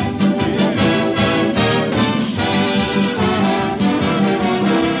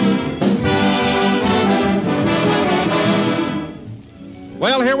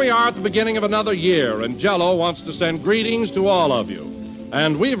 Well, here we are at the beginning of another year, and Jell-O wants to send greetings to all of you.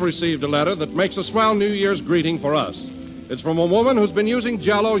 And we've received a letter that makes a swell New Year's greeting for us. It's from a woman who's been using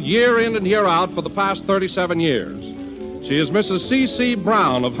Jell-O year in and year out for the past 37 years. She is Mrs. C.C.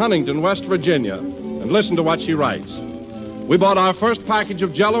 Brown of Huntington, West Virginia. And listen to what she writes. We bought our first package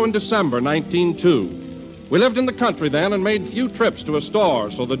of Jell-O in December 1902. We lived in the country then and made few trips to a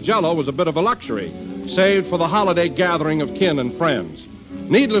store, so the Jell-O was a bit of a luxury, saved for the holiday gathering of kin and friends.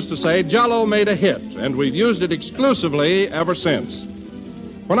 Needless to say, Jell-O made a hit, and we've used it exclusively ever since.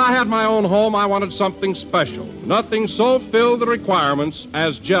 When I had my own home, I wanted something special. Nothing so filled the requirements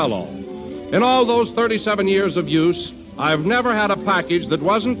as Jell-O. In all those 37 years of use, I've never had a package that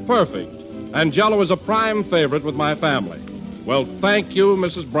wasn't perfect, and Jell-O is a prime favorite with my family. Well, thank you,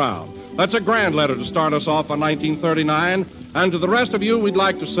 Mrs. Brown. That's a grand letter to start us off on 1939, and to the rest of you, we'd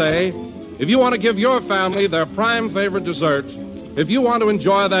like to say, if you want to give your family their prime favorite dessert, if you want to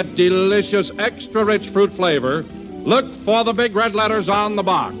enjoy that delicious, extra-rich fruit flavor, look for the big red letters on the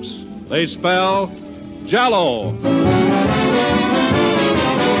box. They spell Jell-O.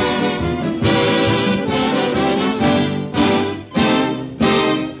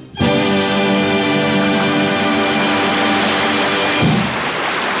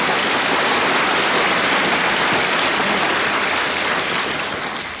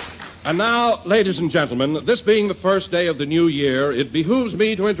 And now, ladies and gentlemen, this being the first day of the new year, it behooves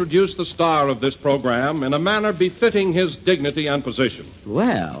me to introduce the star of this program in a manner befitting his dignity and position.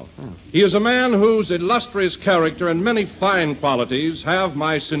 Well. He is a man whose illustrious character and many fine qualities have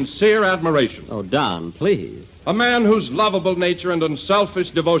my sincere admiration. Oh, Don, please. A man whose lovable nature and unselfish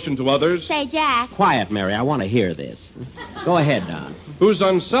devotion to others... Say, Jack. Quiet, Mary. I want to hear this. Go ahead, Don. Whose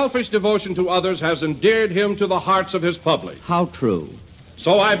unselfish devotion to others has endeared him to the hearts of his public. How true.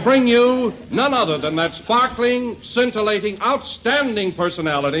 So I bring you none other than that sparkling, scintillating, outstanding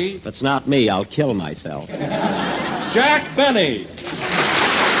personality. If it's not me, I'll kill myself. Jack Benny.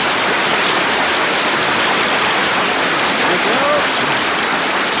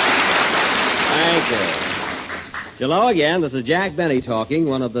 Thank you. Hello again. This is Jack Benny talking,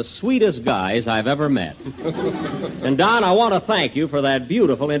 one of the sweetest guys I've ever met. And, Don, I want to thank you for that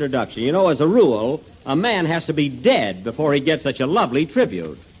beautiful introduction. You know, as a rule, a man has to be dead before he gets such a lovely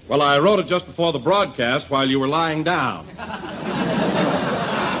tribute. Well, I wrote it just before the broadcast while you were lying down.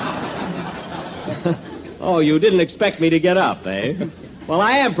 Oh, you didn't expect me to get up, eh? Well,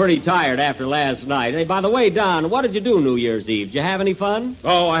 I am pretty tired after last night. Hey, by the way, Don, what did you do New Year's Eve? Did you have any fun?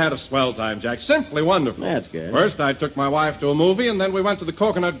 Oh, I had a swell time, Jack. Simply wonderful. That's good. First, I took my wife to a movie, and then we went to the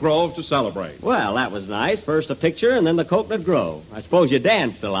Coconut Grove to celebrate. Well, that was nice. First a picture, and then the Coconut Grove. I suppose you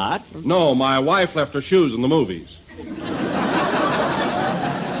danced a lot. No, my wife left her shoes in the movies.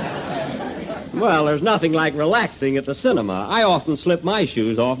 Well, there's nothing like relaxing at the cinema. I often slip my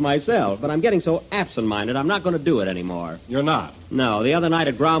shoes off myself, but I'm getting so absent-minded I'm not going to do it anymore. You're not? No, the other night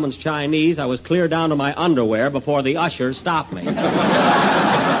at Grauman's Chinese, I was clear down to my underwear before the usher stopped me.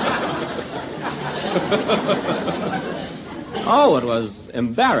 Oh, it was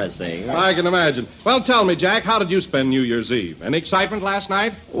embarrassing. I can imagine. Well, tell me, Jack, how did you spend New Year's Eve? Any excitement last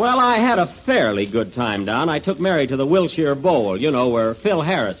night? Well, I had a fairly good time, Don. I took Mary to the Wilshire Bowl, you know, where Phil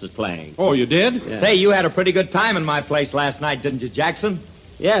Harris is playing. Oh, you did? Yeah. Say, you had a pretty good time in my place last night, didn't you, Jackson?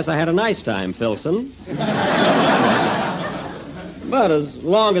 Yes, I had a nice time, Philson. But as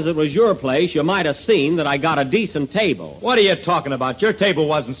long as it was your place, you might have seen that I got a decent table. What are you talking about? Your table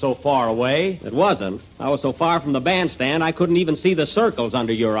wasn't so far away. It wasn't. I was so far from the bandstand, I couldn't even see the circles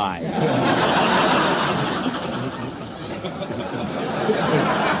under your eyes.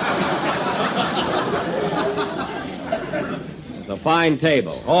 It's a fine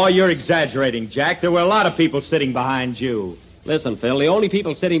table. Oh, you're exaggerating, Jack. There were a lot of people sitting behind you. Listen, Phil, the only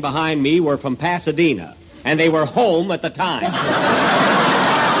people sitting behind me were from Pasadena. And they were home at the time.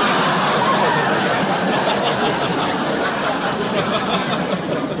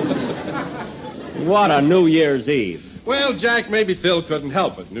 What a New Year's Eve. Well, Jack, maybe Phil couldn't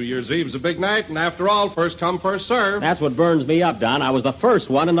help it. New Year's Eve's a big night, and after all, first come, first serve. That's what burns me up, Don. I was the first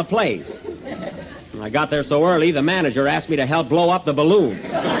one in the place. When I got there so early, the manager asked me to help blow up the balloon.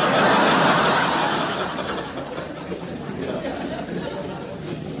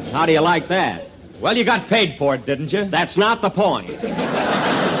 How do you like that? Well, you got paid for it, didn't you? That's not the point.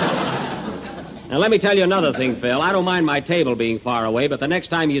 Now, let me tell you another thing, Phil. I don't mind my table being far away, but the next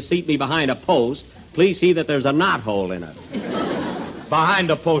time you seat me behind a post, please see that there's a knothole in it. Behind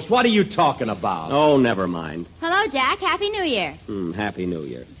a post? What are you talking about? Oh, never mind. Hello, Jack. Happy New Year. Happy New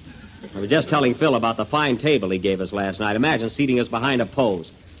Year. I was just telling Phil about the fine table he gave us last night. Imagine seating us behind a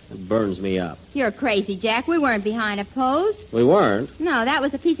post. It burns me up. You're crazy, Jack. We weren't behind a post. We weren't? No, that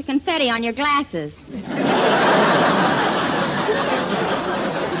was a piece of confetti on your glasses.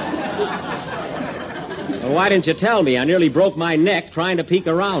 Well, why didn't you tell me? I nearly broke my neck trying to peek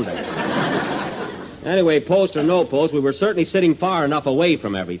around it. Anyway, post or no post, we were certainly sitting far enough away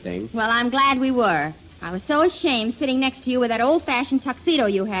from everything. Well, I'm glad we were. I was so ashamed sitting next to you with that old-fashioned tuxedo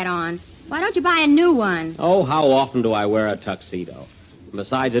you had on. Why don't you buy a new one? Oh, how often do I wear a tuxedo?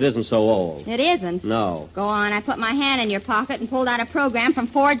 Besides, it isn't so old. It isn't? No. Go on. I put my hand in your pocket and pulled out a program from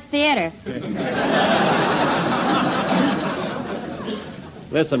Ford's Theater.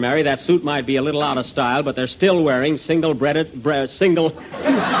 Listen, Mary, that suit might be a little out of style, but they're still wearing single...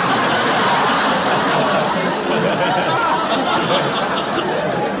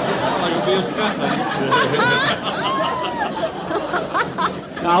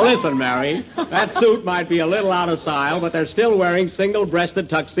 Now, listen, Mary. That suit might be a little out of style, but they're still wearing single-breasted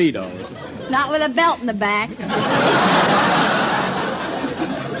tuxedos. Not with a belt in the back.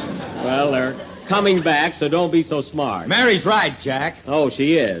 Well, they're coming back, so don't be so smart. Mary's right, Jack. Oh,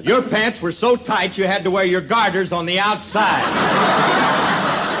 she is. Your pants were so tight you had to wear your garters on the outside.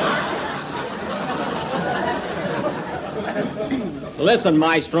 Listen,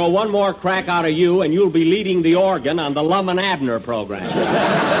 Maestro, one more crack out of you, and you'll be leading the organ on the Lum and Abner program.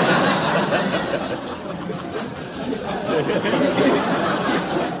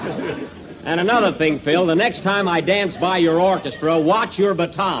 And another thing, Phil, the next time I dance by your orchestra, watch your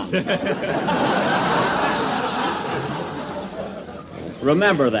baton.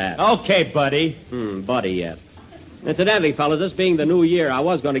 Remember that. Okay, buddy. Buddy yet. Incidentally, fellas, this being the new year, I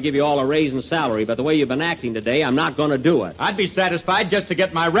was going to give you all a raise in salary, but the way you've been acting today, I'm not going to do it. I'd be satisfied just to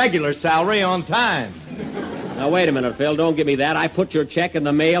get my regular salary on time. Now, wait a minute, Phil. Don't give me that. I put your check in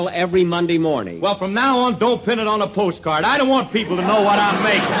the mail every Monday morning. Well, from now on, don't pin it on a postcard. I don't want people to know what I'm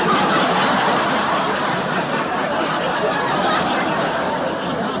making.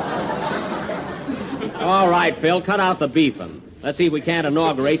 All right, Phil, cut out the beefing. Let's see if we can't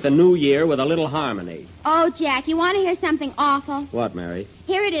inaugurate the new year with a little harmony. Oh, Jack, you want to hear something awful? What, Mary?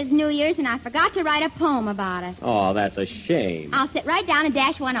 Here it is, New Year's, and I forgot to write a poem about it. Oh, that's a shame. I'll sit right down and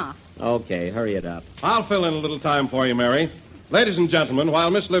dash one off. Okay, hurry it up. I'll fill in a little time for you, Mary. Ladies and gentlemen,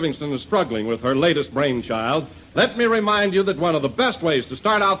 while Miss Livingston is struggling with her latest brainchild, let me remind you that one of the best ways to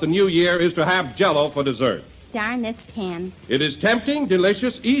start out the new year is to have Jell-O for dessert. Darn this pen. It is tempting,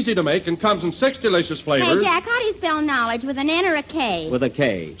 delicious, easy to make, and comes in 6 delicious flavors. Hey, Jack, how do you spell knowledge? With an N or a K? With a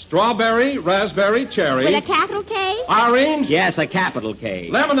K. Strawberry, raspberry, cherry. With a capital K? Orange. Yes, a capital K.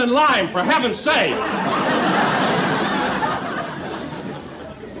 Lemon and lime, for heaven's sake.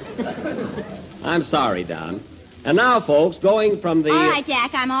 I'm sorry, Don. And now, folks, going from the... All right,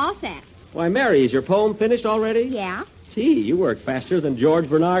 Jack, I'm all set. Why, Mary, is your poem finished already? Yeah. Gee, you work faster than George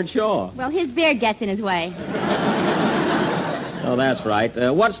Bernard Shaw. Well, his beard gets in his way. Oh, that's right.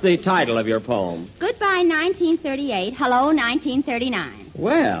 What's the title of your poem? Goodbye, 1938. Hello, 1939.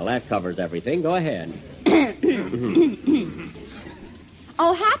 Well, that covers everything. Go ahead.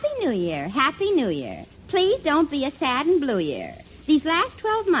 Oh, Happy New Year, Happy New Year. Please don't be a sad and blue year. These last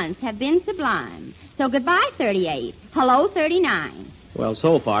 12 months have been sublime. So goodbye, 38. Hello, 39. Well,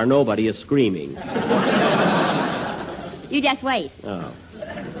 so far, nobody is screaming. You just wait. Oh.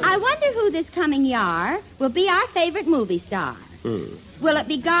 I wonder who this coming year will be our favorite movie star. Will it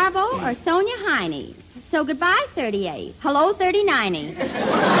be Garbo or Sonia Heine? So goodbye, 38. Hello, 39.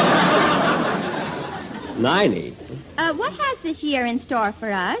 90. What has this year in store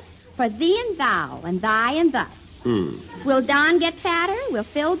for us? For thee and thou, and thy and thus. Will Don get fatter? Will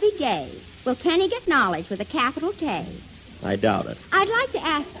Phil be gay? Will Kenny get knowledge with a capital K? I doubt it. I'd like to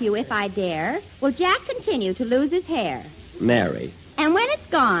ask you, if I dare, will Jack continue to lose his hair? Mary. And when it's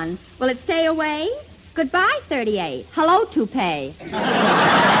gone, will it stay away? Goodbye, 38. Hello, toupee.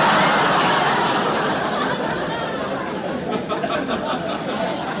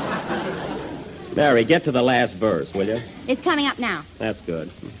 Mary, get to the last verse, will you? It's coming up now. That's good.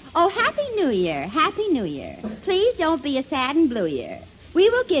 Oh, Happy New Year, Happy New Year. Please don't be a sad and blue year. We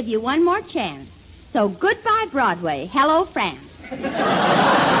will give you one more chance. So goodbye, Broadway. Hello, France.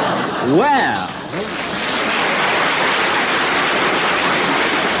 Well.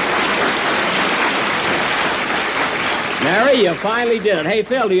 Mary, you finally did it. Hey,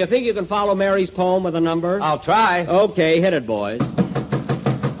 Phil, do you think you can follow Mary's poem with a number? I'll try. Okay, hit it, boys.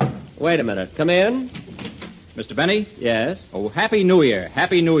 Wait a minute. Come in. Mr. Benny? Yes? Oh, Happy New Year,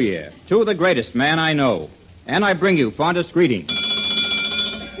 Happy New Year to the greatest man I know. And I bring you fondest greetings.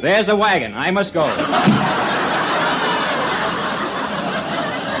 There's a wagon. I must go.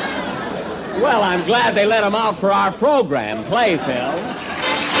 Well, I'm glad they let him out for our program. Play, Phil.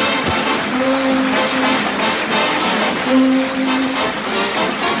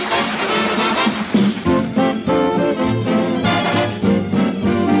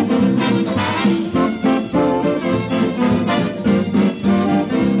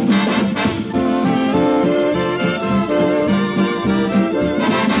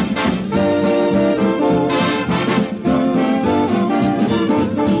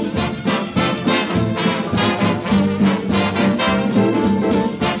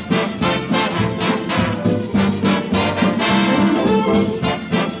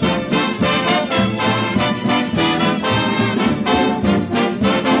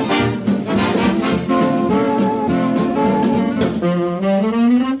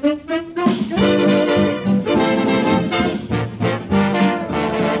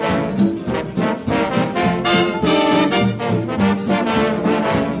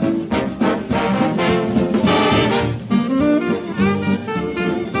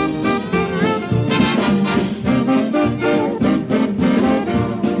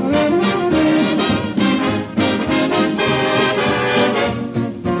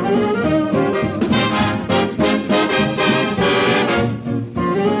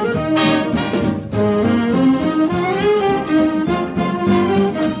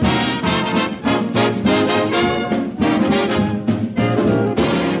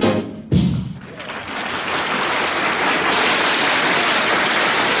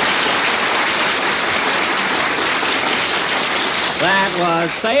 That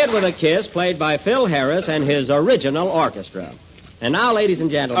was Say It With a Kiss, played by Phil Harris and his original orchestra. And now, ladies and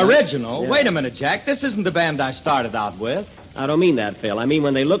gentlemen... Original? Yeah. Wait a minute, Jack. This isn't the band I started out with. I don't mean that, Phil. I mean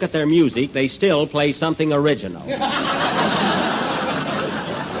when they look at their music, they still play something original.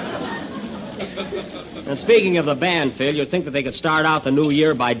 And speaking of the band, Phil, you'd think that they could start out the new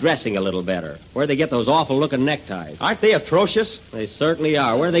year by dressing a little better. Where'd they get those awful-looking neckties? Aren't they atrocious? They certainly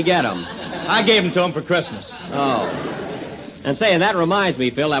are. Where'd they get them? I gave them to them for Christmas. Oh. And saying that reminds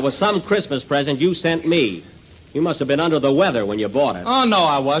me, Phil, that was some Christmas present you sent me. You must have been under the weather when you bought it. Oh, no,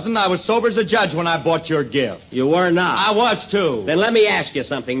 I wasn't. I was sober as a judge when I bought your gift. You were not. I was, too. Then let me ask you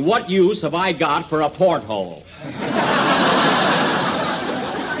something. What use have I got for a porthole?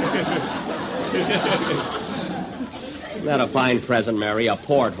 Isn't that a fine present, Mary? A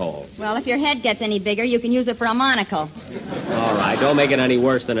porthole. Well, if your head gets any bigger, you can use it for a monocle. All right, don't make it any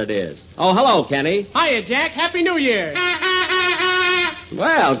worse than it is. Oh, hello, Kenny. Hiya, Jack. Happy New Year.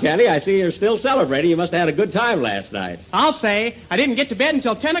 Well, Kenny, I see you're still celebrating. You must have had a good time last night. I'll say, I didn't get to bed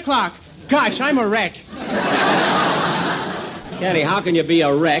until 10 o'clock. Gosh, I'm a wreck. Kenny, how can you be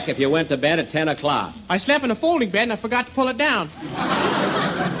a wreck if you went to bed at 10 o'clock? I slept in a folding bed and I forgot to pull it down.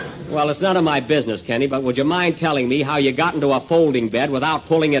 Well, it's none of my business, Kenny, but would you mind telling me how you got into a folding bed without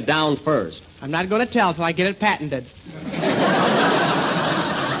pulling it down first? I'm not going to tell till I get it patented.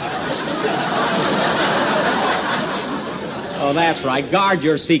 Oh, that's right. Guard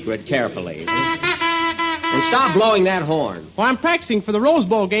your secret carefully. And stop blowing that horn. Well, I'm practicing for the Rose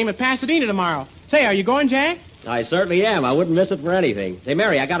Bowl game at Pasadena tomorrow. Say, are you going, Jack? I certainly am. I wouldn't miss it for anything. Hey,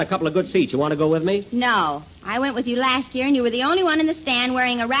 Mary, I got a couple of good seats. You want to go with me? No. I went with you last year, and you were the only one in the stand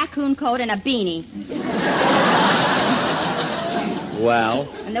wearing a raccoon coat and a beanie. Well?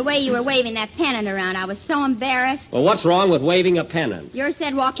 And the way you were waving that pennant around, I was so embarrassed. Well, what's wrong with waving a pennant? Yours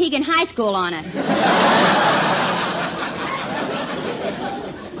said Waukegan High School on it.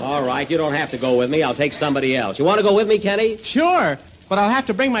 All right, you don't have to go with me. I'll take somebody else. You want to go with me, Kenny? Sure, but I'll have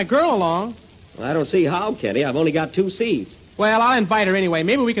to bring my girl along. Well, I don't see how, Kenny. I've only got 2 seats. Well, I'll invite her anyway.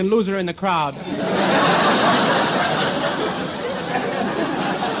 Maybe we can lose her in the crowd.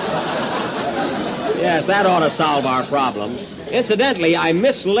 Yes, that ought to solve our problem. Incidentally, I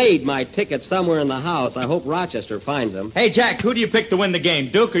mislaid my tickets somewhere in the house. I hope Rochester finds them. Hey, Jack, who do you pick to win the game,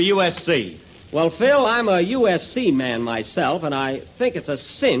 Duke or USC? Well, Phil, I'm a USC man myself, and I think it's a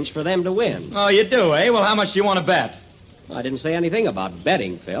cinch for them to win. Oh, you do, eh? Well, how much do you want to bet? I didn't say anything about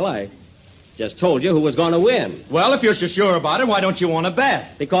betting, Phil. I just told you who was going to win. Well, if you're so sure about it, why don't you want to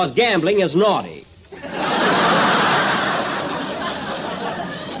bet? Because gambling is naughty.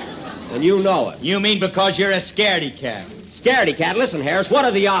 And you know it. You mean because you're a scaredy cat? Scaredy cat. Listen, Harris, what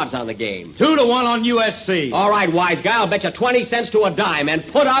are the odds on the game? 2 to 1 on USC. All right, wise guy, I'll bet you 20 cents to a dime, and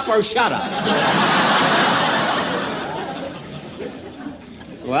put up or shut up.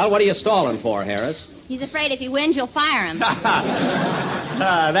 Well, what are you stalling for, Harris? He's afraid if he wins, you'll fire him.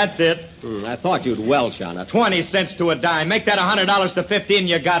 That's it. I thought you'd welch on it. 20 cents to a dime. Make that $100 to 50 and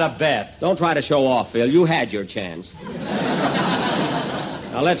you got a bet. Don't try to show off, Phil. You had your chance.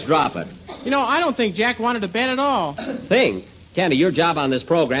 Now, let's drop it. You know, I don't think Jack wanted to bet at all. Think? Candy, your job on this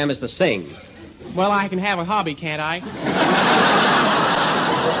program is to sing. Well, I can have a hobby, can't I?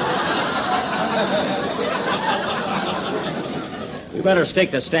 You better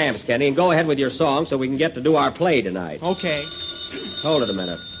stick to stamps, Kenny, and go ahead with your song so we can get to do our play tonight. Okay. Hold it a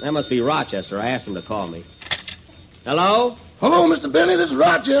minute. That must be Rochester. I asked him to call me. Hello? Hello, Mr. Benny. This is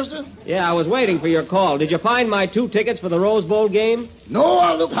Rochester. Yeah, I was waiting for your call. Did you find my 2 tickets for the Rose Bowl game? No,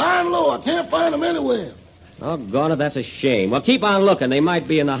 I looked high and low. I can't find them anywhere. Doggone it, that's a shame. Well, keep on looking. They might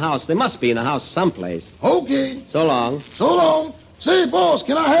be in the house. They must be in the house someplace. Okay. So long. So long. Say, boss,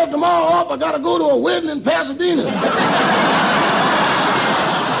 can I have tomorrow off? I got to go to a wedding in Pasadena.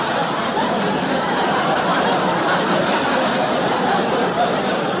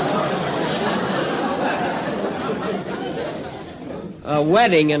 A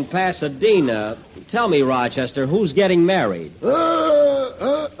wedding in Pasadena. Tell me, Rochester, who's getting married?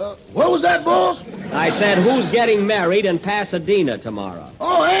 What was that, boss? I said, who's getting married in Pasadena tomorrow?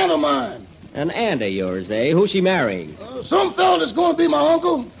 Oh, aunt of mine. An aunt of yours, eh? Who's she marrying? Some fella that's going to be my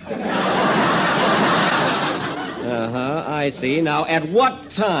uncle. Uh-huh, I see. Now, at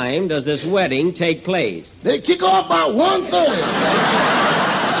what time does this wedding take place? They kick off by 1:30.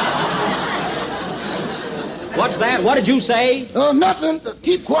 What's that? What did you say? Nothing.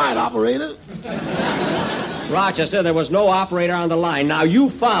 Keep quiet, operator. Rochester, there was no operator on the line. Now, you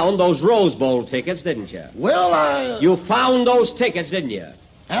found those Rose Bowl tickets, didn't you? Well, You found those tickets, didn't you?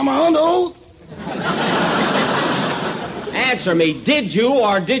 Am I under oath? Answer me. Did you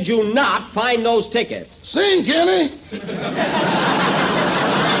or did you not find those tickets? Sing, Kenny.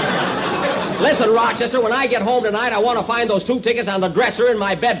 Listen, Rochester, when I get home tonight, I want to find those 2 tickets on the dresser in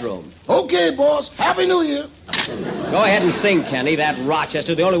my bedroom. Okay, boss. Happy New Year. Go ahead and sing, Kenny. That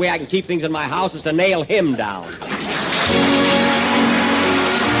Rochester. The only way I can keep things in my house is to nail him down.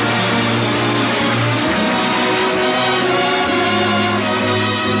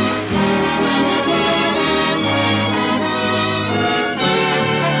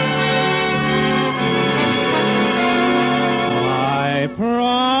 I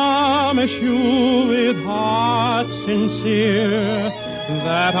promise you with heart sincere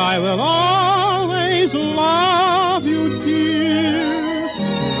that I will always love you, dear,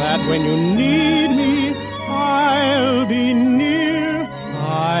 that when you need me, I'll be near,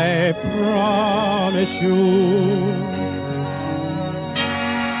 I promise you.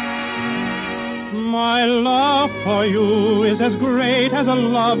 My love for you is as great as a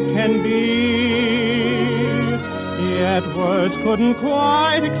love can be, yet words couldn't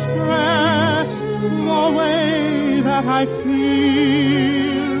quite express the way that I feel.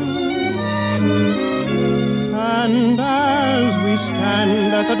 And as we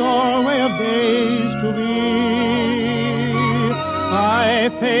stand at the doorway of days to be, I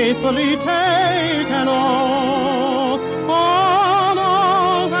faithfully take an oath on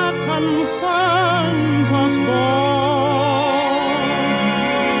all that concerns us both.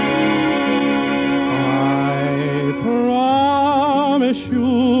 I promise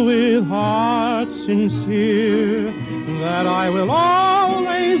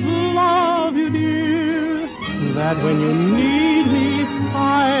that when you need me,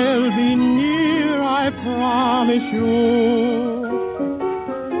 I'll be near, I promise you.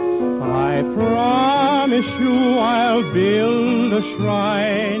 I promise you I'll build a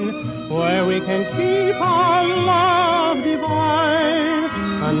shrine where we can keep our love divine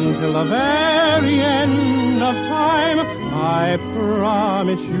until the very end of time. I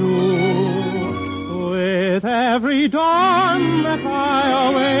promise you. With every dawn that I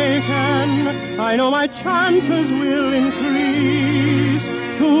awaken, I know my chances will increase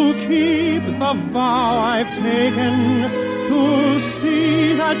to keep the vow I've taken, to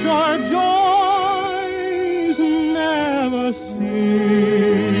see that your joys never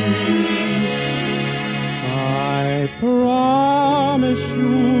cease. I promise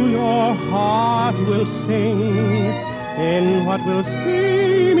you your heart will sing in what will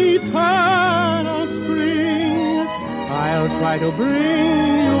seem eternal spring. I'll try to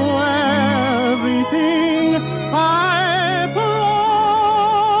bring you everything I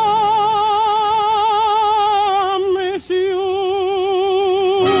promise you.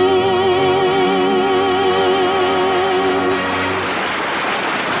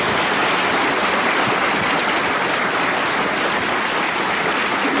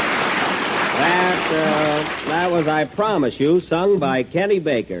 That was I Promise You, sung by Kenny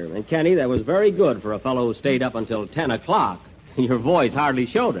Baker. And, Kenny, that was very good for a fellow who stayed up until 10 o'clock. Your voice hardly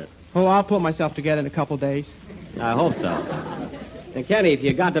showed it. Oh, I'll put myself together in a couple days. I hope so. And, Kenny, if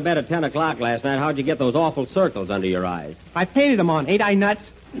you got to bed at 10 o'clock last night, how'd you get those awful circles under your eyes? I painted them on. Ain't I nuts?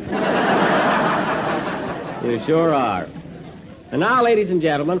 You sure are. And now, ladies and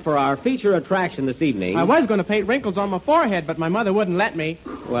gentlemen, for our feature attraction this evening... I was going to paint wrinkles on my forehead, but my mother wouldn't let me.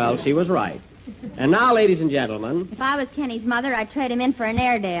 Well, she was right. And now, ladies and gentlemen... If I was Kenny's mother, I'd trade him in for an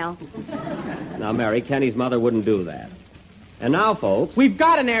Airedale. Now, Mary, Kenny's mother wouldn't do that. And now, folks... We've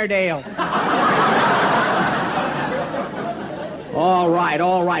got an Airedale. All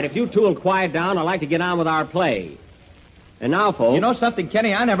right. If you two will quiet down, I'd like to get on with our play. And now, folks... You know something,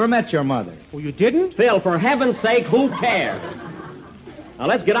 Kenny? I never met your mother. Oh, you didn't? Phil, for heaven's sake, who cares? Now,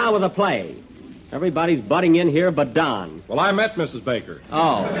 let's get on with the play. Everybody's butting in here but Don. Well, I met Mrs. Baker.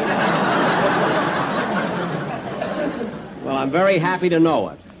 Oh. Well, I'm very happy to know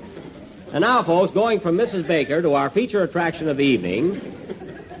it. And now, folks, going from Mrs. Baker to our feature attraction of the evening,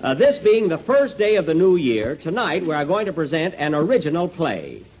 this being the first day of the new year, tonight we are going to present an original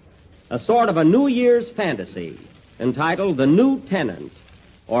play, a sort of a New Year's fantasy, entitled The New Tenant,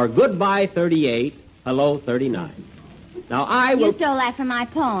 or Goodbye 38, Hello 39. Now, I will... You stole that from my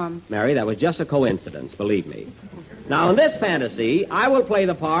poem. Mary, that was just a coincidence, believe me. Now, in this fantasy, I will play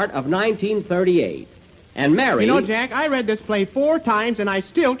the part of 1938. And Mary... You know, Jack, I read this play 4 times, and I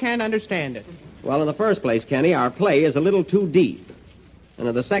still can't understand it. Well, in the first place, Kenny, our play is a little too deep. And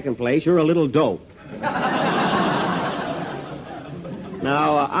in the second place, you're a little dope.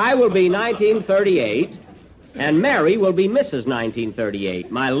 Now, I will be 1938, and Mary will be Mrs.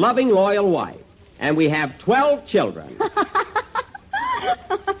 1938, my loving, loyal wife. And we have 12 children.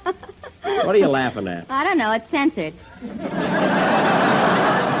 What are you laughing at? I don't know. It's censored.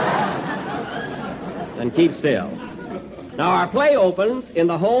 Then keep still. Now, our play opens in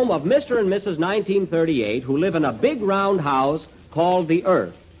the home of Mr. and Mrs. 1938, who live in a big round house called the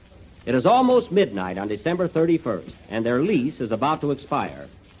Earth. It is almost midnight on December 31st, and their lease is about to expire.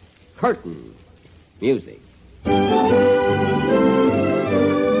 Curtain. Music.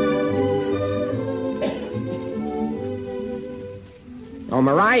 Oh,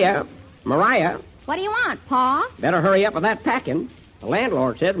 Mariah. What do you want, Pa? Better hurry up with that packing. The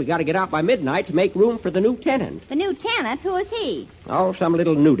landlord said we got to get out by midnight to make room for the new tenant. The new tenant? Who is he? Oh, some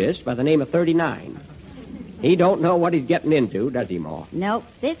little nudist by the name of 39. He don't know what he's getting into, does he, Ma? Nope.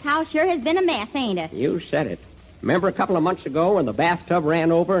 This house sure has been a mess, ain't it? You said it. Remember a couple of months ago when the bathtub ran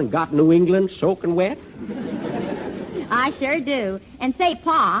over and got New England soaking wet? I sure do. And say,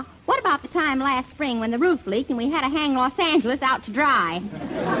 Pa, what about the time last spring when the roof leaked and we had to hang Los Angeles out to dry?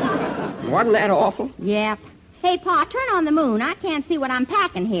 Wasn't that awful? Yep. Hey, Pa, turn on the moon. I can't see what I'm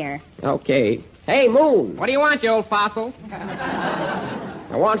packing here. Okay. Hey, Moon. What do you want, you old fossil?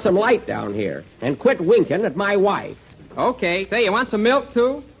 I want some light down here. And quit winking at my wife. Okay. Say, you want some milk,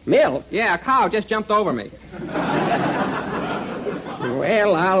 too? Milk? Yeah, a cow just jumped over me.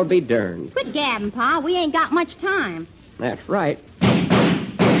 Well, I'll be darned. Quit gabbing, Pa. We ain't got much time. That's right.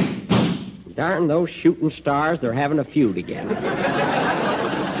 Darn those shooting stars, they're having a feud again.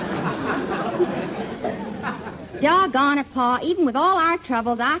 Doggone it, Pa. Even with all our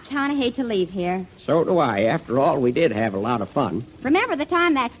troubles, I kind of hate to leave here. So do I. After all, we did have a lot of fun. Remember the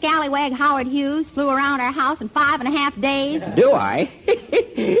time that scallywag Howard Hughes flew around our house in 5.5 days? Do I?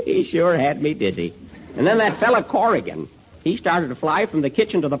 He sure had me dizzy. And then that fella Corrigan, he started to fly from the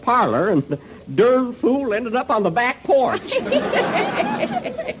kitchen to the parlor, and the darn fool ended up on the back porch.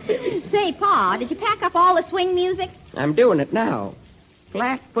 Say, Pa, did you pack up all the swing music? I'm doing it now.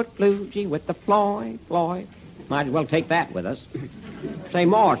 Flatfoot Bluesy with the Floyd. Might as well take that with us. Say,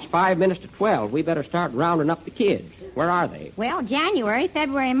 Ma, it's 5 minutes to 12. We better start rounding up the kids. Where are they? Well, January,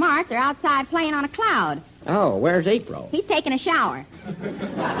 February, and March, they're outside playing on a cloud. Oh, where's April? He's taking a shower.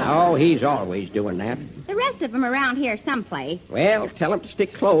 Oh, he's always doing that. The rest of them are around here someplace. Well, tell him to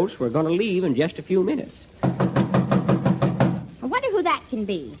stick close. We're going to leave in just a few minutes. I wonder who that can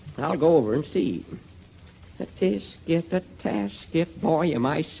be. I'll go over and see. A tisket, a tasket. Boy, am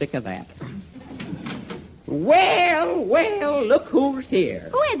I sick of that. Well, look who's here.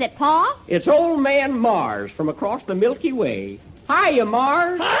 Who is it, Pa? It's old man Mars from across the Milky Way. Hiya,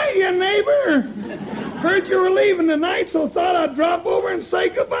 Mars. Hiya, neighbor. Heard you were leaving tonight, so thought I'd drop over and say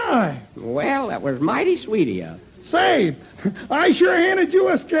goodbye. Well, that was mighty sweet of you. Say, I sure handed you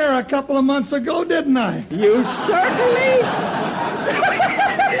a scare a couple of months ago, didn't I? You certainly...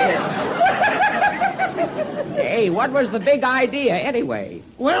 Hey, what was the big idea, anyway?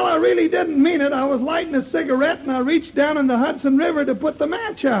 Well, I really didn't mean it. I was lighting a cigarette, and I reached down in the Hudson River to put the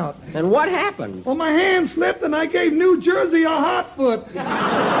match out. And what happened? Well, my hand slipped, and I gave New Jersey a hot foot.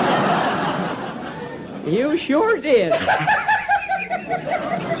 You sure did.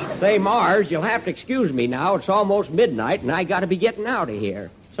 Say, Mars, you'll have to excuse me now. It's almost midnight, and I got to be getting out of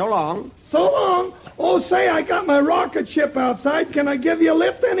here. So long. So long. Oh, say, I got my rocket ship outside. Can I give you a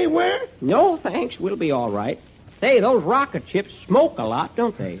lift anywhere? No, thanks. We'll be all right. Say, those rocket ships smoke a lot,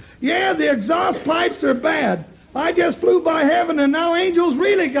 don't they? Yeah, the exhaust pipes are bad. I just flew by heaven, and now angels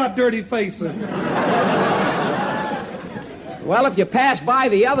really got dirty faces. Well, if you pass by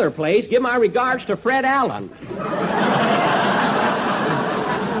the other place, give my regards to Fred Allen.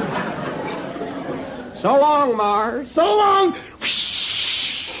 So long, Mars. So long.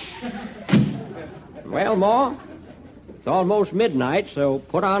 Well, Ma, it's almost midnight, so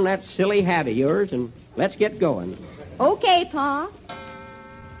put on that silly hat of yours and let's get going. Okay, Pa.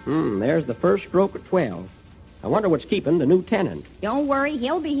 There's the first stroke at 12. I wonder what's keeping the new tenant. Don't worry,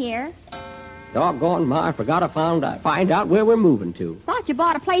 he'll be here. Doggone, Ma, I forgot to find out where we're moving to. Thought you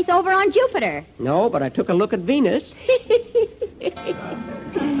bought a place over on Jupiter. No, but I took a look at Venus.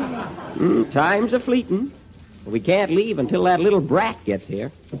 Time's a-fleeting. We can't leave until that little brat gets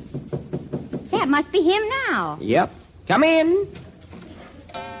here. That must be him now. Yep. Come in.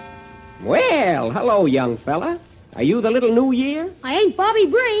 Well, hello, young fella. Are you the little New Year? I ain't Bobby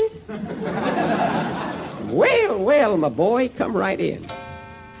Breen. Well, my boy, come right in.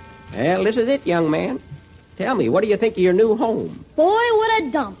 Well, this is it, young man. Tell me, what do you think of your new home? Boy, what a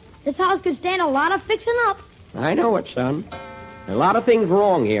dump. This house could stand a lot of fixing up. I know it, son. A lot of things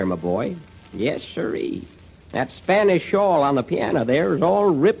wrong here, my boy. Yes, sirree. That Spanish shawl on the piano there is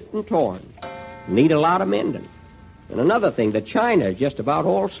all ripped and torn. Need a lot of mending. And another thing, the china is just about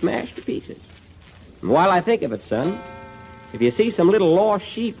all smashed to pieces. And while I think of it, son, if you see some little lost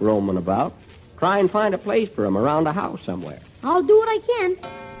sheep roaming about, try and find a place for them around the house somewhere. I'll do what I can.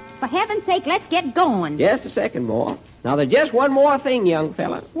 For heaven's sake, let's get going. Just a second more. Now, there's just one more thing, young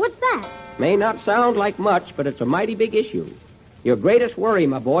fella. What's that? May not sound like much, but it's a mighty big issue. Your greatest worry,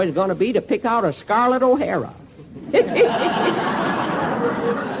 my boy, is going to be to pick out a Scarlett O'Hara.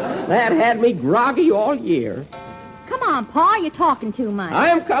 That had me groggy all year. Come on, Pa, you're talking too much.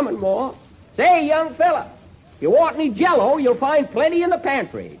 I'm coming, Ma. Say, young fella, if you want any Jell-O, you'll find plenty in the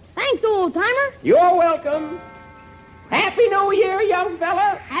pantry. Thanks, old-timer. You're welcome. Happy New Year, young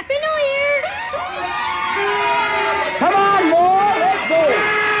fella. Happy New Year. Come on, Ma, let's go.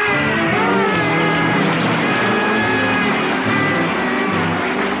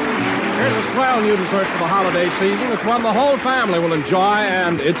 Here's a swell new dessert for the holiday season. It's one the whole family will enjoy,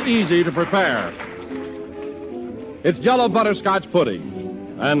 and it's easy to prepare. It's Jell-O Butterscotch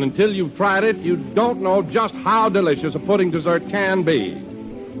Pudding. And until you've tried it, you don't know just how delicious a pudding dessert can be.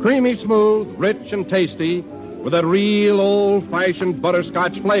 Creamy smooth, rich, and tasty, with that real old-fashioned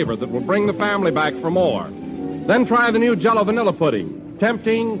butterscotch flavor that will bring the family back for more. Then try the new Jell-O Vanilla Pudding.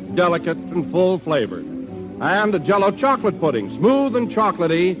 Tempting, delicate, and full-flavored. And a Jell-O Chocolate Pudding, smooth and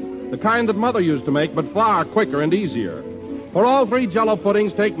chocolatey, the kind that Mother used to make, but far quicker and easier. For all three Jell-O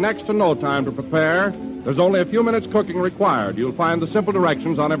puddings take next to no time to prepare. There's only a few minutes cooking required. You'll find the simple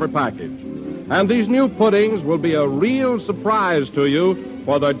directions on every package. And these new puddings will be a real surprise to you,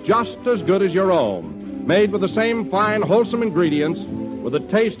 for they're just as good as your own. Made with the same fine, wholesome ingredients, with a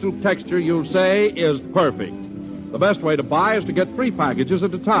taste and texture you'll say is perfect. The best way to buy is to get 3 packages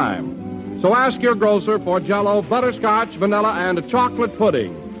at a time. So ask your grocer for Jell-O Butterscotch, Vanilla, and Chocolate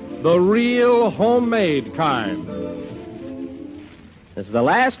Pudding. the real homemade kind. This is the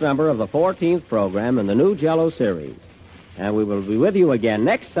last number of the 14th program in the new Jell-O series. And we will be with you again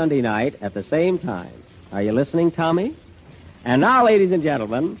next Sunday night at the same time. Are you listening, Tommy? And now, ladies and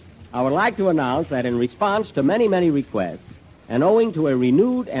gentlemen, I would like to announce that in response to many, many requests, and owing to a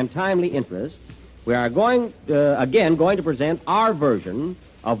renewed and timely interest, we are going to present our version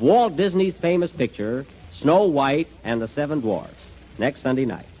of Walt Disney's famous picture, Snow White and the Seven Dwarfs, next Sunday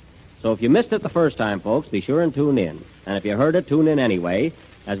night. So if you missed it the first time, folks, be sure and tune in. And if you heard it, tune in anyway,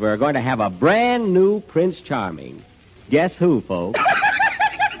 as we're going to have a brand new Prince Charming. Guess who, folks?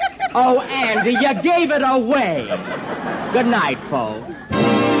 Oh, Andy, you gave it away. Good night, folks.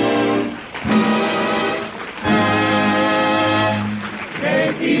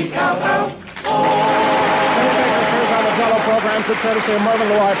 K-E-L-L-O. On the Jell-O program, should courtesy of Mervyn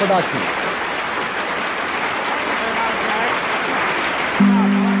Loy Productions.